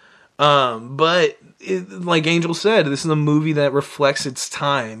gray. But like Angel said, this is a movie that reflects its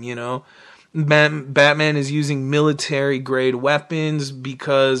time, Batman is using military grade weapons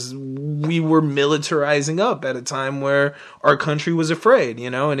because we were militarizing up at a time where our country was afraid,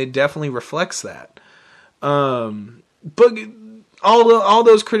 and it definitely reflects that. But all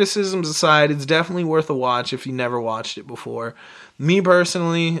those criticisms aside, it's definitely worth a watch if you never watched it before. Me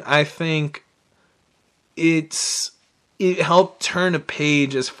personally, I think it helped turn a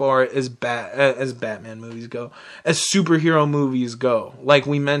page as far as Batman movies go, as superhero movies go. Like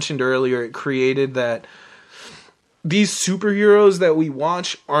we mentioned earlier, it created that these superheroes that we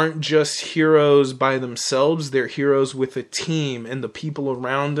watch aren't just heroes by themselves, they're heroes with a team, and the people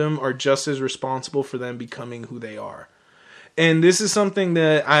around them are just as responsible for them becoming who they are. And this is something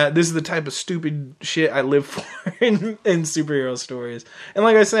that this is the type of stupid shit I live for in superhero stories. And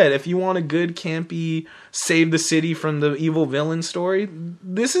like I said, if you want a good, campy, save the city from the evil villain story,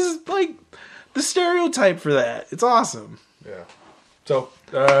 this is like the stereotype for that. It's awesome. Yeah. So,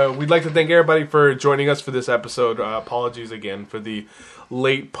 we'd like to thank everybody for joining us for this episode. Apologies again for the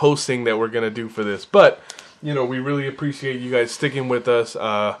late posting that we're going to do for this. But, we really appreciate you guys sticking with us,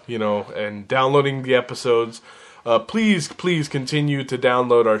 and downloading the episodes. Please continue to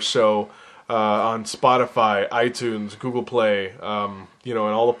download our show on Spotify, iTunes, Google Play, and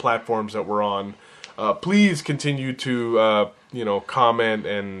all the platforms that we're on. Please continue to comment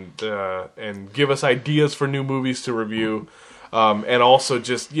and give us ideas for new movies to review, and also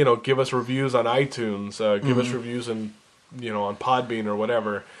just give us reviews on iTunes, give us reviews on Podbean or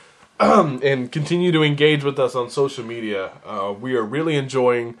whatever, and continue to engage with us on social media. We are really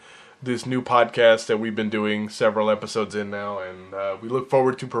enjoying this new podcast that we've been doing several episodes in now, and we look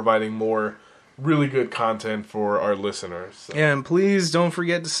forward to providing more really good content for our listeners. So. Yeah, and please don't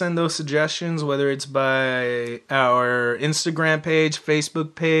forget to send those suggestions, whether it's by our Instagram page,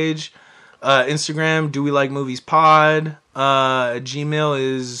 Facebook page, Instagram, Do We Like Movies Pod, Gmail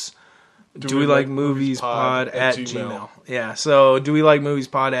is Do We Like Movies Pod at Gmail. Yeah, so Do We Like Movies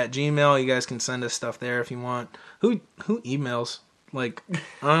Pod at Gmail. You guys can send us stuff there if you want. Who emails? Like,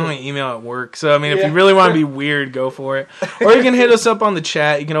 I don't want to email at work. So, I mean, if you really want to be weird, go for it. Or you can hit us up on the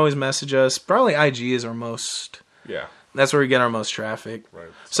chat. You can always message us. Probably IG is our most... Yeah. That's where we get our most traffic. Right.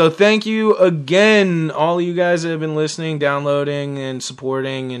 So, thank you again, all of you guys that have been listening, downloading, and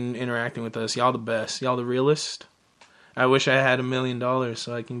supporting, and interacting with us. Y'all the best. Y'all the realest. I wish I had $1 million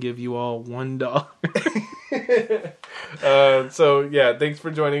so I can give you all $1. So, yeah, thanks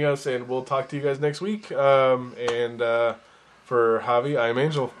for joining us, and we'll talk to you guys next week. For Javi, I'm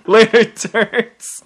Angel. Later, turds.